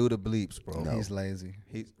happening. the bleeps, bro. No. He's lazy.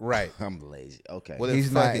 He's right. I'm lazy. Okay. Well, then He's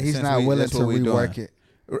fuck not. it, He's since not willing that's to what we rework doing.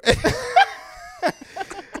 it.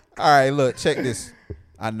 All right, look, check this.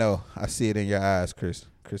 I know. I see it in your eyes, Chris.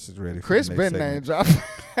 Chris is ready. For Chris the been next name segment.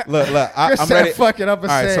 drop. Look, Chris I'm said ready. fuck it up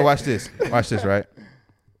and All right, said. so watch this. Watch this, right?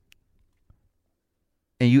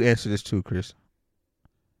 And you answer this too, Chris.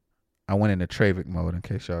 I went into Travic mode in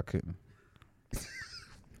case y'all couldn't.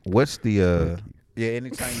 What's the yeah,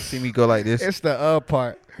 anytime you see me go like this, It's the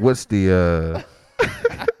part. what's the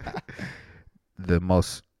the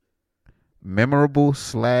most memorable /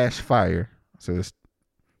 fire? So it's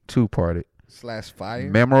 2-parted. /fire.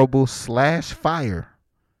 Memorable / fire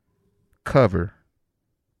cover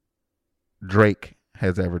Drake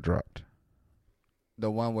has ever dropped.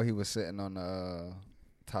 The one where he was sitting on the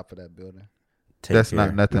top of that building. Take That's care.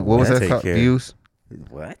 not nothing. What was Man, that take called? care. Views?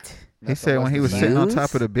 What? He That's said what when he must was be sitting on Views?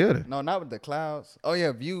 top of the building. No, not with the clouds. Oh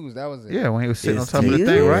yeah, views. That was it. Yeah, when he was sitting on It's top of the take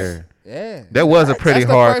thing, right? care. Yeah. That was a pretty That's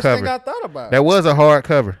the hard first cover. thing I thought about. That was a hard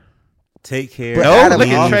cover. Take Care. Bro, No, out of look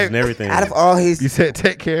at all- Trey. and everything. Out of all his, You said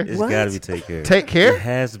Take Care. It's What? got to be Take Care. Take Care? It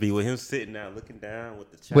has to be with him sitting down, looking down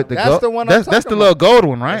with the child. With the That's gold. the one I'm That's the talking little gold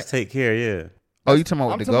one, right? Let's Take Care, yeah. Oh, you talking I'm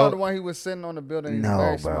about with talking the about the gold? one he was sitting on the building. He's No,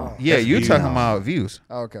 very bro. small. Yeah, That's you Views. talking about Views.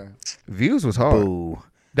 Okay. Views was hard. boo.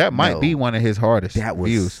 That might No. be one of his hardest. That was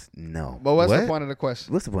Views. no. But what's the What? point of the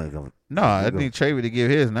question? What's the point of No, I need Trey to give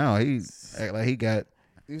his now. He act like he got.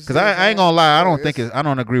 You see Because what I'm I ain't saying? gonna lie, I don't It's- think it's. I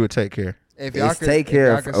don't agree with Take Care. If y'all It's could, Take if Care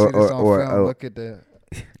y'all of- could see this on or- film, or- look at the.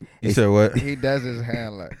 You said what? He does his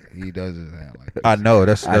hand like he does his hand like. This. I know.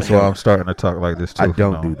 That's I why know. I'm starting to talk like this too. I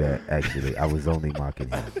don't No. do that actually. I was only mocking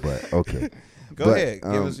him, but okay. Go But, ahead.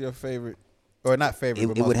 Give us your favorite, or not favorite.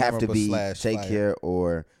 but It most would have to memorable be slash Take fire. Care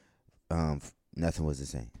or Nothing Was the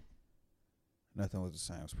Same. Nothing Was the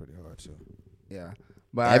Same. It's pretty hard too. Yeah,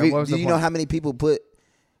 but what was Do the you know point? how many people put?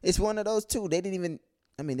 It's one of those two. They didn't even.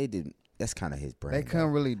 I mean, they didn't. That's kind of his brand. They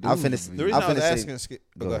couldn't really do. I'm finna- it. The reason I'm I was finna say- asking, Skits,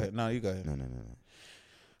 Go go ahead. ahead. No, you go ahead. No.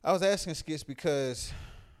 I was asking Skits because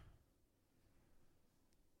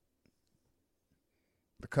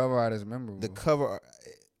The cover art is memorable. the cover,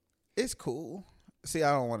 it's cool. See,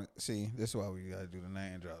 I don't want to see. This is why we gotta do the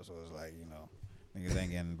name drop. So it's like niggas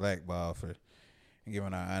ain't getting blackballed for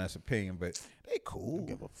giving our honest opinion, but they cool.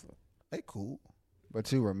 They cool.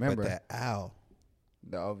 But you remember But that owl.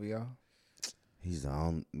 the OVO? He's the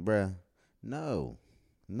only, bruh. No.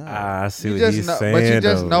 I see You what just he's know, saying. but you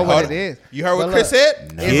just though. know Hold what on. it is. You heard what But Chris look,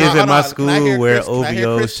 said? No. Kids Hold in on. my Can I school hear wear Chris- can I hear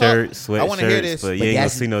OVO Chris talk? shirts, I wanna hear sweatshirts, this. but But you ain't gonna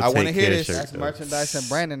that's- see no I wanna Take hear Care this. shirt. That's though. merchandise and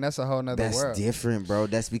branding. That's a whole nother That's world. different, bro.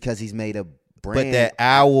 That's because he's made a brand. But that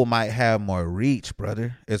owl might have more reach,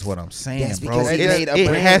 brother. Is what I'm saying, That's bro. because he It, made a it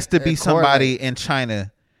brand. has to be It somebody correlates. in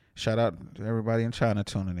China. Shout out to everybody in China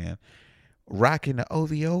tuning in, rocking the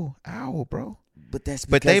OVO owl, bro. But that's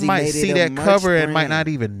But because they he might made see it a that merch cover and might brand. not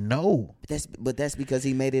even know. But that's because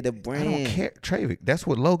he made it a brand. I don't care, Travick. That's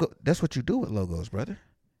what you do with logos, brother.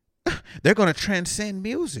 They're gonna transcend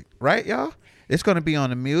music, right, y'all? It's gonna be on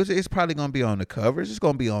the music. It's probably gonna be on the covers. It's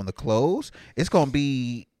gonna be on the clothes. It's gonna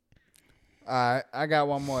be All right, I got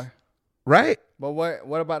one more. right. But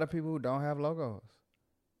what about the people who don't have logos?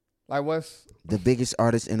 Like what's The biggest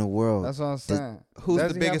artist in the world. that's what I'm saying. Who's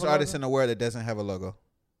Does the he have biggest a artist logo? in the world that doesn't have a logo?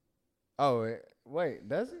 Oh wait,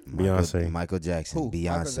 does he? Beyonce. Michael Jackson. Who? Michael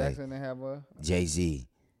Beyonce. Jackson didn't have a. Jay-Z.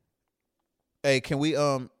 Hey, can we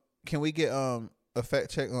get a fact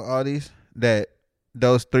check on all these that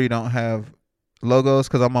those three don't have logos?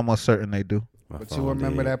 Because I'm almost certain they do. My But you phone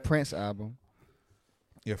remember dead. that Prince album?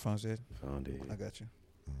 Your phone's dead. Phone dead. I got you.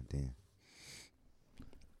 Oh, damn.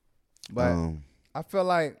 But I feel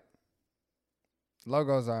like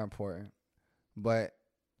logos are important, but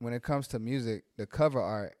when it comes to music, the cover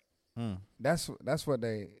art, that's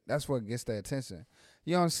what gets their attention.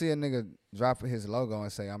 You don't see a nigga drop his logo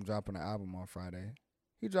and say, "I'm dropping an album on Friday."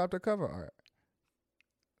 He dropped the cover art.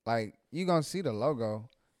 Like you gonna see the logo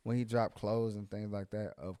when he dropped clothes and things like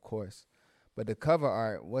that, of course. But the cover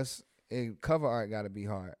art, cover art got to be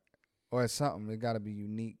hard, or it's something. It got to be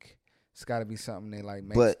unique. It's got to be something they like.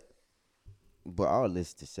 But all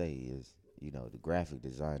this to say is, the graphic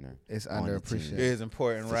designer. It's on the underappreciated. team It is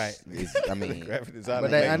important, right? I mean, graphic designer,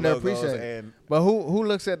 But they make logos underappreciate it. and But who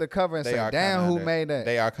looks at the cover and they say, are "Damn, kinda who under- made that?"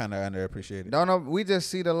 They are kind of underappreciated. Don't know. We just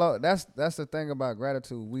see the logo. That's the thing about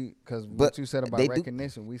gratitude. Because what But you said about they do-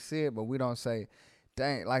 recognition, we see it, but we don't say,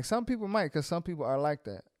 "Dang." Like some people might, because some people are like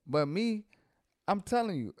that. But me, I'm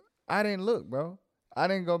telling you, I didn't look, bro. I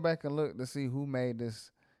didn't go back and look to see who made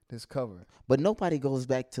this cover. But nobody goes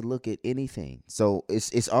back to look at anything. So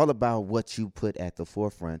it's all about what you put at the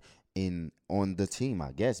forefront on the team,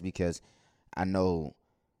 I guess, because I know,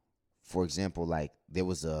 for example, like there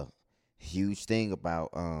was a huge thing about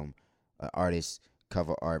an artist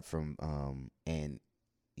cover art from and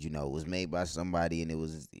it was made by somebody and it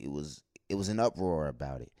was an uproar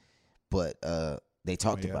about it. But they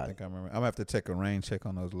talked I about think it. I remember. I'm gonna have to take a rain check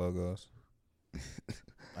on those logos.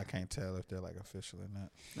 I can't tell if they're like official or not.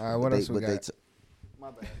 All right, what else we got?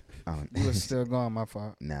 My bad. You was still going, my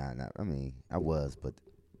fault. Nah. I mean, I was, but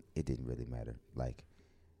it didn't really matter. Like,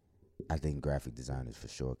 I think graphic designers for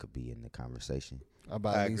sure could be in the conversation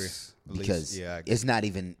About I at agree. least- because yeah, I agree. it's not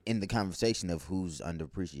even in the conversation of who's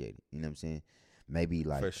underappreciated. You know what I'm saying? Maybe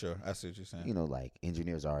like For sure. I see what you're saying. like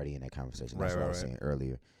engineers are already in that conversation. Right, That's what I right, was right. saying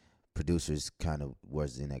earlier. Producers kind of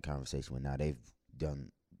was in that conversation when now they've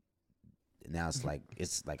done. Now it's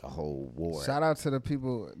like a whole war. Shout out to the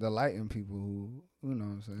people, the lighting people who know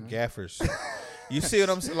what I'm saying. Gaffers. You see what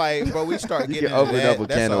I'm saying? Like, bro, we start You getting can into open that. up a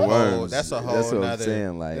That's can a of whole, worms. That's a whole That's what I'm nother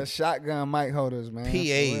saying. Like The shotgun mic holders, man. for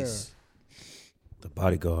real. PAs. The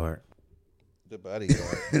Bodyguard. The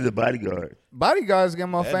bodyguard. The bodyguard. Bodyguards get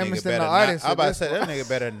more That famous nigga than the better artists. Not, I'm at about to this say point. that nigga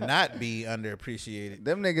better not be underappreciated.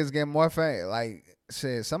 Them niggas get more famous. Like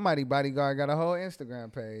shit, somebody bodyguard got a whole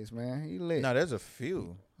Instagram page, man. He lit. No, there's a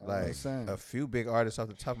few, That's what I'm like saying. a few big artists off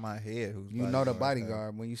the top of my head who's You know the bodyguards.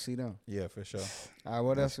 bodyguard when you see them. Yeah, for sure. All right,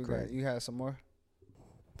 what That's else we got? crazy. You had some more?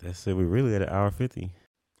 That's it. We really at an hour 50.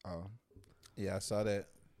 Oh, Yeah, I saw that.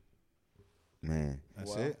 Man, That's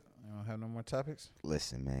Wow. it. You don't have no more topics?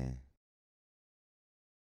 listen, man.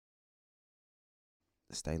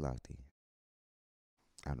 Stay locked in.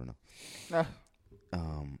 I don't know. Ah.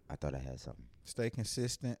 I thought I had something. Stay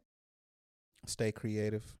consistent. Stay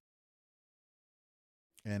creative.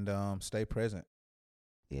 And stay present.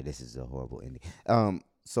 Yeah, this is a horrible ending.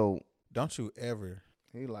 So Don't you ever.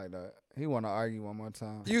 he like that. He want to argue one more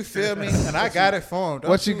time. You feel me? And I got it for him. Don't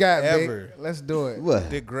What you got, ever Big? Let's do it. what?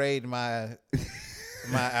 degrade my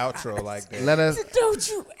outro like that. Let us.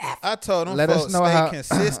 I told him Let us folks, know stay how-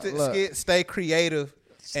 consistent, Look. stay creative,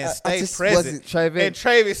 and I stay just present. Travis, And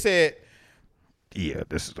Travis said, Yeah,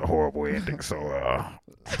 this is a horrible ending. So,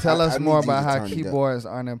 tell us I need more you to about how turn it up. keyboards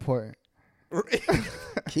aren't important.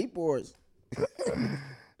 Keyboards.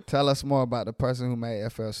 Tell us more about the person who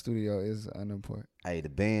made FL Studio is unimportant. Hey, the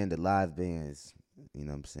band, the live bands. You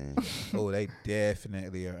know what I'm saying? oh, they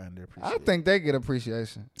definitely are underappreciated. I think they get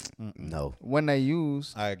appreciation No. when they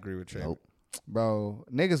use, I agree with Travis. Nope. bro.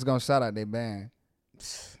 Niggas gonna shout out their band.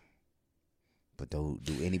 But do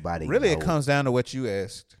anybody Really, know? it comes down to what you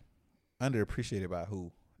asked. Underappreciated by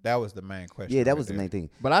who? That was the main question. Yeah, that right was the there. main thing.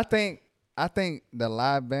 But I think the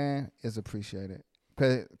live band is appreciated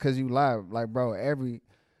cause you live, like, bro.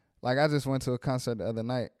 Like I just went to a concert the other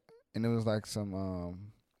night and it was like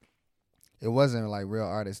some it wasn't like real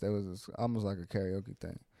artists. It was almost like a karaoke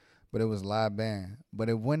thing, but it was live band. But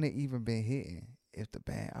it wouldn't have even been hitting if the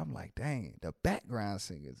band. I'm like, dang, the background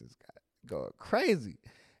singers is going crazy,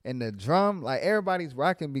 and the drum, like everybody's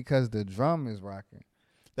rocking because the drum is rocking.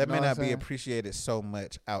 That You may know what not I'm be saying? appreciated so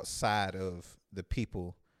much outside of the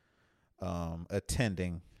people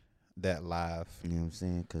attending that live You know what I'm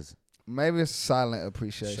saying? Because Maybe it's silent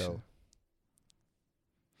appreciation. show.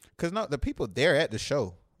 Because no, the people there at the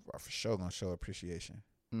show are for sure gonna show appreciation.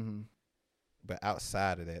 Mm-hmm. But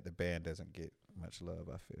outside of that, the band doesn't get much love,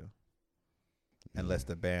 I feel. Unless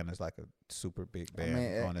the band is like a super big I band.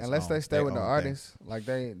 mean, on its unless own, they stay their with the own thing. artist, like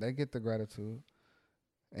they get the gratitude,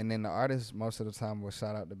 and then the artist most of the time will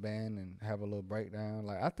shout out the band and have a little breakdown.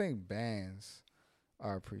 Like I think bands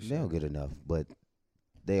are they appreciated. don't get enough, but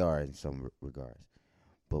they are in some regards.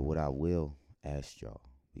 But what I will ask y'all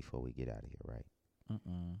before we get out of here, right?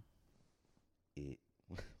 Mm-mm. It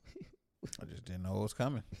I just didn't know it was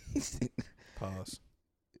coming. Pause.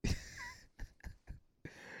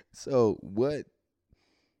 So what,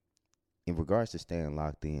 in regards to staying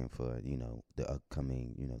locked in for, the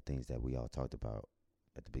upcoming, things that we all talked about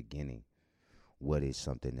at the beginning, what is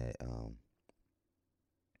something that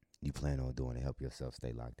you plan on doing to help yourself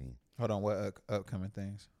stay locked in? Hold on, what upcoming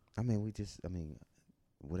things?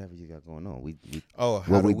 Whatever you got going on. We Oh,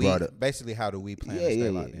 how What do we we brought up. basically how do we plan to yeah, stay yeah,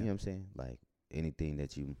 locked you in? know what I'm saying? Like anything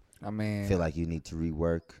that you I mean, feel like you need to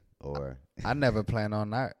rework or I never plan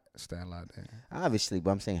on not staying locked in. obviously,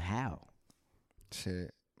 but I'm saying how.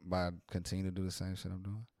 Shit, by continue to do the same shit I'm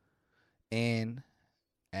doing, and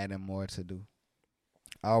adding more to do.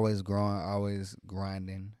 Always growing, always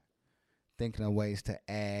grinding, thinking of ways to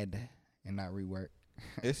add and not rework.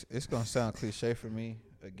 It's gonna sound cliche for me.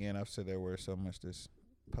 Again, I've said that word so much this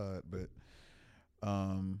pod, but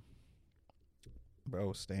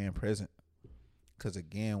bro, staying present. Cause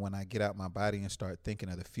again, when I get out my body and start thinking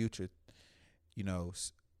of the future,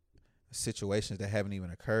 situations that haven't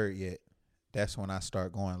even occurred yet, that's when I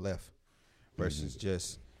start going left. Versus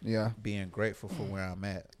just Yeah, being grateful for where I'm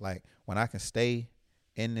at. Like when I can stay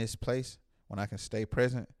in this place, when I can stay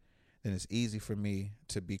present, then it's easy for me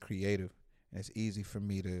to be creative. And it's easy for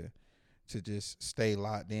me to just stay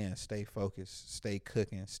locked in, stay focused, stay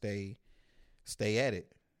cooking, stay at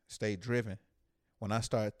it, stay driven. When I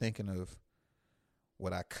start thinking of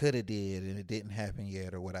what I could have did and it didn't happen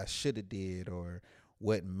yet, or what I should have did, or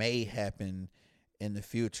what may happen in the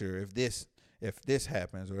future, if this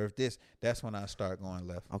happens, or if this, that's when I start going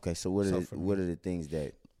left. Okay, so what So are for what me- are the things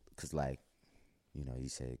that, because like, you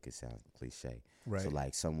said it could sound cliche. Right. So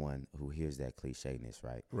like someone who hears that clichéness,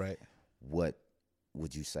 right? Right. What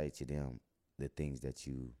would you say to them? The things that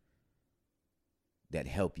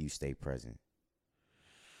help you stay present.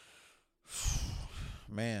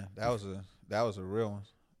 Man, that was a real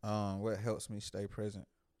one. What helps me stay present?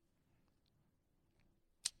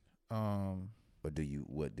 What do you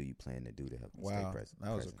plan to do to help you stay Wow, present?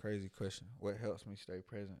 that was a crazy question. What helps me stay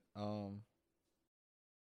present?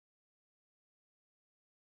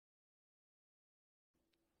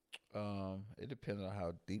 It depends on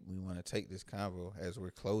how deep we want to take this convo as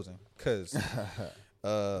we're closing. Cause,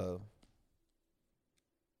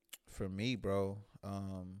 for me, bro,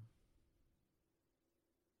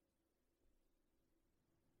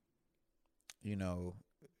 you know,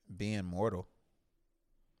 being mortal.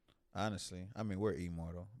 Honestly, I mean, we're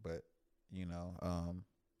immortal, but you know,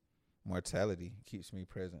 mortality keeps me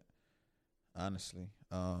present. Honestly,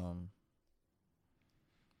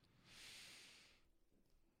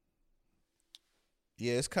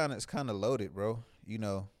 yeah, it's kind of loaded, bro. You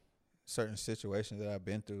know, certain situations that I've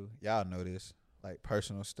been through, y'all know this, like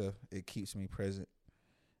personal stuff. It keeps me present.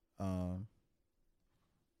 Um,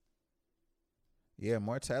 yeah,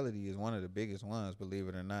 mortality is one of the biggest ones, believe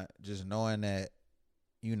it or not. Just knowing that,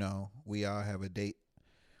 you know, we all have a date,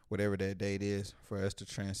 whatever that date is, for us to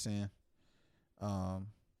transcend. Um,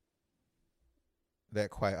 that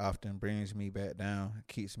quite often brings me back down,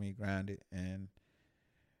 keeps me grounded, and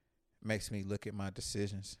makes me look at my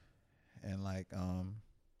decisions and like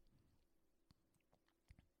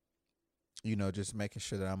you know, just making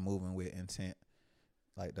sure that I'm moving with intent.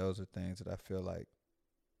 Like those are things that I feel like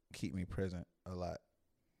keep me present a lot.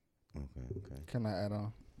 Okay. Can I add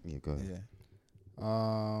on? Yeah, go ahead.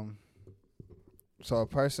 Yeah. So a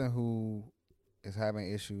person who is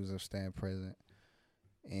having issues of staying present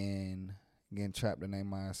and getting trapped in their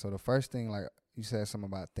mind. So the first thing, like you said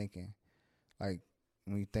something about thinking, like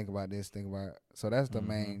when you think about this, think about, so that's the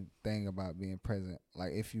main thing about being present.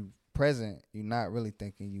 Like if you present, you're not really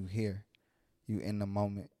thinking, you here, you in the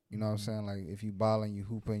moment. You know what I'm saying? Like if you balling, you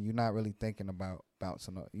hooping, you're not really thinking about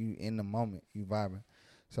bouncing up. You in the moment, you vibing.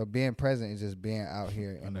 So being present is just being out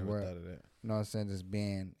here in the world. Thought of that. You know what I'm saying? Just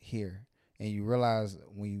being here. And you realize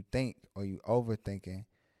when you think or you overthinking,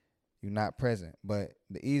 you're not present. But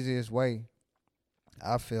the easiest way,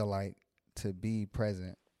 I feel like, to be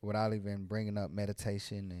present without even bringing up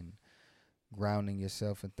meditation and grounding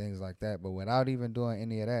yourself and things like that, but without even doing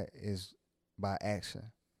any of that, is by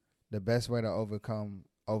action. The best way to overcome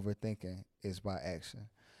overthinking is by action.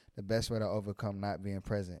 The best way to overcome not being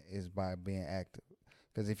present is by being active.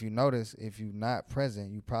 Because if you notice, if you're not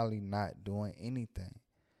present, you're probably not doing anything.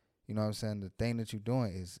 You know what I'm saying? The thing that you're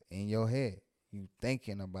doing is in your head. You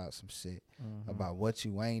thinking about some shit, about what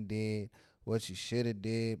you ain't did, what you should have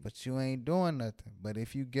did, but you ain't doing nothing. But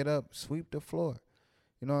if you get up, sweep the floor.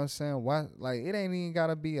 You know what I'm saying? Why? Like, it ain't even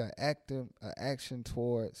gotta be an action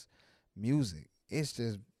towards music. It's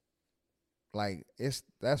just like,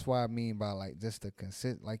 that's what I mean by like just the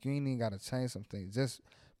like, you ain't even gotta change some things. Just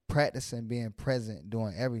practicing being present,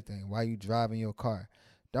 doing everything while you driving your car.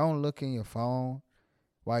 Don't look in your phone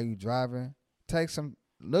while you driving.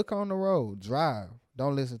 Look on the road, drive.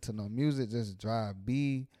 Don't listen to no music, just drive.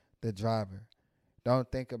 Be the driver. Don't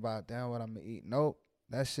think about, damn, what I'm gonna eat. Nope,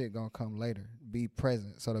 that shit gonna come later. Be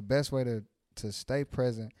present. So the best way to stay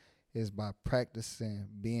present is by practicing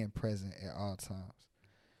being present at all times.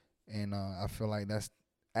 And I feel like that's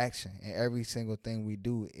action. And every single thing we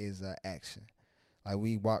do is action. Like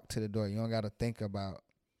we walk to the door. You don't gotta think about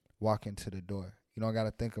walking to the door. You don't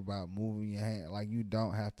gotta think about moving your hand. Like you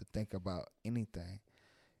don't have to think about anything.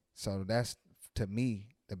 So that's, to me,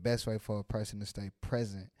 the best way for a person to stay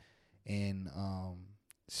present and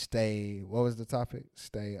stay. What was the topic?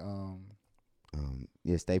 Stay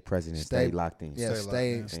stay present and stay locked in. Yeah,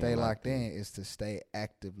 stay locked in is to stay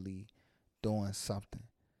actively doing something.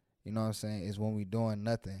 You know what I'm saying? It's when we doing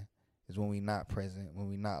nothing. It's when we not present. When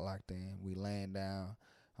we not locked in. We laying down.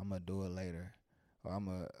 I'm gonna do it later,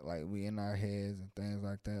 or like we in our heads and things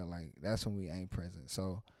like that. Like that's when we ain't present.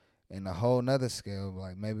 So. And a whole nother scale,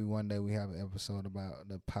 like maybe one day we have an episode about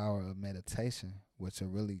the power of meditation, which will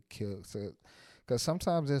really kill. So, because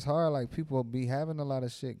sometimes it's hard, like people be having a lot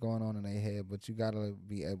of shit going on in their head, but you got to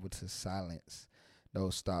be able to silence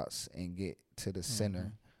those thoughts and get to the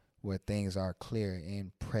center where things are clear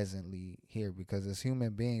and presently here. Because as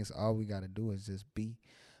human beings, all we got to do is just be.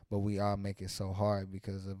 But we all make it so hard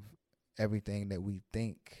because of everything that we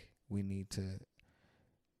think we need to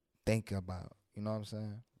think about. You know what I'm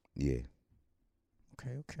saying? Yeah.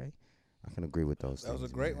 Okay. I can agree with those. That was a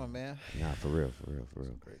great one, man. Nah, for real.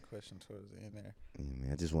 Great question towards the end there. Yeah,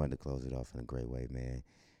 man. I just wanted to close it off in a great way, man.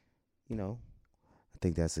 You know, I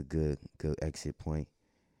think that's a good exit point.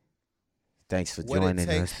 Thanks for joining us.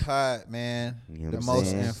 What It Takes pod, man. You know the what most I'm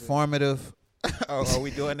saying? informative. Are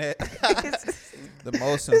we doing that? The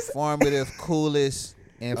most informative, coolest,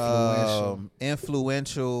 influential,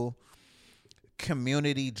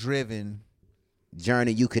 community-driven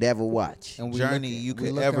journey you could ever watch. And journey you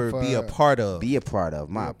could ever be a part of. Be a part of.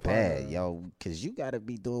 My bad, yo. Because you got to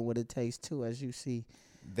be doing what it takes, too, as you see.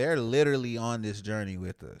 They're literally on this journey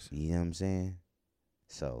with us. You know what I'm saying?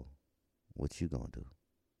 So, what you gonna do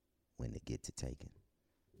when it get to taking?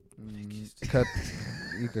 Cut.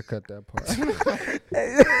 You could cut that part.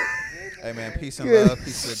 Hey man, peace and love,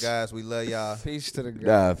 peace to the guys. We love y'all. Peace to the guy.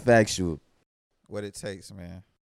 Nah, factual. What it takes, man.